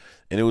again.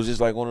 And it was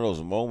just like one of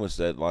those moments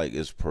that like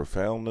is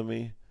profound to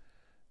me.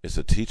 It's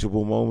a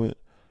teachable moment,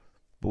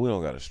 but we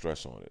don't got to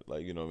stress on it.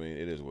 Like, you know what I mean?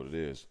 It is what it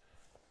is.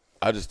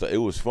 I just thought it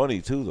was funny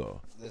too,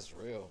 though. That's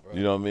real, bro.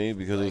 You know what I mean?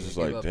 Because it was just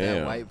like, damn.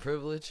 That white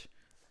privilege.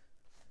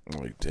 I'm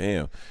like,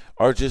 damn.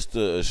 Or just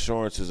the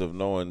assurances of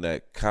knowing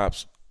that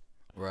cops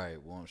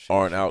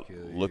aren't out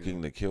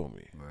looking to kill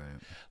me. Right.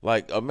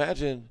 Like,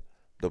 imagine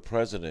the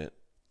president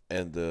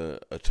and the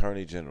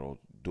attorney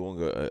general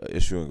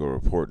issuing a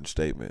report and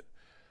statement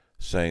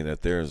saying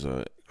that there's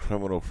a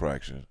criminal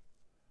fraction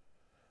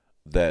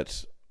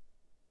that's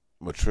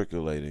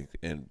matriculating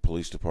in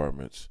police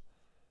departments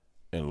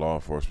and law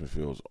enforcement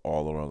fields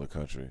all around the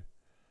country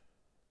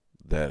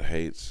that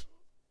hates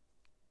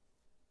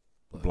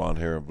blonde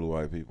hair and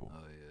blue-eyed people.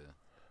 Oh, yeah.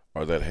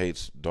 Or that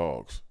hates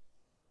dogs.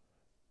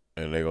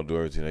 And they're going to do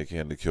everything they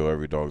can to kill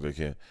every dog they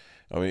can.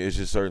 I mean, it's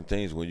just certain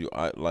things when you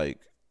isolate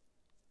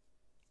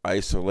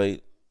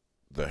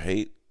the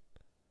hate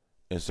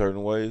in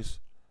certain ways,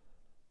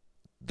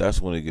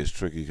 that's when it gets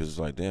tricky, because it's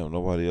like, damn,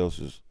 nobody else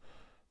is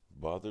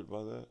bothered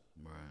by that.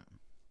 Right.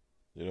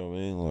 You know what I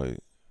mean? Like,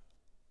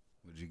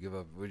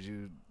 would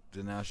you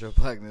denounce your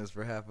blackness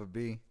for half a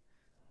B?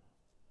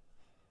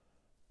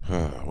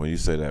 when you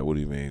say that, what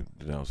do you mean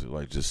denounce it?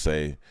 Like, just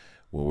say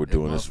when we're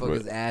doing this.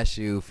 Motherfuckers ask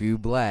you if you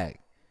black,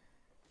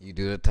 you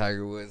do the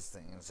Tiger Woods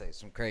thing and say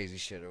some crazy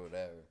shit or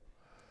whatever.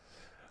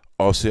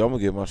 Oh, see, I'm going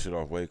to get my shit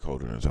off way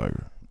colder than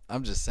Tiger.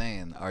 I'm just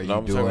saying, are you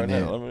doing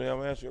it? I'm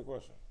going to ask you a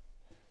question.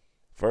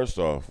 First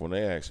off, when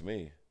they ask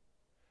me,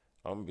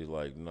 I'm going to be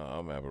like, nah,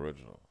 I'm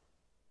Aboriginal.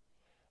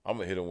 I'm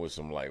going to hit them with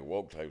some, like,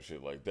 woke type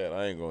shit like that.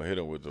 I ain't going to hit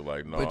them with the,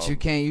 like, no. But you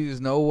can't use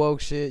no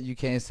woke shit. You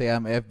can't say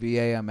I'm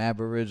FBA, I'm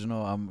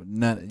Aboriginal, I'm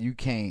none. You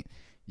can't.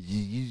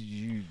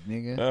 You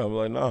nigga. Yeah, I'm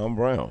like, nah, I'm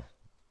brown.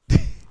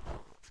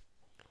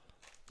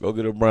 Go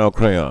get a brown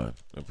crayon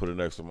and put it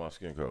next to my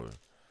skin color.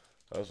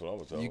 That's what I'm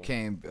going to tell You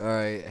them. can't. All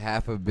right,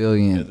 $500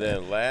 million. And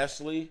then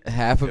lastly,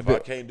 if I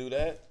can't do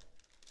that,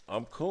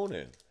 I'm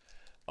cooning.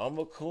 I'm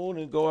a coon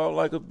and go out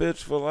like a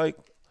bitch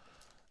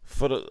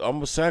I'm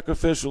gonna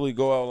sacrificially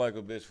go out like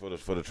a bitch for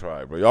the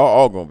tribe, bro. Y'all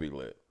all gonna be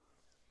lit.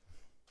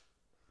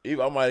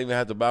 I might even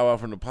have to bow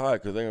out from the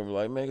pod, because they're gonna be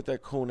like, man, get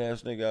that coon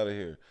ass nigga out of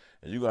here.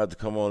 And you gonna have to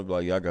come on and be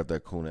like, yeah, I got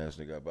that coon ass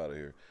nigga up out of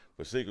here.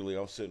 But secretly,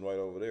 I'm sitting right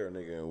over there,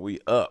 nigga, and we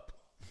up.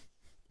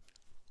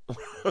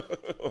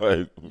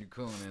 Like, you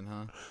cooning,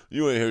 huh?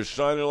 You in here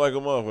shining like a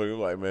motherfucker. You're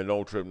like, man,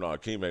 don't trip. Nah,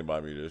 Keem ain't buy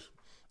me this.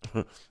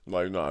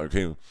 Like, nah,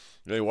 Keem.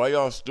 Hey, why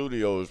y'all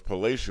studios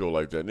palatial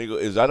like that? Nigga,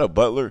 is that a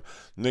butler?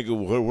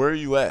 Nigga, where are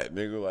you at?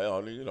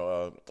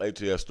 Nigga, like,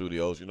 ATS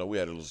Studios. We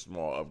had a little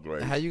small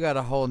upgrade. How you got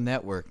a whole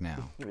network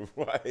now?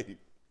 Right.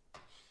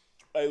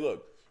 Hey,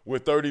 look,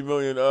 with 30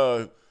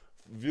 million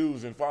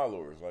views and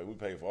followers, like, we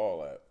pay for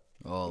all that.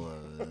 All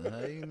of it.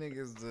 How you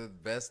niggas the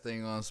best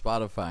thing on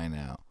Spotify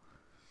now?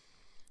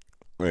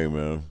 Hey,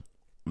 man.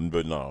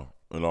 But no,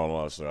 in all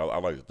honesty, I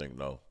like to think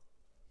no.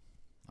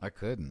 I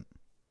couldn't.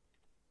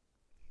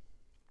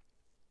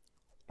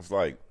 It's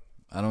like,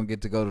 I don't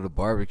get to go to the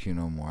barbecue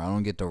no more. I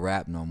don't get to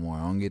rap no more.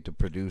 I don't get to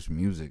produce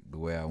music the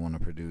way I want to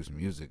produce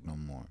music no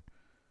more.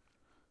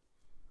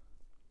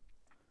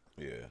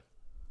 Yeah.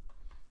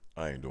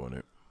 I ain't doing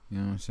it. You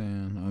know what I'm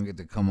saying? I don't get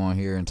to come on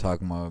here and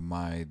talk about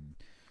my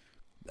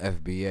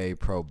FBA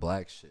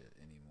pro-black shit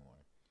anymore.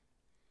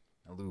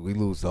 We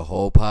lose the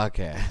whole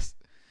podcast.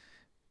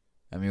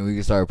 I mean, we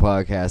can start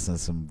podcasting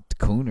some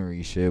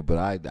coonery shit, but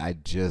I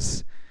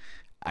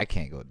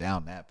can't go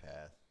down that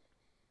path.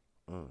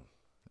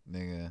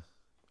 Nigga,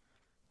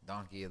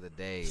 donkey of the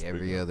day,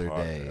 every other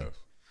day.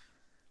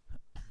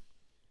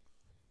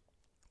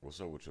 What's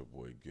up with your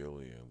boy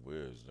Gilly and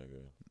Wiz,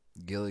 nigga?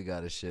 Gilly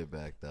got his shit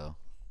back, though.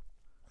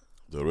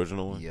 The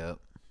original one? Yep.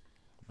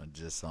 I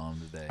just saw him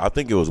today. I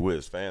think it was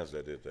Wiz fans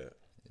that did that.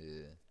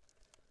 Yeah.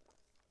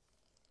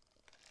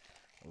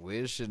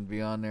 Wiz shouldn't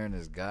be on there in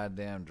his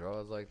goddamn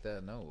drawers like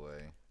that. No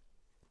way.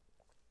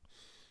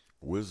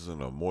 Wiz is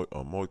in a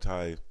Muay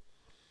Thai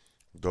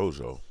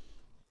dojo.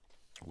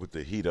 With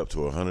the heat up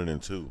to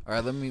 102. All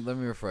right, let me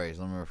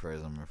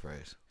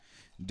rephrase.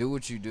 Do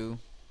what you do.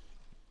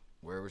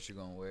 Wear what you're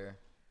gonna wear.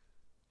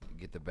 You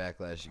get the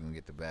backlash. You can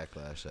get the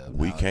backlash up.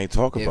 We Now, can't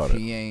talk about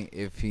it.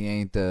 If he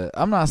ain't the.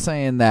 I'm not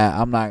saying that.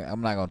 I'm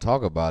not gonna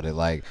talk about it.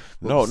 Like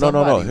No.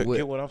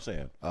 Get what I'm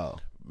saying. Oh,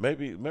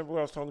 Maybe remember when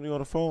I was talking to you on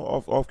the phone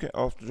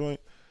off the joint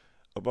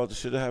about the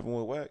shit that happened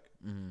with Wack.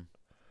 mm-hmm.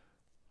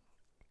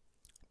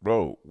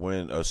 Bro,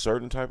 when a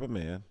certain type of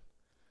man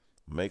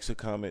makes a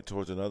comment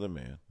towards another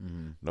man,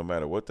 no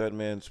matter what that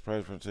man's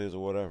preference is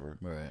or whatever,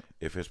 right?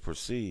 if it's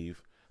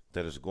perceived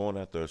that it's going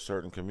after a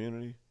certain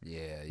community,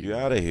 Yeah, you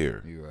out of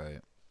here. You're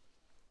right.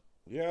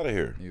 You out of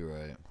here. You're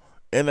right.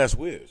 And that's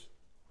Wiz,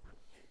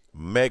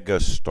 mega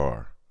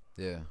star.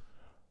 Yeah.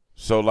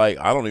 So like,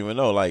 I don't even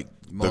know. Like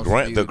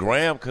the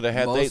gram could have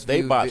had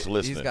they bots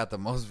listening. He's got the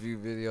most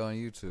viewed video on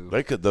YouTube.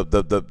 They could the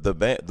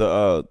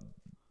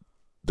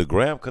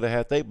gram could have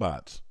had they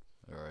bots.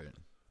 All right.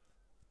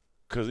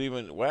 Because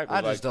even Wack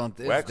was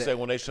Wack said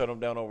when they shut him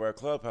down over at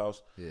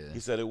Clubhouse, he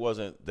said it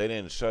wasn't. They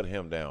didn't shut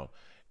him down.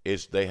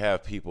 It's they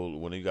have people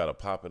when you got a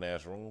popping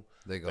ass room.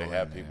 They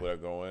have people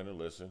that go in and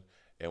listen,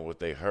 and what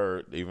they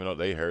heard, even though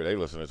they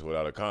listening to it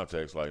out of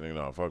context. Like,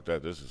 fuck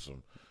that. This is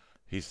some.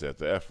 He said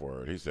the F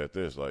word. He said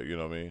this. Like, you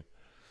know what I mean?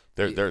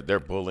 They're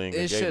bullying.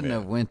 It shouldn't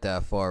have went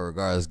that far.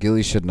 Regardless,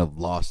 Gilly shouldn't have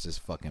lost his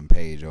fucking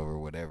page over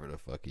whatever the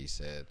fuck he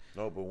said.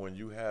 No, but when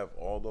you have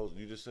all those,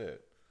 you just said.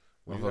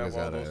 When you have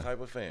all those type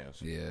of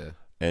fans,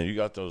 and you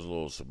got those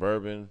little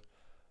suburban,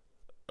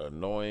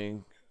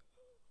 annoying,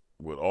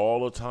 with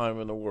all the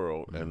time in the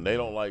world, and they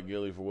don't like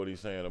Gilly for what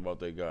he's saying about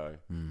their guy.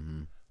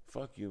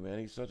 Fuck you, man.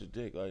 He's such a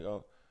dick. Like,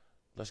 oh,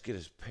 let's get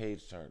his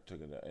page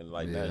taken down. And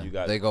like now you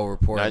got they go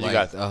report now like you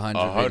got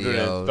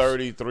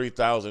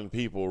 133,000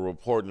 people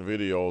reporting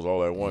videos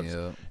all at once,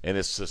 and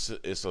it's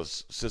a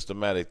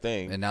systematic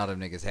thing. And now them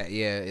niggas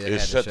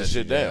it shut the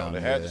shit down. They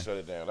had to shut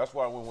it down. That's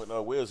why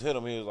when Wiz hit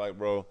him, he was like,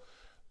 bro.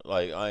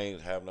 Like, I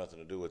ain't have nothing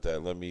to do with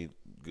that. Let me,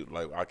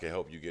 like, I can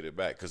help you get it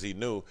back. Because he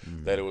knew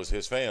that it was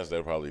his fans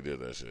that probably did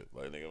that shit.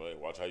 Like, nigga,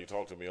 like, watch how you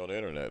talk to me on the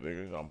internet,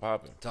 nigga. I'm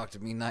popping. Talk to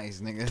me nice,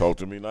 nigga. Talk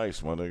to me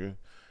nice, my nigga.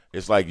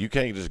 It's like, you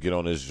can't just get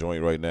on this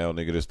joint right now,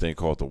 nigga, this thing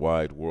called the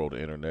wide world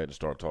internet and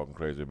start talking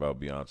crazy about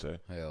Beyonce.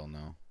 Hell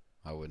no.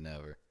 I would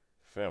never.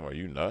 Fam, are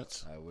you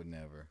nuts? I would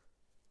never.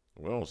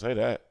 We don't say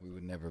that. We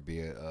would never be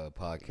a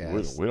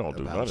podcast. We don't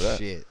do none of that.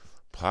 Shit.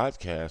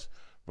 Podcast?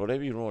 Bro, they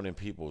be ruining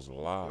people's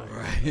lives.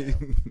 Right.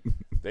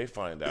 They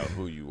find out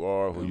who you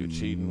are, who you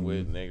cheating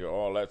with, nigga,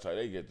 all that type.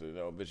 They get to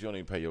know, bitch, you don't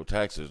even pay your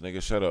taxes,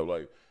 nigga. Shut up.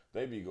 Like,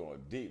 they be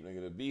going deep,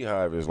 nigga. The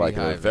Beehive is like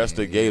an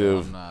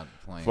investigative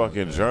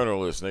fucking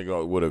journalist,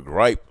 nigga, with a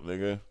gripe,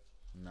 nigga.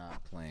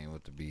 Not playing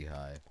with the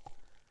Beehive.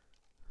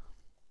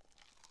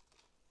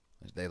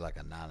 They like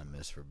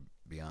anonymous for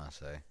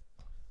Beyonce.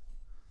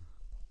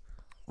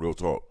 Real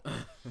talk.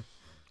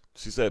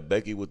 She said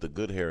Becky with the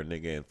good hair,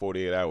 nigga, in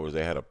 48 hours,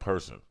 they had a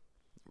person.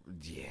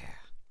 Yeah.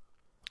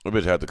 The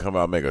bitch had to come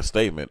out and make a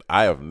statement.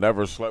 I have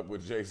never slept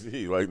with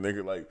Jay-Z. Like,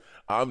 nigga, like,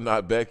 I'm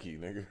not Becky,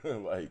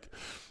 nigga. Like,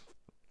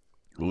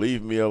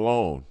 leave me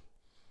alone.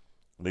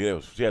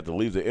 Nigga, she had to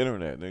leave the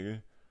internet,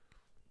 nigga.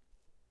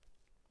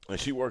 And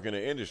she work in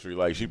the industry.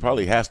 Like, she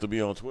probably has to be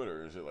on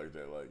Twitter and shit like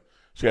that. Like,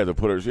 she had to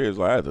put her shit.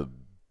 Like, I had to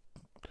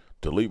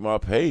delete my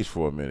page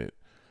for a minute.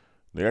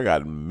 Nigga, I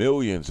got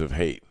millions of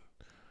hate.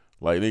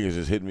 Like, niggas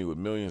just hitting me with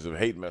millions of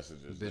hate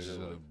messages. Bitches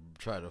would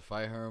try to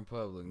fight her in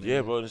public. Nigga.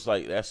 Yeah, but it's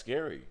like, that's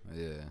scary.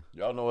 Yeah.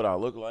 Y'all know what I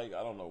look like.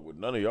 I don't know what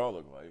none of y'all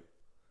look like.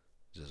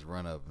 Just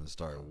run up and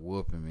start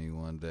whooping me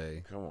one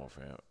day. Come on,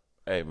 fam.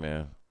 Hey,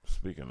 man.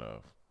 Speaking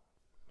of,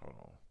 hold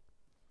on.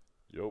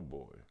 Yo,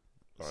 boy.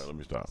 All right, let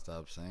me stop.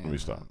 Stop saying Let me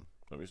stop. that.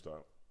 Let me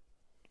stop.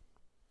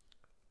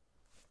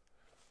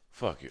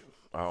 Fuck it.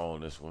 I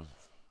own this one.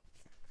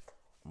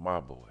 My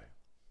boy.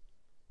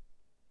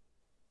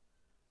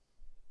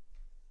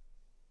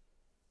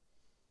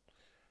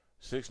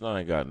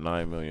 (6ix9ine) got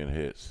 9 million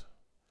hits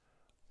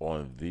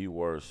on the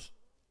worst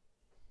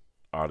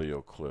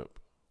audio clip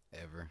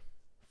Ever.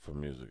 for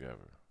music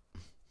ever.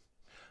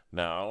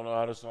 Now, I don't know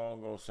how the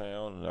song gonna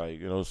sound.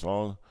 Like,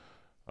 song.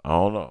 I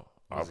don't know.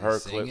 I've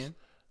heard clips.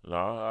 No,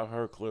 I've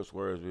heard clips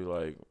where it be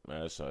like,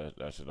 man,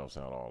 that shit don't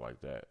sound all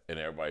like that, and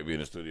everybody be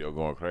in the studio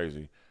going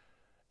crazy.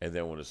 And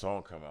then when the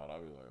song come out, I'll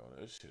be like, oh,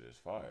 this shit is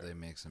fire. They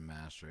mix and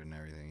master it and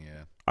everything,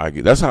 yeah.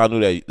 That's how I knew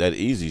that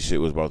easy shit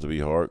was about to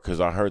be hard,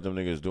 because I heard them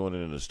niggas doing it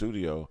in the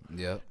studio.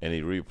 Yep. And he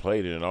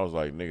replayed it, and I was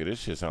like, nigga, this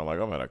shit sound like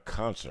I'm at a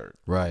concert.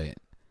 Right.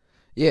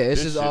 Yeah,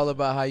 it's just all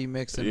about how you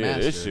mix and master.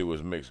 Yeah, this shit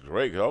was mixed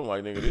great, because I was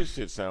like, nigga, this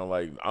shit sound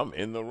like I'm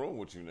in the room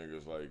with you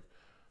niggas. Like,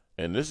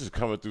 and this is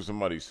coming through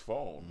somebody's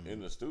phone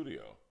in the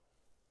studio.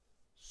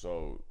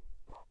 So,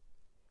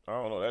 I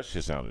don't know. That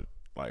shit sounded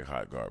like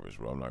hot garbage,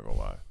 bro. I'm not going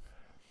to lie.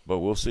 But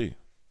we'll see.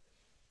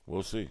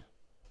 We'll see.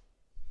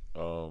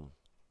 The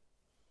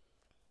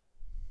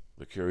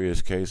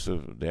curious case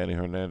of Danny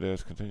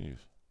Hernandez continues.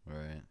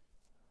 Right.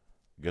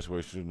 Guess where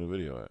he's shooting the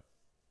video at?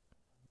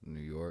 New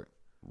York.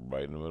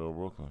 Right in the middle of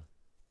Brooklyn.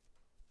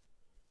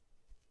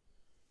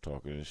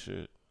 Talking and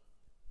shit.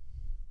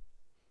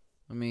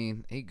 I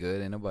mean, he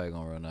good. Ain't nobody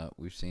gonna run up.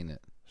 We've seen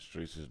it.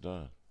 Streets is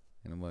done.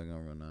 Ain't nobody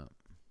gonna run up.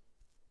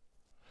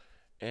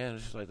 And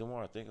it's just like the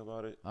more I think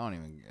about it, I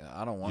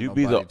don't want. you'd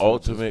be the nobody to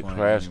ultimate disappoint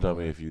crash anymore.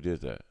 dummy if you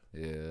did that.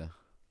 Yeah.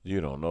 You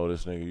don't know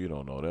this nigga. You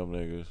don't know them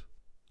niggas.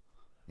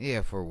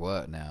 Yeah, for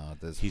what now at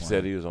this He point?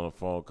 said he was on the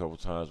phone a couple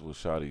times with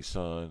Shotty's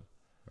son.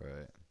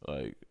 Right.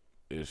 Like,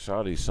 if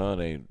Shotty's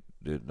son ain't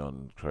did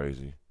nothing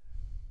crazy.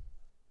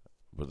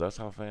 But that's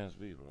how fans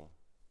be, bro.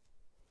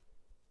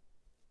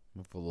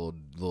 If a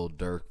little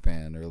Dirk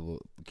fan or a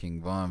little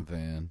King Von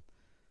fan.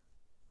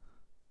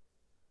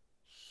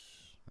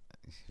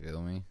 You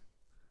feel me?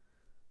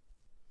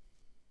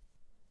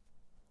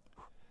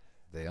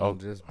 They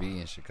don't just be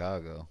in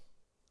Chicago.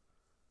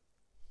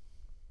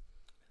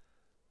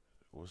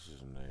 What's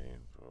his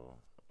name, bro?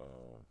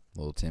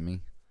 Little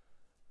Timmy.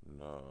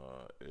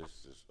 Nah,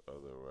 it's this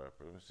other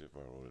rapper. Let me see if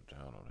I wrote it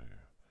down on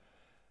here.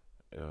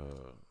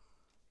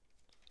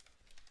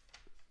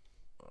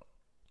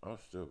 I'm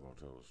still gonna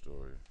tell the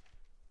story.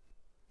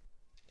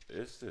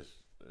 It's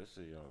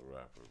a young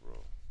rapper,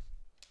 bro.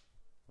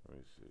 Let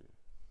me see.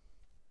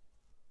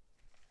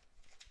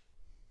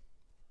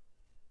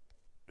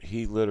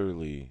 He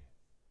literally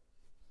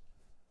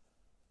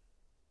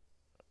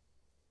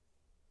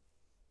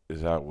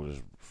is out with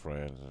his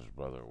friends and his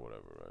brother or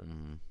whatever, right?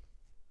 Mm-hmm.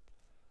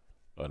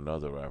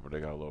 Another rapper,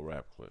 they got a little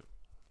rap clip.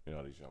 You know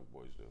how these young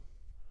boys do.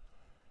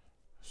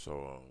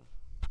 So,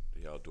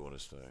 he out doing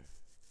his thing.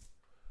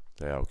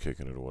 They out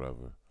kicking it or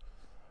whatever.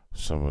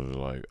 Some of the,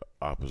 like,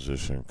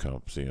 opposition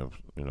come see him,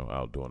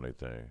 out doing their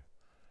thing.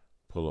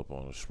 Pull up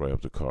on him, spray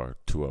up the car.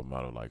 2 of them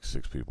out of, like,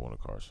 6 people in the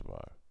car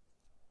survive.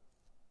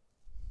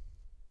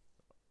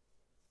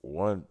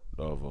 One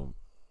of them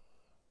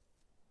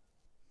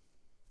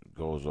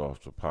goes off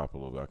to pop a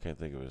little bit. I can't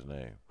think of his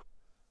name.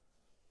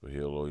 But he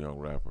a little young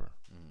rapper.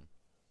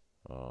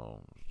 Mm-hmm.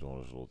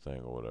 Doing his little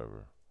thing or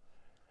whatever.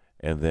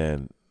 And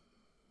then,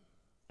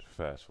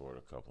 fast forward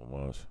a couple of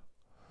months,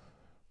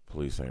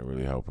 police ain't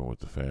really helping with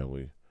the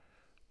family.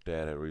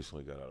 Dad had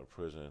recently got out of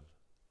prison.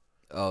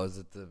 Oh, is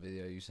it the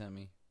video you sent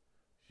me?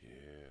 Yeah.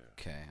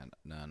 Okay.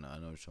 No, I know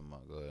what you're talking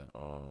about. Go ahead.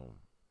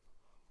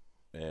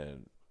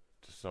 And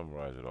to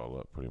summarize it all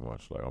up, pretty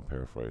much, like I'm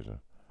paraphrasing.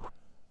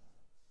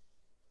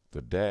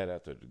 The dad,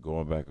 after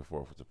going back and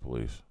forth with the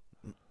police,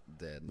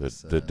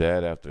 the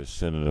dad, after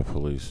sending the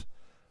police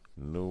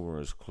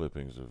numerous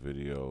clippings of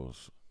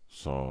videos,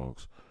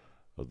 songs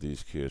of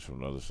these kids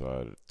from the other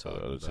side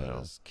of the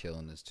town,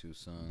 killing his 2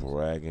 sons,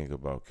 bragging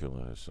about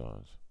killing his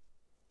sons.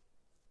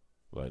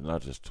 Like,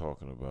 not just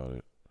talking about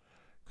it,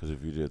 because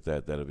if you did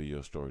that, that'd be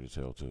your story to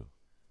tell too.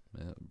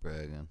 Yeah,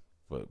 bragging.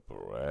 But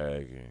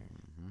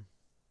bragging,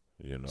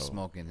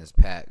 smoking his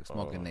pack,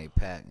 smoking their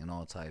pack, and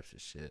all types of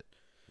shit.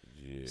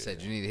 Yeah.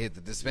 Said you need to hit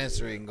the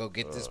dispensary and go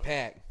get this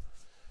pack.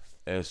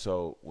 And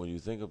so when you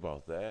think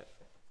about that,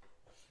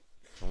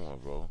 come on,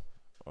 bro.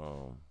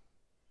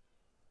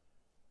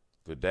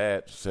 The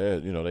dad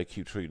said, they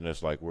keep treating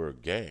us like we're a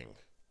gang.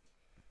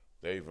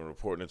 They even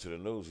reporting it to the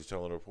news. He's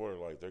telling the reporter,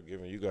 like, they're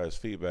giving you guys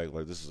feedback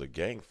like this is a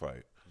gang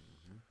fight.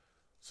 Mm-hmm.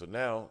 So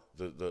now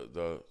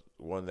the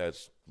one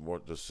that's more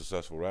the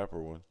successful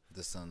rapper one,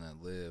 the son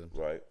that lived,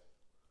 right?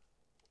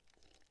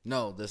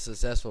 No, the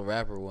successful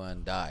rapper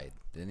one died,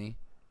 didn't he?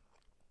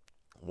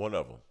 One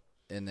of them.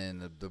 And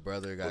then the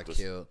brother got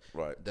killed.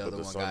 Right. The other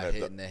one got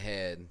hit in the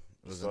head.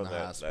 Was in the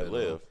hospital. That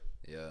lived.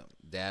 Yeah.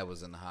 Dad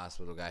was in the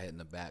hospital. Got hit in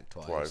the back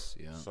twice.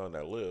 Yeah. The son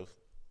that lived.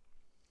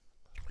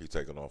 He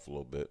taken off a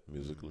little bit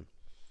musically.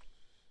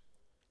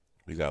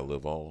 He got to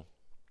live on.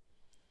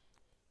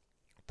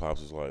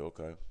 Pops is like,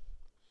 okay.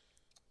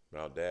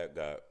 Now Dad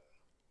got.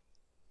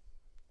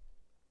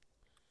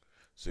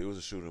 See, it was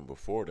a shooting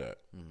before that.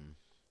 Mm-hmm.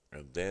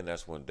 And then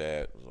that's when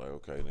Dad was like,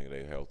 okay, nigga,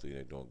 they healthy,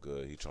 they doing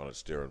good. He trying to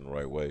steer them the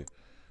right way.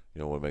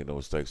 You know what, make no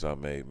mistakes I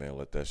made, man.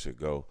 Let that shit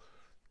go.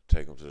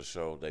 Take them to the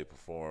show. They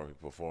perform. He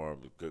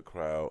performed. Good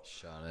crowd.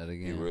 Shot at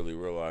again. He really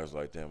realized,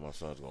 like, damn, my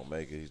son's going to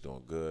make it. He's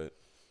doing good.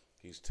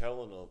 He's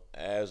telling them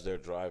as they're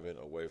driving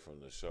away from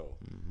the show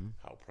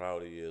how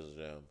proud he is of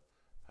them.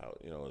 How,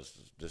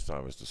 this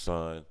time it's the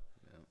son,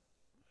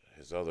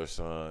 his other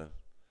son.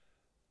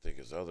 I think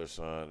his other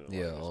son. And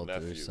his all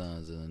nephew. 3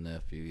 sons and a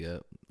nephew,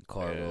 yep.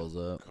 Car rolls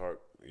up.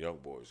 Young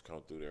boys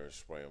come through there and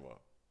spray him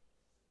up.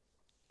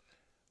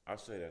 I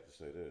say that to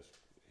say this.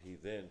 He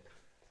then,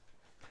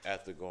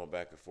 after going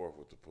back and forth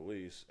with the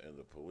police, and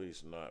the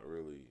police not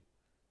really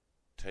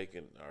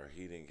taking or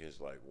heeding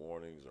his, like,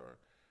 warnings or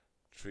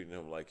treating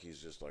him like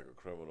he's just like a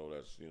criminal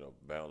that's,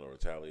 bound to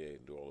retaliate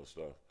and do all this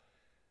stuff,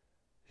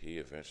 he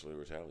eventually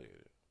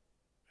retaliated.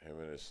 Him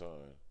and his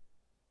son.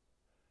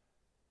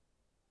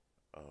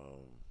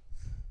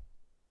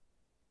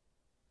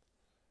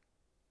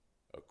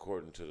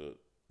 According to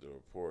the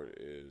report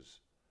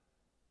is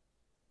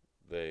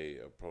they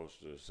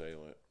approached the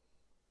assailant,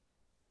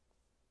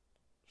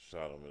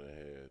 shot him in the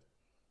head,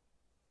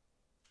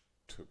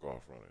 took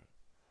off running.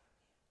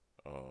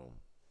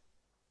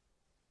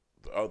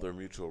 The other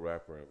mutual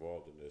rapper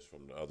involved in this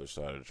from the other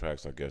side of the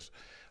tracks, I guess,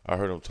 I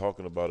heard him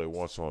talking about it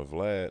once on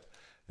Vlad,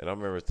 And I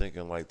remember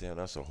thinking like, damn,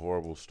 that's a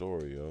horrible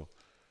story, yo.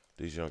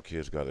 These young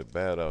kids got it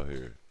bad out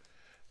here.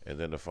 And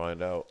then to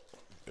find out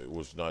it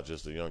was not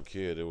just a young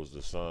kid, it was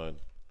the son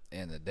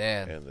And the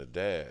dad. and the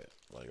dad.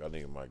 Like, I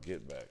need my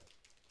get back.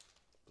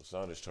 The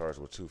son is charged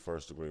with 2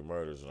 first-degree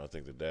murders, and I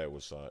think the dad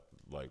was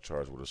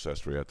charged with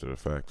accessory after the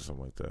fact or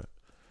something like that.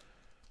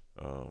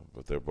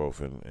 But they're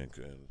both in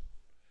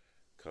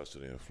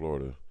custody in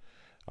Florida.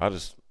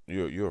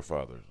 You're a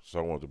father, so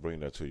I wanted to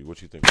bring that to you.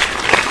 What you think?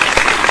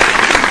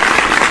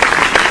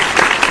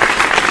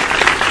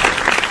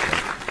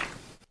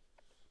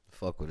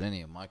 Fuck with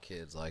any of my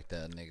kids like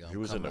that, nigga. He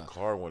was in the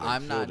car when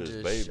I'm they killed not his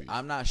just. baby.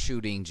 I'm not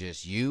shooting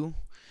just you.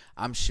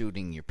 I'm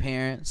shooting your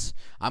parents.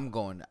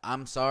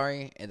 I'm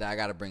sorry, and I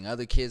got to bring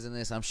other kids in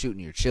this. I'm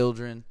shooting your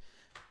children.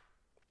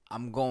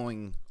 I'm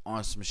going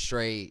on some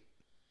straight.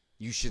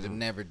 You should have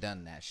never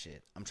done that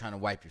shit. I'm trying to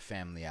wipe your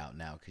family out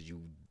now because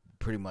you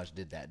pretty much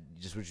did that.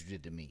 Just what you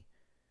did to me.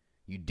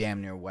 You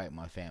damn near wiped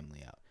my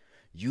family out.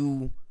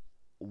 You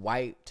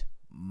wiped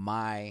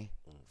my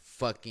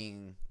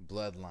fucking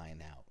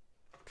bloodline out.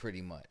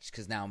 Pretty much.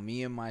 Because now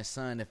me and my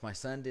son, if my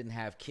son didn't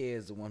have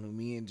kids, the one who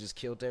me and just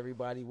killed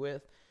everybody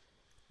with,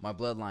 my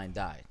bloodline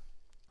died.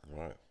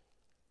 Right.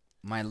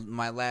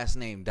 My last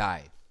name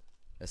died,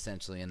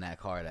 essentially, in that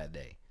car that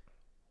day.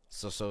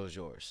 So is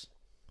yours.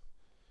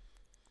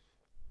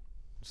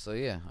 So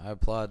yeah, I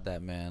applaud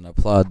that man. I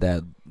applaud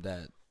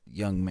that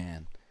young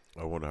man.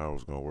 I wonder how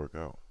it's gonna work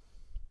out.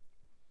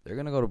 They're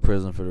gonna go to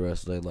prison for the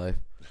rest of their life.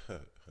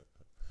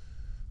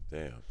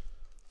 Damn.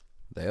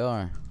 They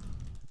are.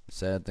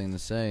 Sad thing to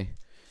say.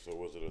 So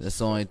was it That's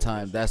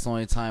the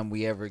only time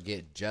we ever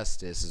get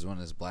justice is when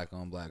it's black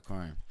on black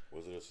crime.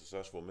 Was it a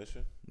successful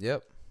mission?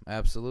 Yep,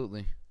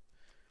 absolutely.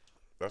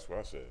 That's what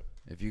I said.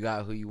 If you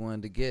got who you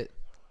wanted to get,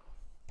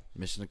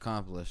 mission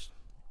accomplished.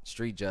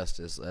 Street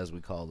justice, as we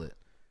call it.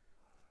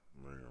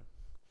 Man.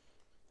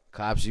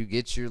 Cops, you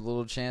get your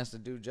little chance to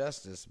do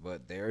justice,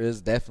 but there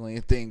is definitely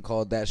a thing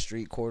called that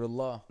street court of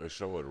law. They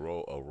show a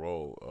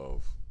roll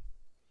of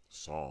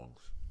songs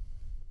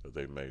that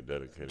they made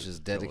dedicated.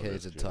 Just to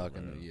dedicated to kid,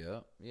 talking man.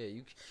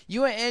 to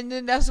you, and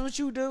then that's what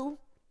you do.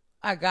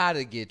 I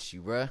gotta get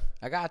you, bruh.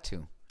 I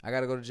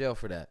gotta go to jail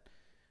for that,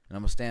 and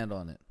I'm gonna stand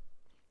on it.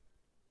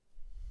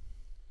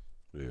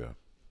 Yeah.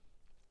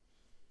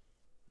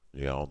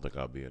 Yeah, I don't think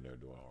I'll be in there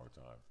doing a hard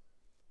time.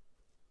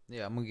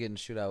 Yeah, I'm gonna get in a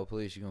shootout with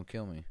police. You gonna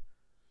kill me?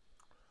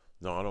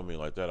 No, I don't mean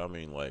like that. I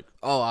mean like,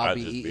 I'll I'd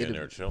just be in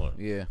there chilling.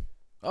 Yeah.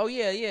 Oh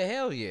yeah,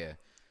 hell yeah.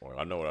 Or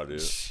I know what I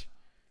did.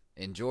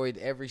 Enjoyed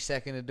every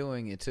second of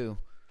doing it too.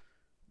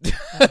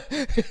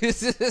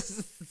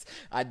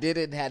 I did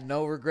it and had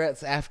no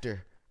regrets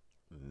after.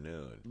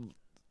 None.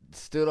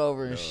 Stood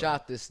over and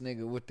shot this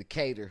nigga with the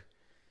cater.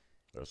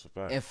 That's a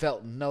fact. And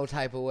felt no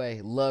type of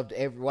way. Loved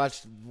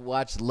loved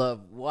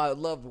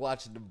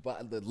watching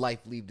the life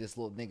leave this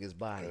little nigga's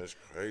body. Man, that's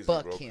crazy,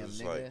 Fuck bro, him,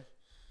 nigga. Like,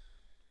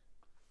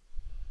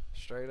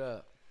 straight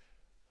up.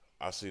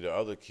 I see the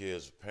other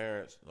kids'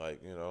 parents,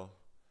 like, you know,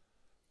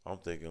 I'm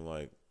thinking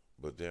like,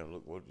 but damn,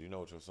 look, what you know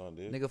what your son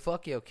did? Nigga,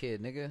 fuck your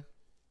kid, nigga.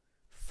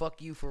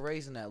 Fuck you for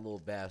raising that little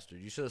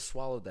bastard. You should have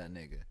swallowed that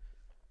nigga.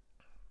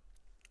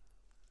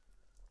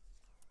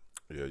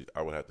 Yeah,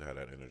 I would have to have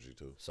that energy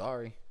too.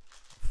 Sorry.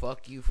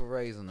 Fuck you for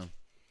raising them.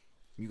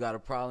 You got a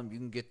problem, you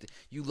can get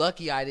you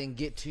lucky I didn't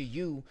get to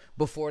you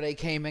before they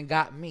came and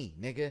got me,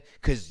 nigga.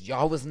 Cause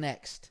y'all was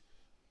next.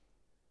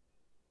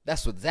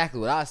 That's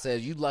exactly what I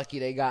said. You lucky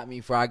they got me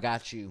before I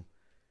got you.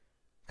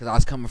 Cause I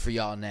was coming for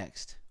y'all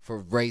next. For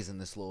raising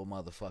this little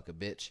motherfucker,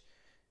 bitch.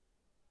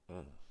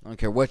 I don't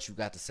care what you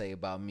got to say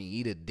about me.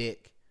 Eat a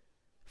dick.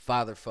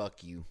 Father,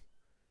 fuck you.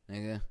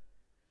 Nigga.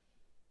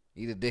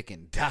 Eat a dick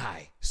and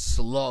die.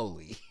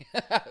 Slowly.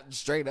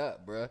 Straight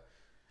up, bruh.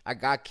 I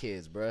got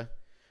kids, bruh.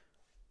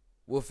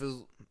 Wolf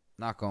is,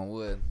 knock on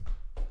wood,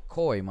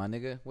 coy, my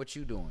nigga. What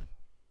you doing?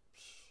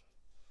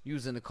 You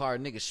was in the car,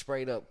 nigga,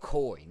 sprayed up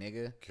coy,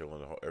 nigga.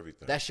 Killing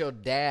everything. That's your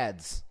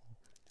dad's.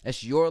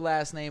 That's your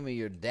last name or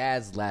your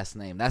dad's last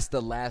name. That's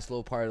the last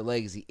little part of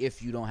legacy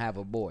if you don't have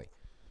a boy.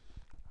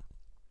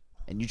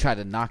 And you try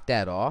to knock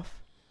that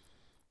off?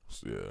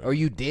 Yeah. Or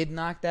you did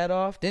knock that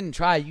off? Didn't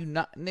try. You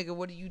not, nigga,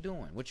 what are you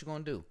doing? What you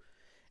gonna do?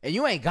 And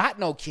you ain't got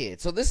no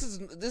kids. So this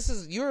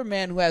is you're a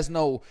man who has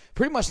no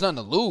pretty much nothing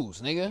to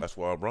lose, nigga. That's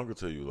why I brung it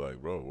to you, like,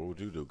 bro, what would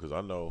you do? Because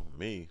I know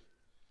me.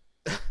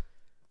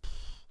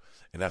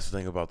 And that's the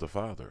thing about the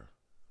father.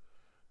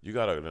 You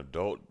got an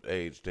adult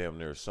age damn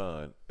near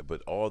son,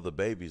 but all the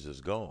babies is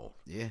gone.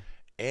 Yeah.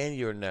 And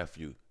your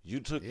nephew. You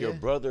took your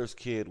brother's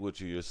kid with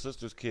you, your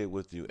sister's kid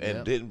with you,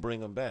 and didn't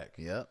bring them back.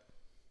 Yep.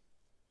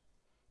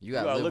 You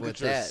gotta live look with at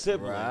your that,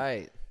 sibling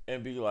right?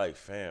 And be like,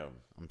 fam.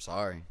 I'm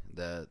sorry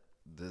that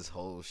this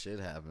whole shit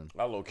happened.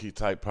 I low key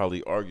type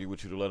probably argue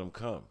with you to let him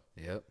come.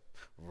 Yep.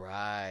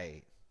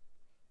 Right.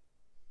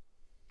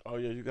 Oh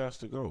yeah, you got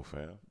to go,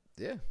 fam.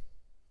 Yeah.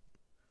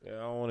 Yeah,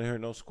 I don't want to hear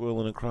no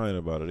squealing and crying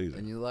about it either.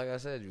 And you, like I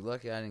said, you're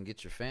lucky I didn't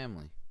get your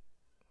family.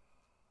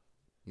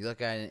 You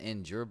lucky I didn't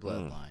end your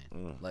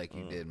bloodline like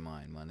you did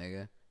mine, my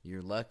nigga.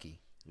 You're lucky.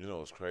 You know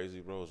what's crazy,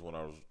 bro? Is when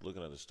I was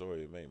looking at the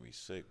story, it made me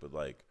sick. But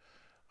like,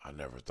 I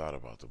never thought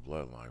about the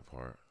bloodline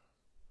part.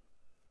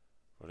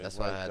 Bro, That's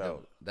why I had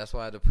out. That's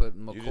why I had to put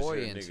You just McCoy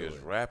hear into niggas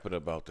it. rapping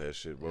about that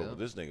shit, bro. Yep. But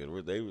this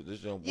nigga,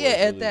 this young boy. Yeah,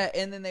 at really, that,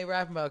 and then they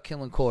rapping about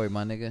killing Corey,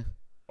 my nigga.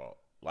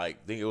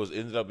 Like, think it was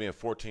ended up being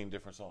 14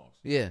 different songs.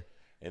 Yeah,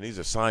 And these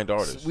are signed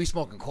artists. we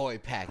smoking Corey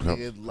pack,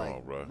 nigga. Come Like,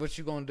 on, bro. what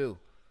you gonna do?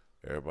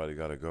 Everybody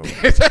gotta go.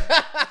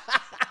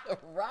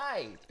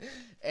 Right.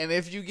 And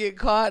if you get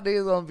caught,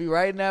 niggas gonna be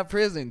right in that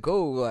prison.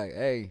 Cool. Like,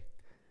 hey,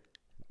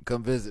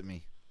 come visit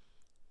me.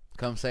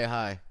 Come say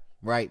hi.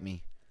 Write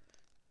me.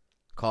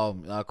 Call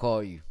me. I'll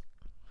call you.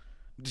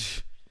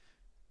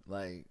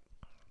 Like,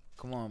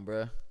 come on,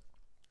 bruh.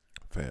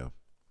 Fam.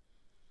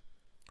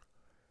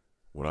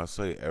 When I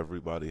say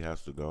everybody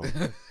has to go,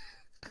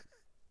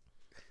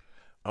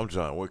 I'm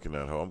John Wick in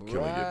that hoe. I'm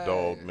killing your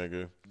dog,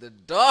 nigga. The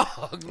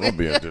dog, I'm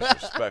being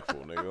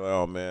disrespectful, nigga.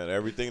 Oh, man.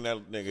 Everything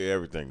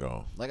everything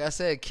gone. Like I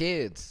said,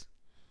 kids,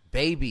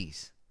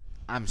 babies,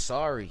 I'm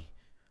sorry,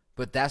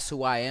 but that's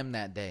who I am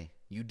that day.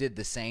 You did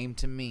the same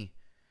to me.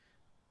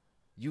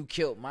 You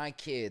killed my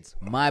kids,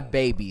 my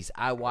babies.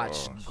 I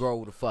watched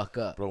grow the fuck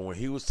up. Bro, when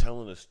he was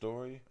telling the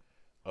story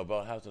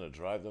about having to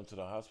drive them to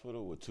the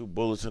hospital with 2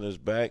 bullets in his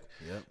back,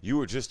 you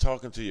were just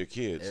talking to your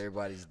kids.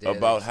 Everybody's dead.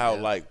 About how,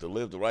 like, to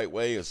live the right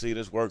way and see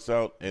this works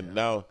out. And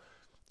now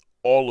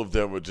all of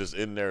them are just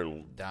in there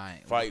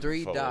dying. Fighting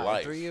 3 for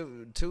died.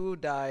 life. 2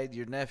 died.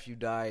 Your nephew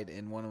died,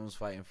 and one of them was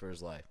fighting for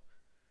his life.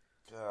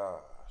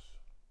 Gosh.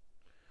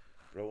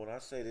 Bro, when I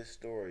say this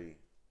story,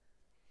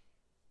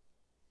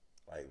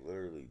 like,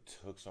 literally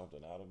took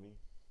something out of me,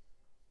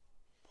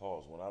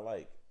 pause. When I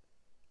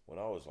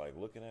was like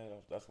looking at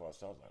it, that's why it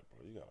sounds like,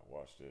 bro, you gotta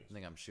watch this. I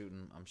think I'm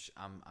shooting.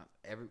 I'm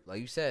every,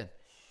 like you said,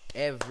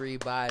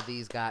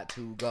 everybody's got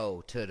to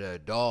go to the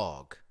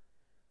dog.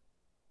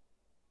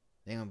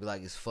 They gonna be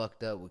like, it's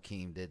fucked up what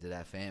Keem did to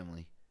that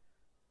family.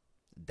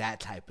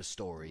 That type of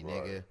story,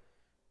 nigga.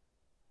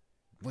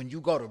 When you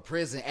go to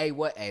prison, hey,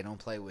 don't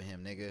play with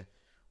him, nigga.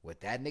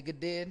 What that nigga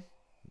did,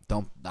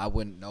 I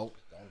wouldn't, nope.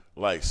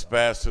 Like,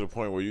 spaz to the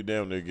point where you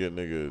damn near get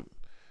nigga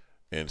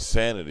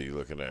insanity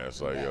looking at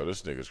us. Like, yo,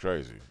 this nigga's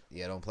crazy.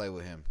 Yeah, don't play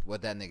with him.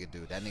 What that nigga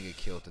do? That nigga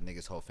killed the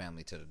nigga's whole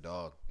family to the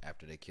dog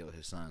after they killed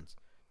his sons.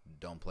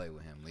 Don't play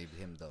with him. Leave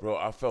him though. Bro,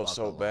 I felt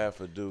so bad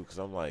for dude because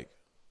I'm like,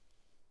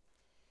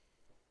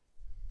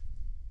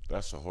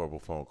 that's a horrible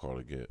phone call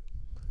to get.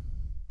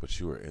 But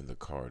you were in the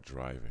car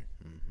driving.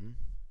 Mm-hmm.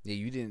 Yeah,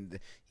 you didn't.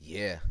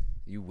 Yeah,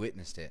 you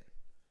witnessed it.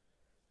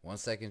 1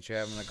 second you're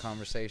having a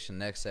conversation,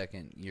 next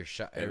second you're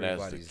shot. And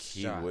everybody's that's the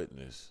key shot.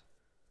 witness.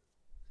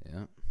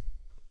 Yeah.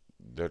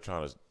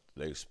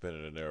 They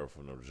spinning an arrow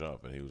from the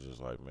jump, and he was just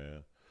like,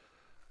 man,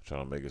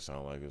 trying to make it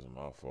sound like it's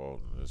my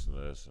fault and this and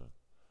this. And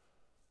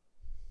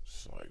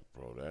it's like,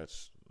 bro,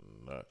 that's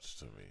nuts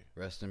to me.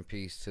 Rest in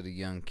peace to the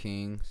young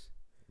kings.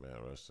 Man,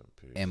 rest in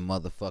peace. And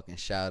motherfucking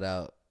shout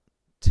out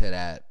to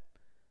that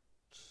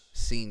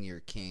senior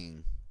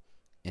king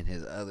and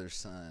his other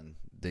son,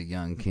 the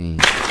young king.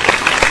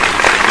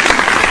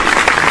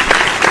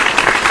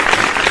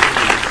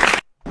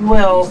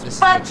 Well,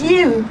 fuck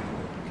you.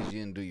 Because you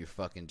didn't do your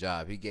fucking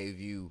job. He gave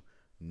you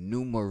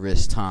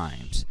numerous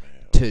times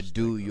to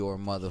do your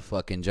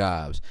motherfucking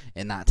jobs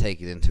and not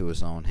take it into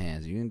his own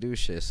hands. You didn't do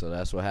shit, so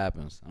that's what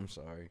happens. I'm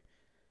sorry.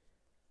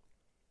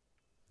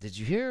 Did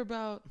you hear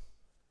about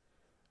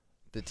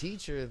the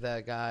teacher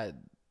that got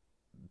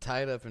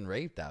tied up and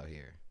raped out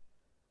here?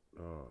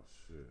 Oh,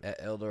 shit. At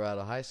El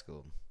Dorado High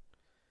School.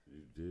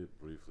 You did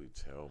briefly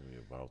tell me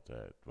about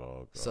that,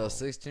 dog. So a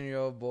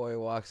 16-year-old boy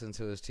walks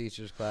into his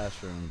teacher's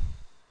classroom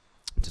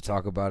to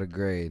talk about a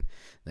grade.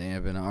 They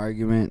end up in an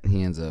argument.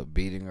 He ends up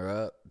beating her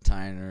up,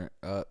 tying her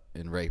up,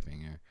 and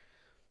raping her.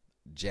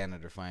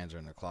 Janitor finds her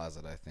in the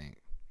closet, I think.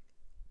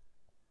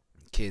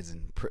 Kids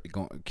in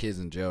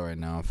jail right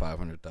now on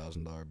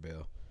 $500,000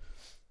 bail.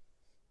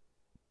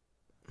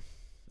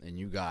 And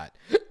you got,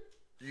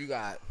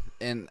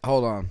 and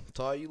hold on,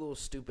 to all you little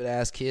stupid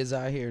ass kids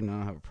out here, no, I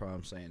don't have a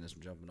problem saying this.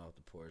 I'm jumping off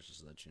the porch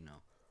just to let you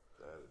know.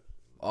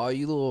 All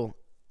you little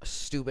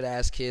stupid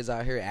ass kids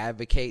out here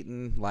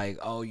advocating like,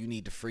 oh, you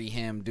need to free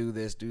him, do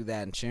this, do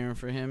that, and cheering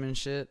for him and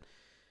shit.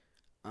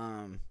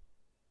 I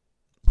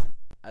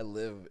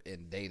live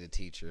and date a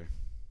teacher.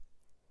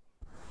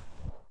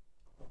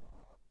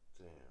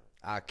 Damn.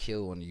 I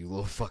kill one of you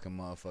little fucking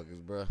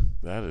motherfuckers, bro.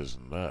 That is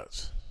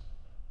nuts.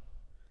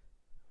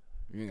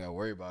 You ain't gotta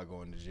worry about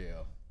going to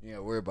jail. You ain't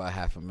gotta worry about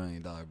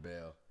 $500,000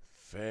 bail.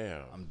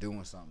 Fam. I'm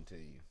doing something to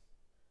you.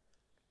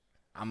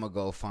 I'm gonna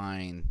go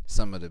find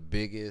some of the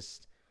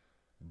biggest,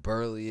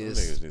 burliest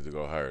Them niggas need to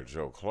go hire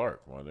Joe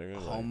Clark, my nigga.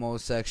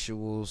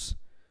 homosexuals.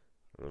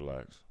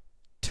 Relax.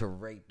 To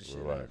rape the shit.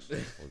 Relax.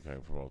 We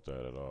can't promote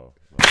that at all.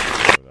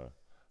 No,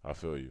 I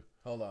feel you.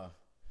 Hold on.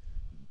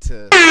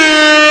 To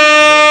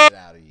get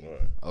out of you.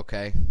 Right.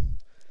 Okay? I'm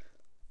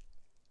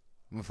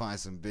gonna find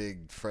some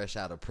big, fresh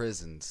out of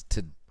prisons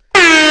to.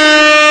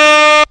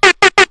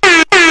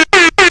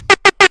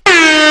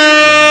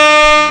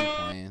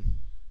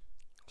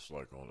 It's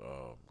like on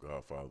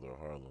Godfather of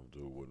Harlem,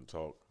 dude wouldn't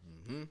talk.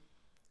 Mm-hmm.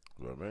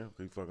 Like, man,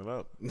 keep fucking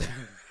up.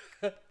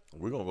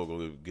 We're gonna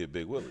go get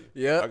Big Willie.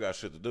 Yeah, I got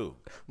shit to do.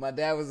 My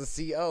dad was a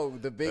CO,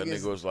 the biggest.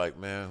 That nigga was like,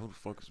 man, who the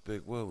fuck is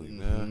Big Willie,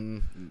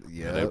 man?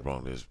 Yeah, And they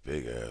brought this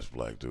big ass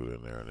black dude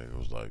in there, and nigga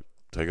was like,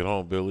 take it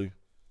home, Billy.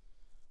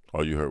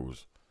 All you heard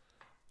was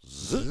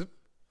zip.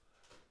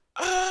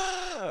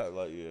 Ah,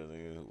 like yeah,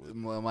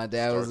 nigga. When my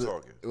dad was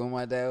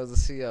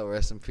a CO,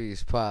 rest in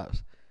peace,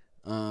 pops.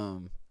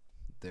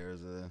 There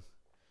was a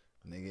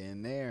nigga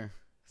in there.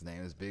 His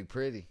name was Big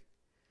Pretty.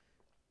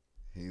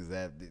 He's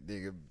that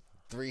nigga,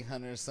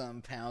 300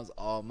 something pounds,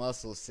 all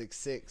muscle,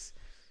 6'6".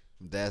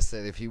 Dad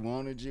said if he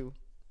wanted you,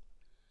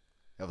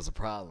 that was a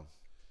problem.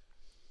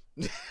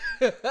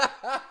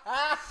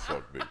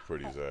 Fuck Big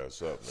Pretty's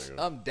ass up, nigga.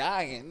 I'm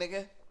dying,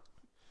 nigga.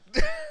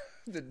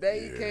 The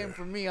day he came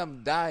for me,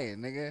 I'm dying,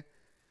 nigga.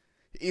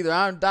 Either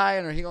I'm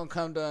dying or he gonna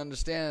come to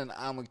understand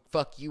I'm gonna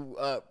fuck you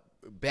up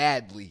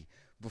badly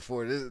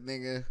before this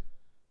nigga.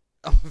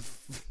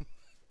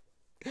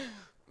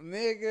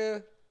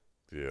 Nigga.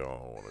 Yeah, I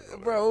don't want to go there.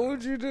 Bro, what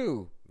would you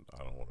do? I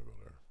don't want to go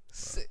there.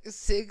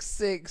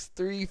 6'6",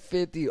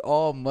 350,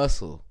 all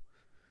muscle.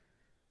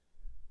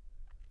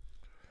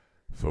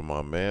 For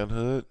my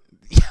manhood,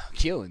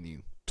 Killing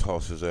you.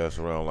 toss his ass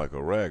around like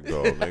a rag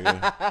doll,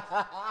 nigga.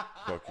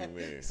 Fuck you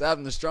mean? So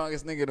I'm the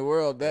strongest nigga in the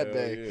world that Hell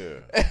day.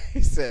 yeah.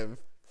 He said,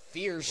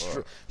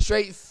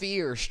 straight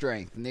fear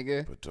strength,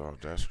 nigga. But dog,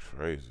 that's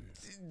crazy.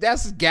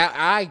 That's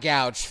eye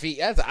gouge feet.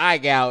 That's eye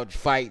gouge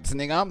fights,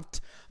 nigga.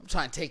 I'm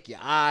trying to take your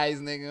eyes,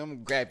 nigga. I'm gonna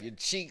grab your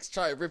cheeks,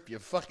 try to rip your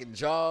fucking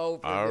jaw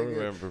open. I nigga.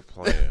 remember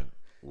playing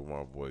with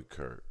my boy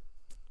Kurt.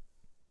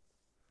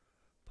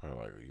 Probably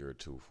like a year or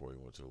two before he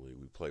went to the league.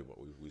 We played,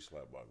 we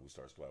slapbox. We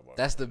started slapbox.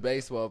 That's the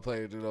baseball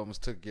player dude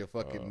almost took your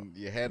fucking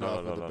your head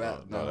off with the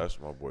bat. No, that's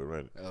my boy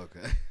Randy.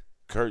 Okay.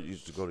 Kurt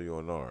used to go to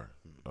UNR.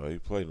 He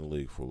played in the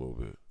league for a little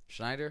bit.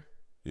 Schneider?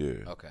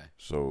 Yeah. Okay.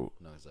 So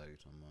No, exactly what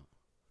you're talking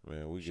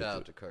about. man, Shout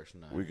out to Kurt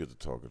Schneider. we get to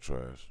talking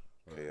trash.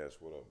 Right. KS,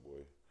 what up,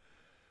 boy?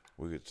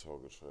 We get to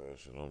talking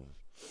trash, and I'm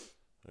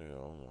like,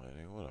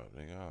 nigga, what up,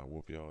 nigga? I'll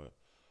whoop y'all up.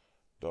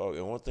 Dog,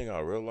 and one thing I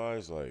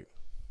realized, like,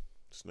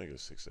 this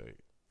nigga's 6'8".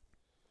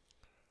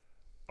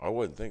 I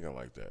wasn't thinking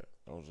like that.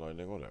 I was like,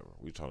 nigga, whatever.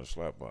 We trying to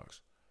slap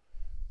box.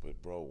 But,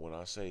 bro, when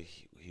I say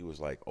he was,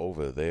 like,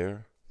 over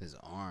there. His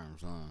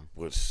arms, huh?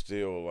 But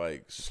still,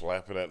 like,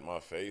 slapping at my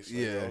face. Like,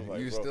 Yeah, I was like,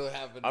 you bro. still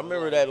having. I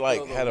remember that,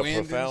 like, had a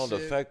profound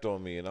effect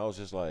on me. And I was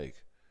just like,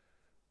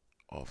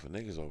 oh, if a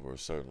nigga's over a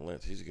certain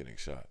length, he's getting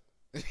shot.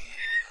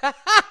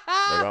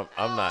 Like,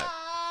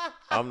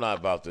 I'm not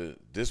about to.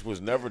 This was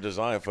never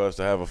designed for us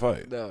to have a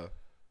fight. No,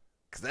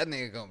 cause that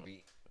nigga gonna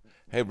be.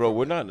 Hey, bro,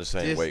 we're not in the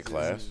same weight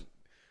class.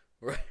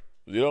 Right.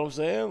 You know what I'm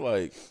saying?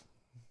 Like,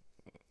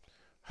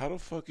 how the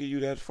fuck are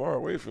you that far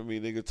away from me,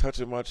 nigga?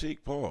 Touching my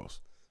cheek,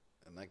 pause.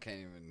 And I can't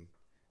even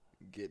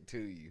get to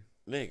you,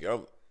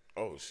 nigga.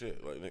 Oh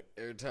shit, like nigga.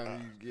 every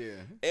time you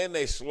And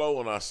they slow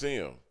when I see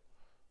him.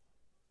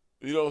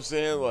 You know what I'm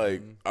saying?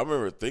 Like, I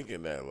remember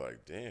thinking that,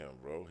 like, damn,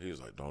 bro. He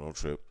was like, don't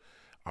trip.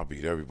 I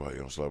beat everybody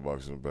on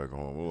slapboxing back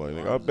home. I'm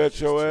like, nigga, I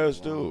bet your ass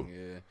do.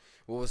 Yeah.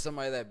 Well, with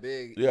somebody that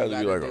big, you gotta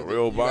be like a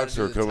real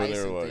boxer coming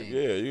there, like, thing.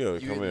 yeah, you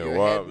gotta come in your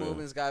wild. Head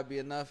movements gotta be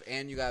enough,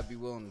 and you gotta be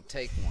willing to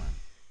take one,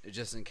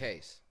 just in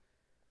case,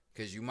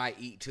 because you might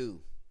eat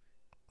two,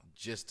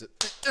 just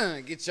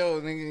to get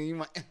your nigga. You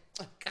might,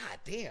 god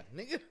damn,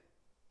 nigga,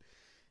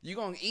 you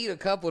gonna eat a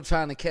couple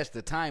trying to catch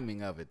the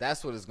timing of it.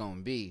 That's what it's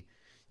gonna be.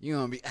 You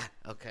gonna be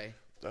okay.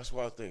 That's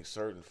why I think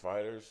certain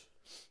fighters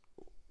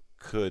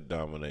could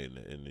dominate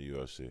in the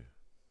UFC.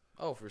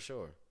 Oh, for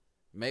sure.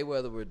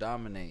 Mayweather would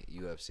dominate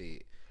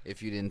UFC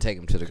if you didn't take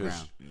him to the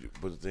ground.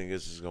 But the thing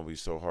is, it's going to be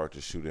so hard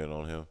to shoot in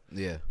on him.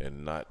 Yeah.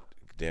 And not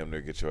damn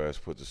near get your ass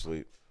put to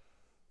sleep.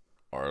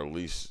 Or at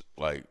least,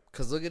 like...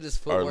 Because look at his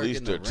footwork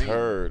in the ring. Or at least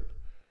deterred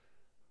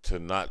to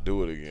not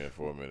do it again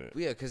for a minute.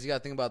 Yeah, because you got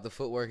to think about the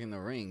footwork in the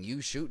ring.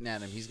 You shooting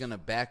at him, he's going to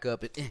back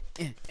up and...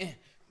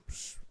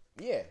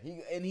 Yeah,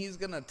 he's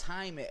going to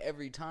time it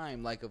every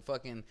time like a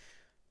fucking...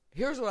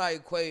 Here's what I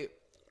equate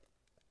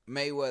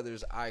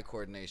Mayweather's eye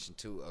coordination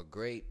to: a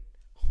great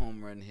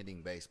home run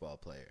hitting baseball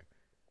player.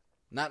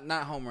 Not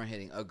home run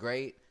hitting, a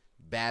great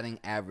batting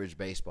average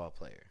baseball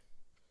player.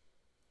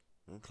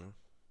 Okay.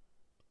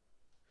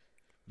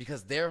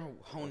 Because they're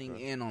honing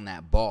in on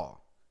that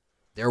ball.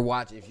 They're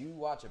watching. If you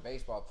watch a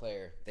baseball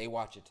player, they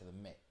watch it to the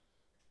mitt.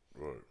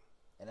 Right.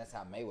 And that's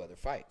how Mayweather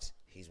fights.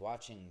 He's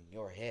watching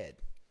your head.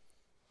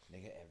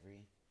 Nigga,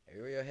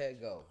 everywhere your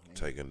head go. Nigga.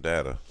 Taking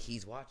data.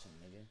 He's watching,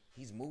 nigga.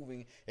 He's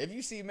moving. If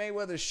you see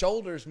Mayweather's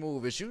shoulders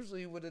move, it's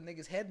usually with a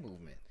nigga's head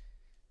movement.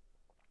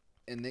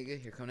 And nigga,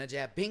 here come that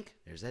jab. Bink.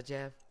 There's that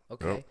jab.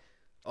 Okay. Yep.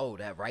 Oh,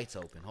 that right's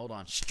open. Hold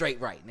on. Straight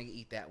right. Nigga,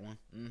 eat that one.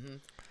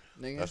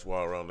 Mm-hmm. Nigga. That's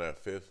why around that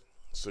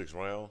sixth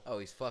round. Oh,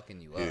 he's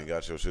fucking you He up. done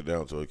got your shit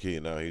down to a key,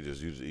 and now he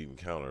just eating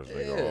counters. Yeah.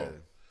 Nigga.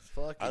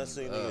 Fucking I done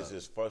seen niggas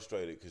just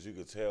frustrated because you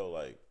could tell,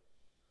 like,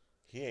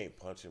 he ain't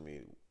punching me,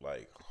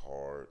 like,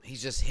 hard.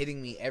 He's just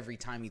hitting me every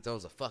time he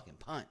throws a fucking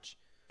punch.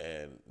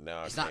 And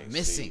now he's I not can't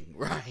missing, see,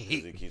 right?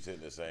 He keeps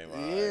hitting the same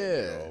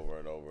eye over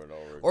and over and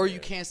over. Or again. you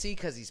can't see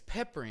because he's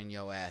peppering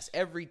your ass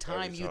every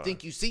time you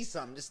think you see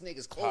something. This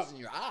nigga's closing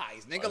your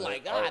eyes, nigga.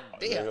 Like, God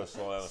damn,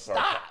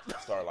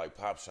 start like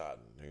pop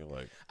shotting. Nigga,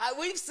 like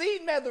we've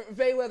seen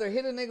Mayweather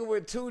hit a nigga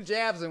with 2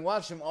 jabs and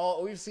watch him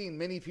all. We've seen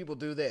many people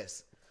do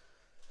this.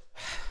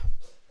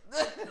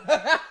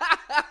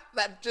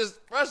 That just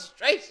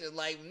frustration,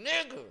 like,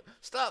 nigga,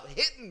 stop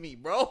hitting me,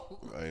 bro.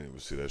 I ain't even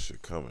see that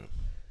shit coming.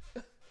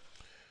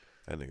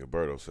 That nigga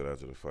Berto said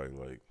after the fight,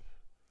 like,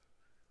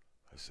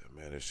 I said,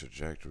 man, this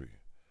trajectory.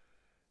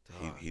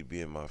 He'd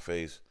be in my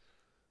face,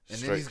 and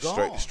then he's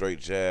gone. straight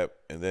jab,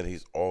 and then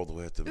he's all the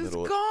way at the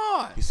middle.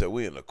 Gone. He said,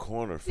 we in the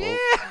corner, folks.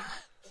 Yeah.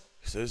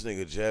 He said, this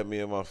nigga jabbed me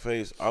in my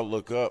face. I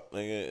look up,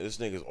 nigga, this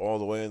nigga's all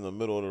the way in the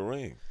middle of the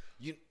ring.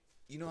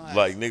 You know how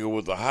like nigga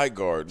with the high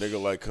guard,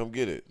 nigga, like, come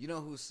get it. You know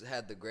who's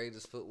had the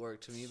greatest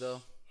footwork to me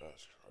though?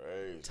 That's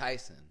crazy.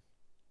 Tyson.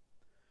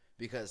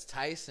 Because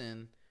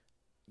Tyson,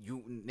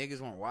 you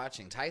niggas weren't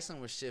watching. Tyson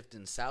was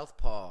shifting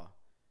southpaw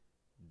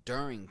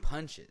during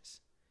punches.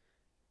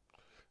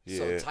 Yeah,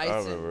 so Tyson, I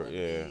remember.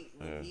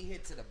 When he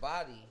hit to the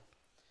body,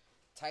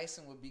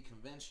 Tyson would be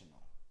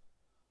conventional.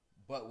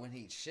 But when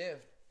he'd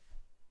shift,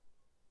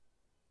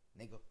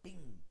 nigga,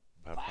 bing,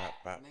 bop,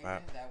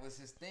 nigga, that was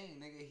his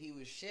thing. Nigga, he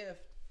would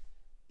shift.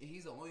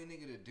 He's the only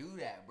nigga to do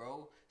that,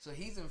 bro. So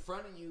he's in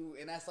front of you,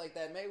 and that's like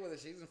that Mayweather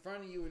shit. He's in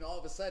front of you, and all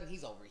of a sudden,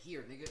 he's over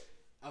here, nigga.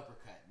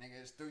 Uppercut, nigga.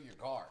 It's through your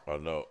guard. I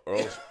know.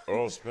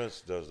 Earl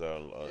Spence does that,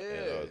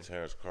 and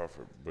Terrence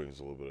Crawford brings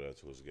a little bit of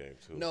that to his game,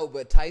 too. No,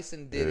 but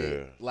Tyson did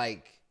it,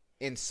 like,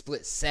 in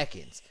split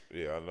seconds.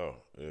 Yeah, I know.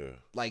 Yeah.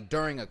 Like,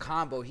 during a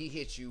combo, he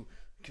hit you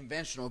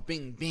conventional,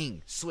 bing,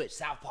 bing, switch,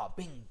 southpaw,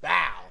 bing,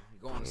 bow.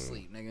 You're going to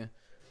sleep, nigga.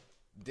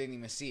 Didn't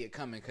even see it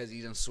coming because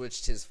he done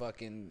switched his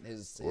fucking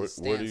his stance.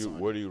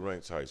 Where do you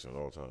rank Tyson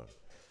all time?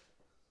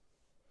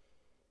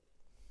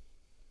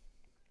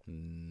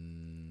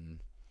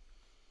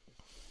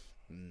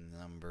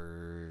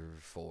 Number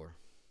 4.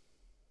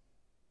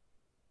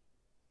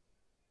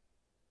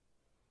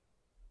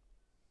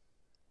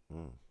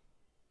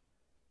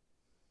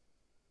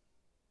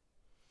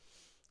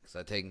 Because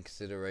I take in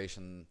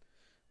consideration,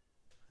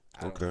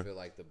 I don't feel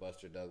like the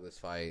Buster Douglas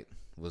fight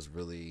was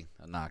really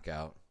a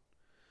knockout.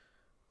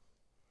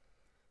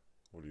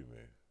 What do you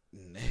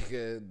mean?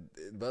 Nigga,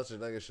 Buster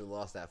Douglas should have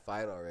lost that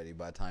fight already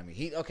by the time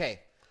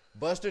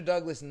Buster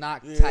Douglas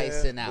knocked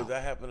Tyson out. But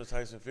that happened to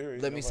Tyson Fury.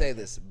 Let me say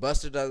this.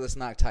 Buster Douglas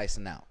knocked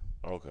Tyson out.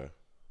 Okay.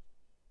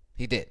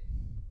 He did.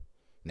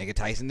 Nigga,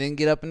 Tyson didn't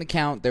get up in the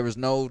count. There was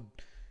no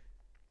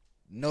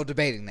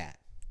debating that.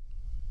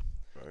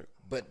 Right.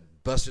 But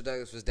Buster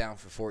Douglas was down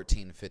for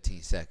 14 to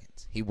 15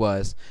 seconds. He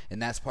was. And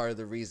that's part of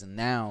the reason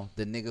now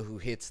the nigga who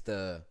hits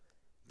the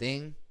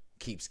thing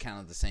keeps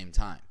count at the same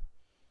time.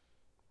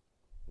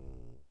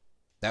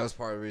 That was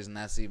part of the reason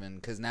that's even...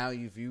 Because now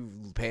if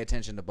you pay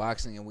attention to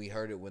boxing, and we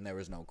heard it when there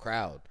was no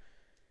crowd.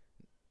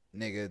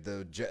 Nigga,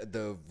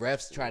 the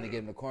refs trying to get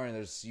in the corner,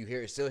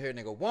 you still hear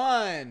nigga,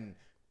 1,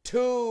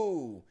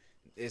 2.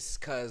 It's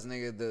because,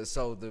 nigga,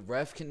 so the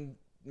ref can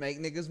make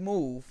niggas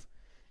move,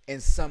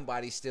 and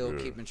somebody's still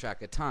keeping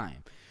track of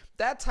time.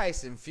 That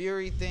Tyson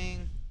Fury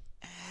thing,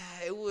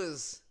 it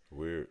was...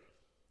 Weird.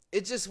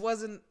 It just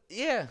wasn't...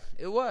 Yeah,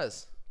 it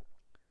was.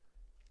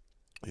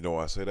 You know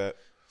why I say that?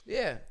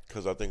 Yeah.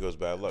 Because I think it was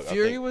bad luck.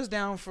 Fury was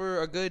down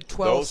for a good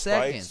 12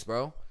 seconds, fights,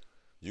 bro.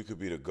 You could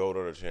be the GOAT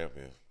or the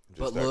champion.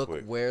 But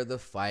look where the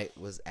fight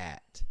was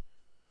at.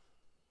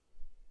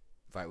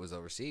 Fight was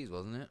overseas,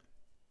 wasn't it?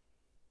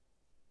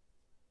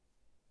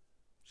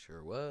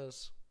 Sure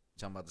was.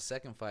 Talking about the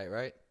second fight,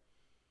 right?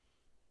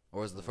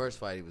 Or was it the first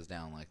fight he was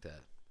down like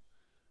that?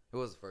 It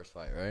was the first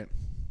fight, right?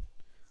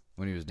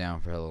 When he was down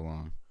for hella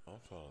long. I'm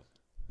trying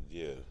to...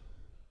 Yeah.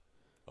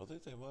 I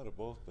think they might have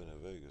both been in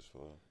Vegas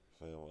for...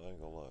 I ain't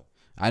gonna lie.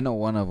 I know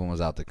one of them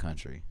was out the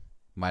country.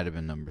 Might have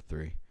been number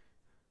 3.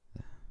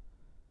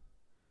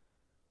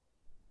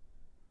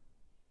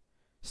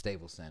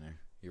 Staples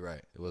Center. You're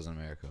right. It was in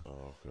America.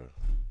 Oh, okay.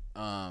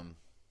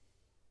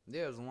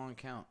 Yeah, it was a long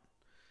count.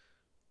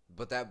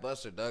 But that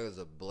Buster Douglas is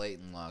a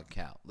blatant long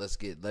count.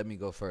 Let me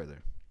go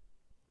further.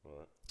 All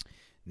right.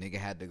 Nigga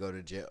had to go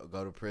to jail,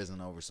 go to prison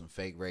over some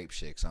fake rape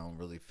shit. So I don't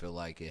really feel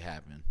like it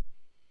happened.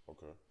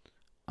 Okay.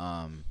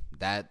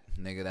 That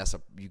nigga,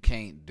 you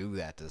can't do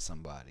that to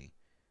somebody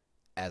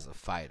as a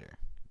fighter.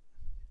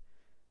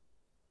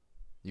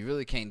 You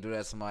really can't do that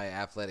to somebody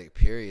athletic,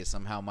 period.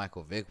 Somehow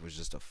Michael Vick was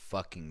just a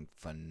fucking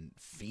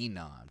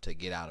phenom to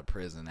get out of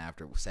prison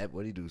after, what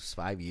did he do,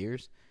 5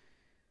 years?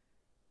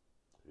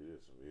 He did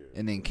some years.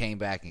 And then came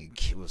back and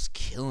was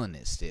killing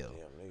it still.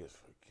 Damn, niggas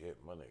forget.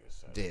 My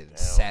nigga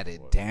sat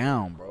it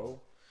down,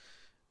 bro.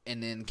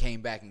 And then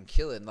came back and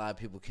killed it. A lot of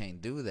people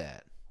can't do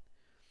that.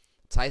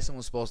 Tyson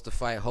was supposed to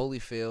fight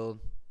Holyfield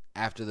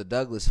after the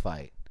Douglas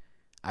fight.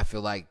 I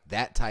feel like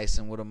that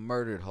Tyson would have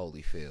murdered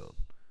Holyfield.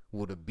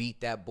 Would have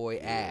beat that boy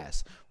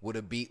ass. Would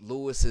have beat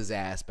Lewis's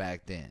ass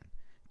back then.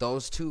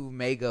 Those 2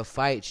 mega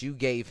fights you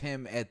gave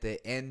him at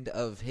the end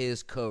of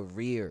his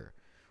career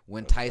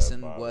when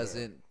Tyson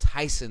wasn't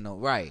Tyson, though,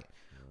 right?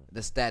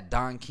 That's that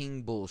Don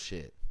King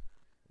bullshit.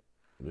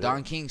 Yeah.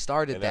 Don King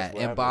started that,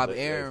 and Bob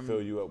Arum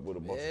fill you up with a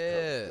bunch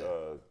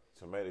of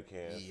tomato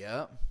cans.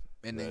 Yep.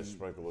 And then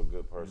sprinkle a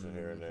good person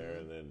here and there,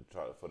 and then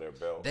try for their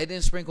belt. They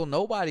didn't sprinkle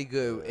nobody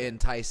good in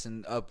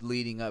Tyson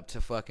leading up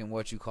to fucking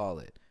what you call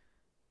it,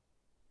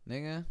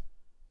 nigga.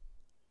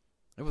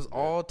 It was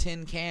all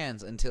 10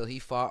 cans until he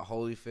fought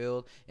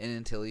Holyfield and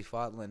until he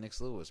fought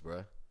Lennox Lewis,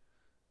 bro.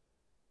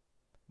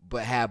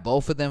 But had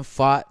both of them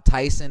fought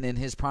Tyson in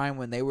his prime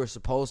when they were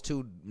supposed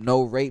to,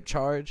 no rape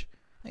charge,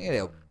 nigga,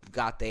 they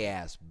got their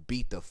ass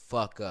beat the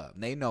fuck up.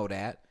 They know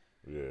that.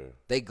 Yeah.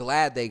 They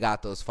glad they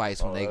got those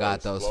fights when they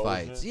got those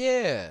fights.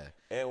 Yeah.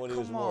 And when he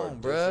was more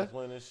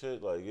disciplined and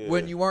shit, like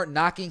when you weren't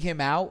knocking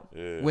him out,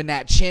 when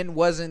that chin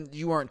wasn't,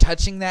 you weren't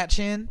touching that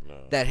chin,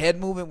 that head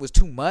movement was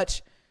too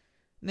much,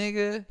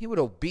 nigga, he would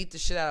have beat the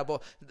shit out of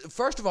both.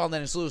 First of all,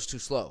 Lennox Lewis too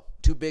slow,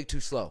 too big,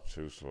 too slow.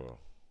 Too slow.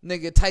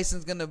 Nigga,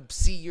 Tyson's gonna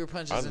see your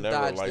punches and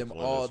dodge them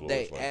all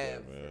day.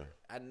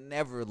 I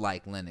never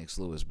liked Lennox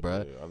Lewis, bro.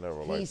 Yeah, I never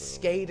liked him. He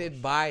skated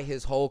by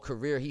his whole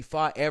career. He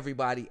fought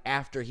everybody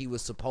after he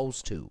was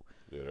supposed to.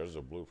 Yeah, there's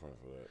a blueprint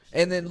for that.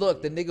 And then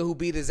look, the nigga who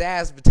beat his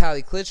ass,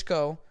 Vitaly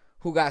Klitschko,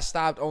 who got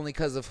stopped only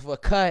because of a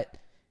cut,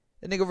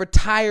 the nigga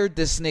retired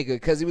this nigga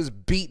because he was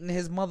beating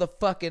his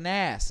motherfucking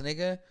ass,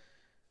 nigga.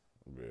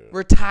 Yeah.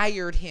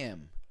 Retired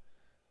him.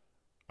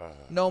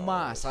 No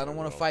mas. I don't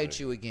want to fight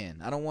you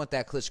again. I don't want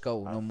that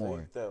Klitschko no more.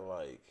 Think that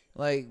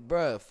like,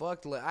 bruh,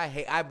 fuck.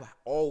 I've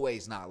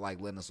always not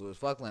liked Lennox Lewis.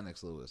 Fuck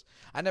Lennox Lewis.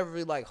 I never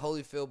really liked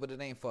Holyfield, but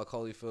it ain't fuck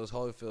Holyfield.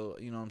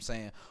 Holyfield, you know what I'm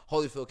saying?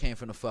 Holyfield came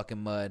from the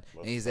fucking mud,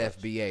 and he's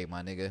FBA,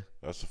 my nigga.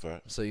 That's a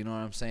fact. So you know what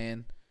I'm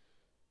saying?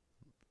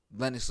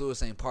 Lennox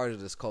Lewis ain't part of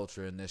this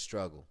culture and this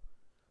struggle.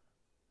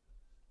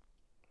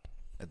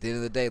 At the end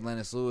of the day,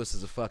 Lennox Lewis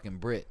is a fucking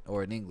Brit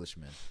or an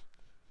Englishman.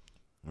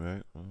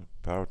 Right.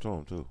 Power to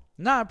him, too.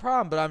 Not a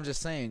problem, but I'm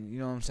just saying, you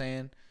know what I'm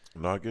saying?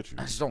 No, I get you.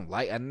 I just don't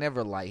like. I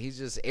never like. He's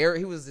just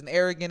he was an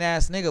arrogant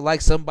ass nigga, like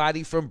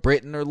somebody from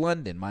Britain or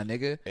London, my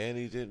nigga. And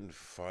he didn't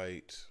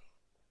fight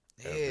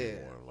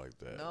everyone like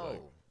that. No,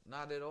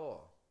 not at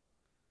all.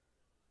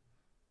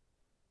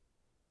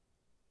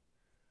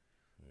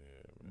 Yeah,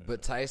 man.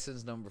 But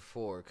Tyson's number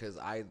 4 because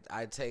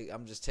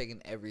I'm just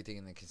taking everything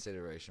into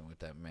consideration with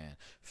that man.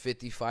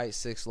 50 fights,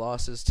 6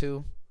 losses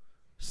too.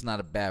 It's not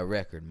a bad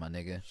record, my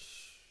nigga.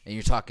 And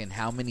you're talking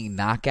how many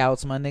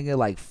knockouts, my nigga?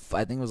 Like,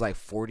 I think it was like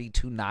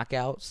 42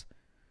 knockouts.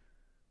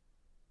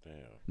 Damn.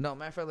 No,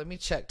 matter of fact, let me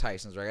check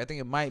Tyson's record. I think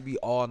it might be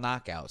all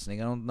knockouts, nigga.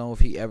 I don't know if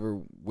he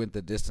ever went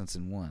the distance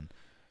and won.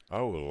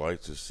 I would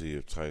like to see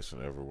if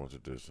Tyson ever went the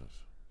distance.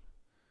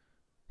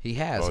 He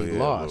has. He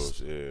lost.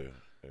 Lewis.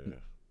 Yeah.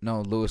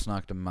 No, Lewis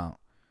knocked him out.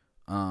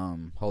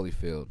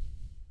 Holyfield.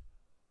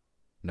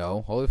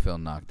 No,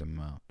 Holyfield knocked him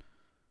out.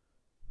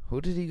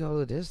 Who did he go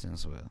the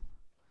distance with?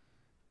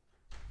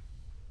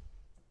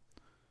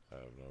 I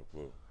have no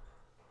clue.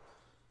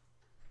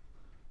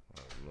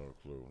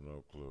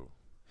 No clue.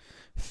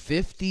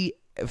 50.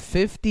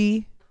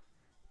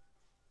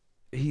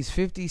 He's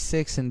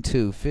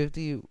 56-2.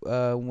 50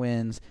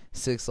 wins,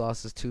 6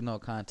 losses, 2 no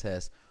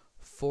contests.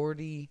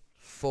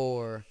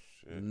 44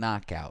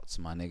 knockouts,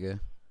 my nigga.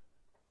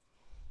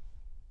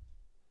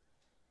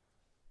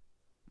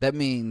 That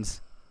means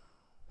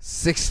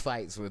 6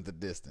 fights went the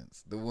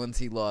distance. The ones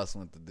he lost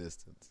went the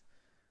distance.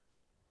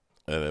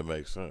 And it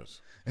makes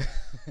sense.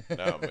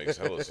 Now it makes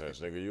hella sense,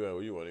 nigga.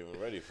 You weren't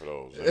even ready for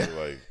those. Nigga.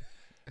 Like,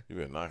 you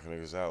been knocking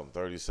niggas out in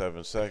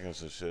 37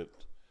 seconds and shit.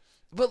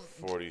 But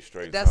 40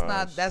 straight that's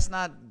times. That's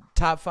not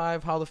top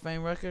 5 Hall of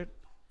Fame record.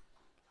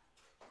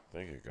 I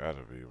think it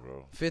gotta be,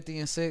 bro.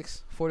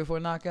 50-6, 44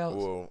 knockouts.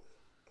 Well,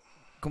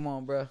 come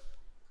on, bro.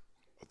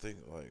 I think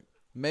like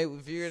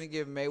if you're gonna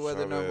give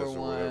Mayweather Chavez number or 1,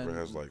 whatever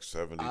has like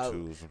 72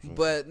 or something.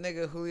 But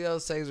nigga, Julio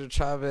Cesar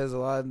Chavez, a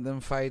lot of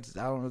them fights,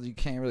 you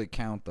can't really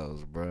count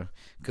those, bro.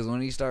 Because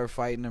when he started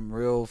fighting them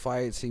real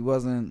fights, he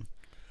wasn't.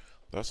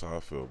 That's how I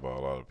feel about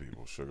a lot of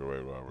people. Sugar Ray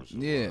Roberts,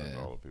 and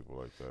all the people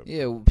like that.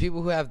 Yeah,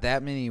 people who have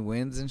that many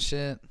wins and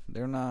shit,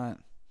 they're not.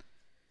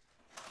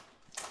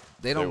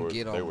 They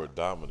were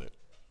dominant.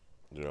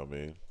 You know what I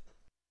mean?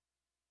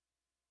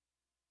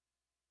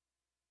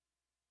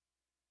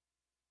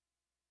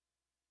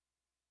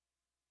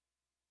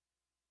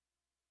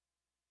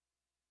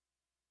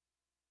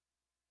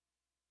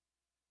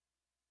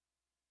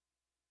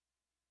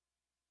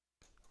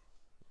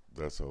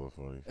 That's hella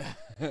funny.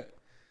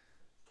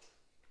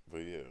 But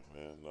yeah,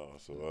 man, no.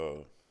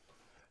 So,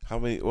 how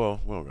many?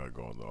 Well, we don't gotta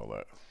go into all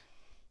that.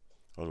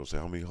 I was gonna say,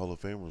 how many Hall of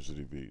Famers did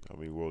he beat? How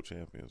many world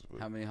champions?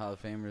 But, how many Hall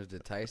of Famers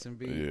did Tyson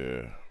beat?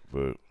 Yeah,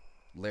 but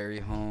Larry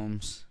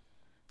Holmes,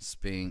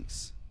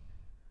 Spinks,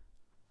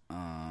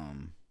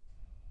 nigga,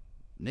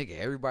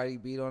 everybody he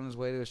beat on his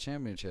way to his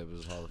championship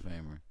is a Hall of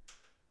Famer.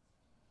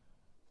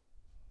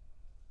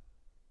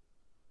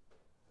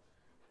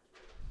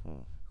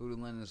 Who did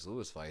Lennox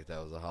Lewis fight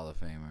that was a Hall of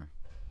Famer?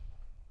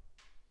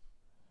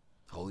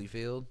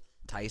 Holyfield?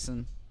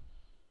 Tyson?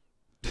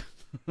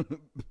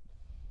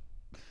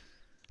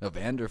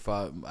 Evander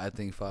fought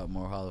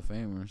more Hall of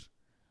Famers.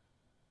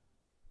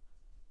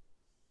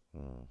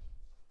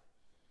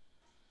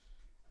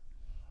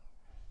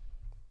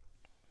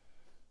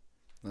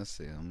 Let's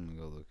see. I'm gonna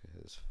go look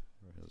at his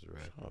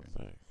record. I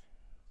think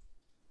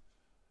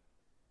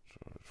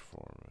George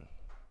Foreman.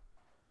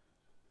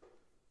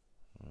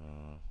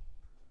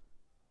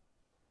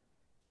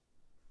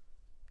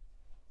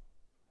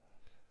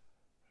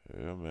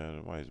 Yeah, man,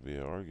 it might be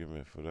an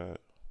argument for that.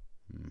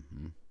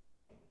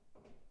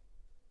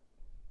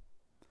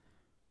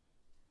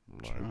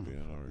 Might be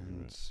an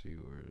argument. Let's see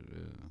where it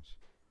is.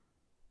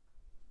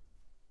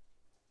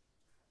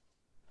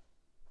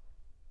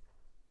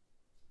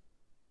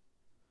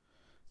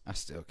 I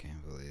still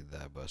can't believe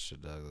that Buster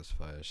Douglas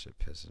fire shit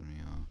pisses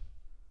me off.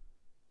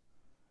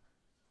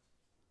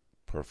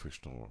 Perfect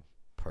storm.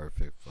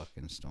 Perfect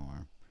fucking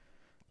storm.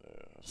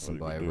 Yeah,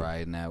 somebody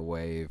riding that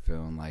wave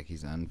feeling like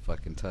he's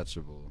unfucking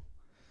touchable.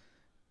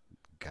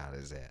 Got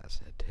his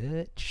ass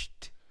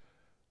touched.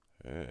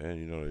 And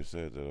you know they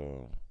said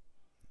that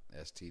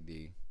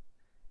STD.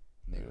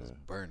 Nigga was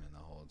burning the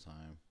whole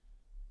time.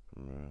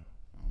 Yeah.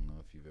 I don't know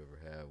if you've ever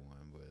had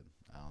one, but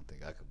I don't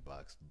think I could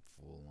box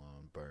full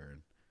on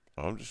burn.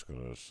 I'm just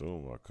gonna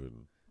assume I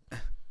couldn't.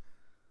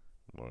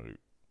 Like,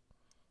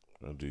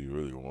 do you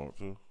really want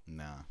to?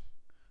 Nah.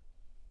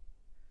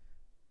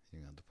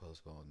 You're gonna have to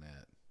postpone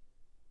that.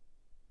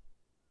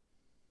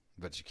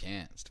 But you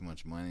can't. It's too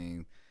much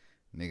money.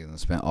 Niggas done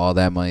spent all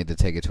that money to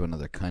take it to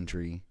another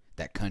country.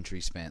 That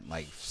country spent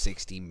like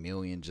 $60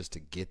 million just to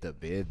get the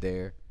bid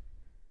there.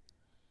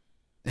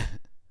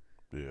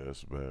 Yeah,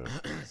 that's bad.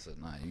 So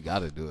nah, you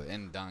gotta do it.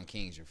 And Don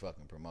King's your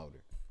fucking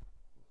promoter.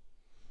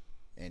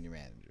 And your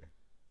manager.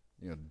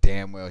 You know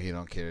damn well he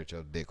don't care that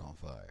your dick on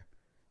fire.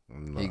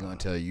 Nah. He gonna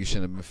tell you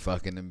shouldn't have been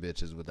fucking them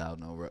bitches without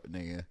no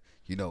nigga.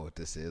 You know what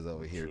this is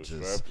over here,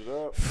 just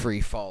free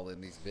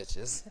falling these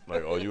bitches.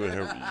 Like, oh, you in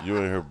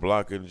here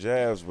blocking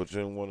jabs, but you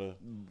didn't want to.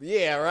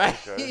 Yeah, right.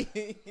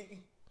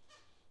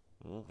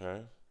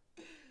 Okay.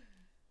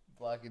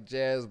 Blocking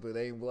jabs, but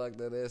ain't blocked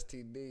that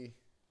STD.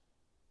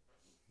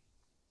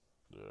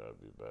 Yeah, that'd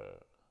be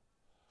bad.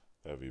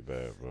 That'd be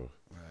bad, bro.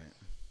 Right.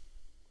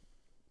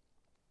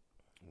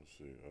 Let's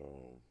see.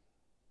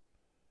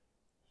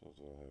 Since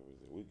I have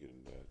everything, we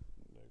getting that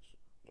next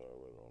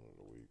later on in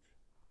the week.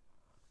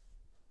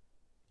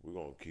 We're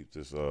gonna keep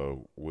this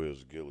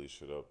Wiz Gilly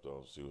shit up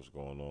though, see what's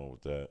going on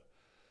with that.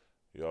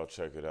 Y'all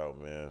check it out,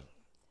 man.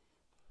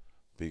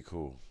 Be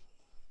cool.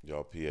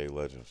 Y'all PA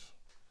legends.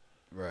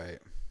 Right.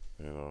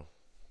 You know.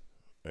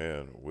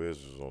 And Wiz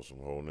is on some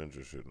whole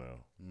ninja shit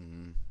now.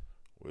 Mm-hmm.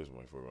 Wiz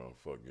might fuck around and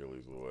fuck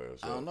Gilly's little ass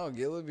I don't know.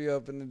 Gilly be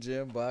up in the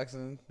gym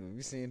boxing.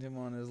 We seen him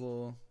on his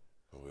little.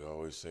 We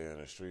always say in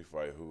a street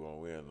fight who gonna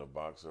win, the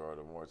boxer or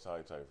the Muay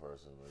Thai type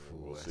person.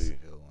 Ooh, we'll that's see. a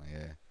good one,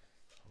 yeah.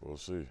 We'll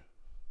see.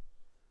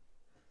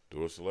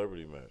 Do a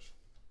celebrity match.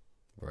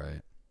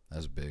 Right.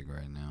 That's big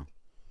right now.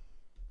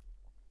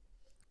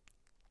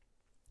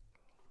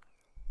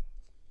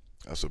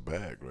 That's a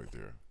bag right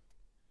there.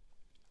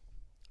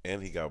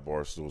 And he got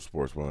Barstool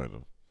Sports behind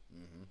him.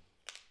 Mm-hmm.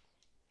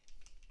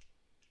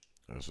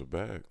 That's a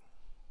bag.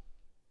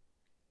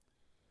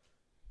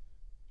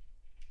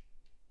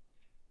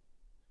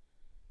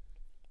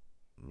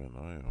 Man,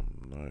 I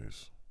am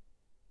nice.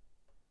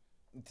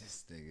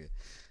 This nigga.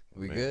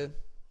 We good?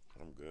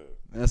 I'm good.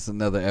 That's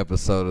another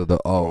episode of the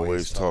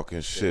Always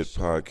Talking Shit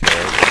podcast.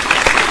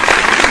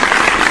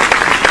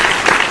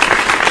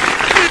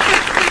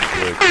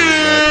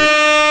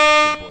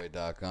 Boy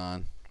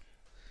Talkin.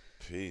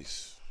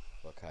 Peace.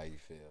 Fuck how you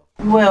feel.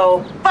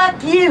 Well,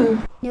 fuck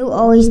you. New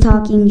Always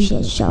Talking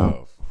Shit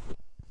Show.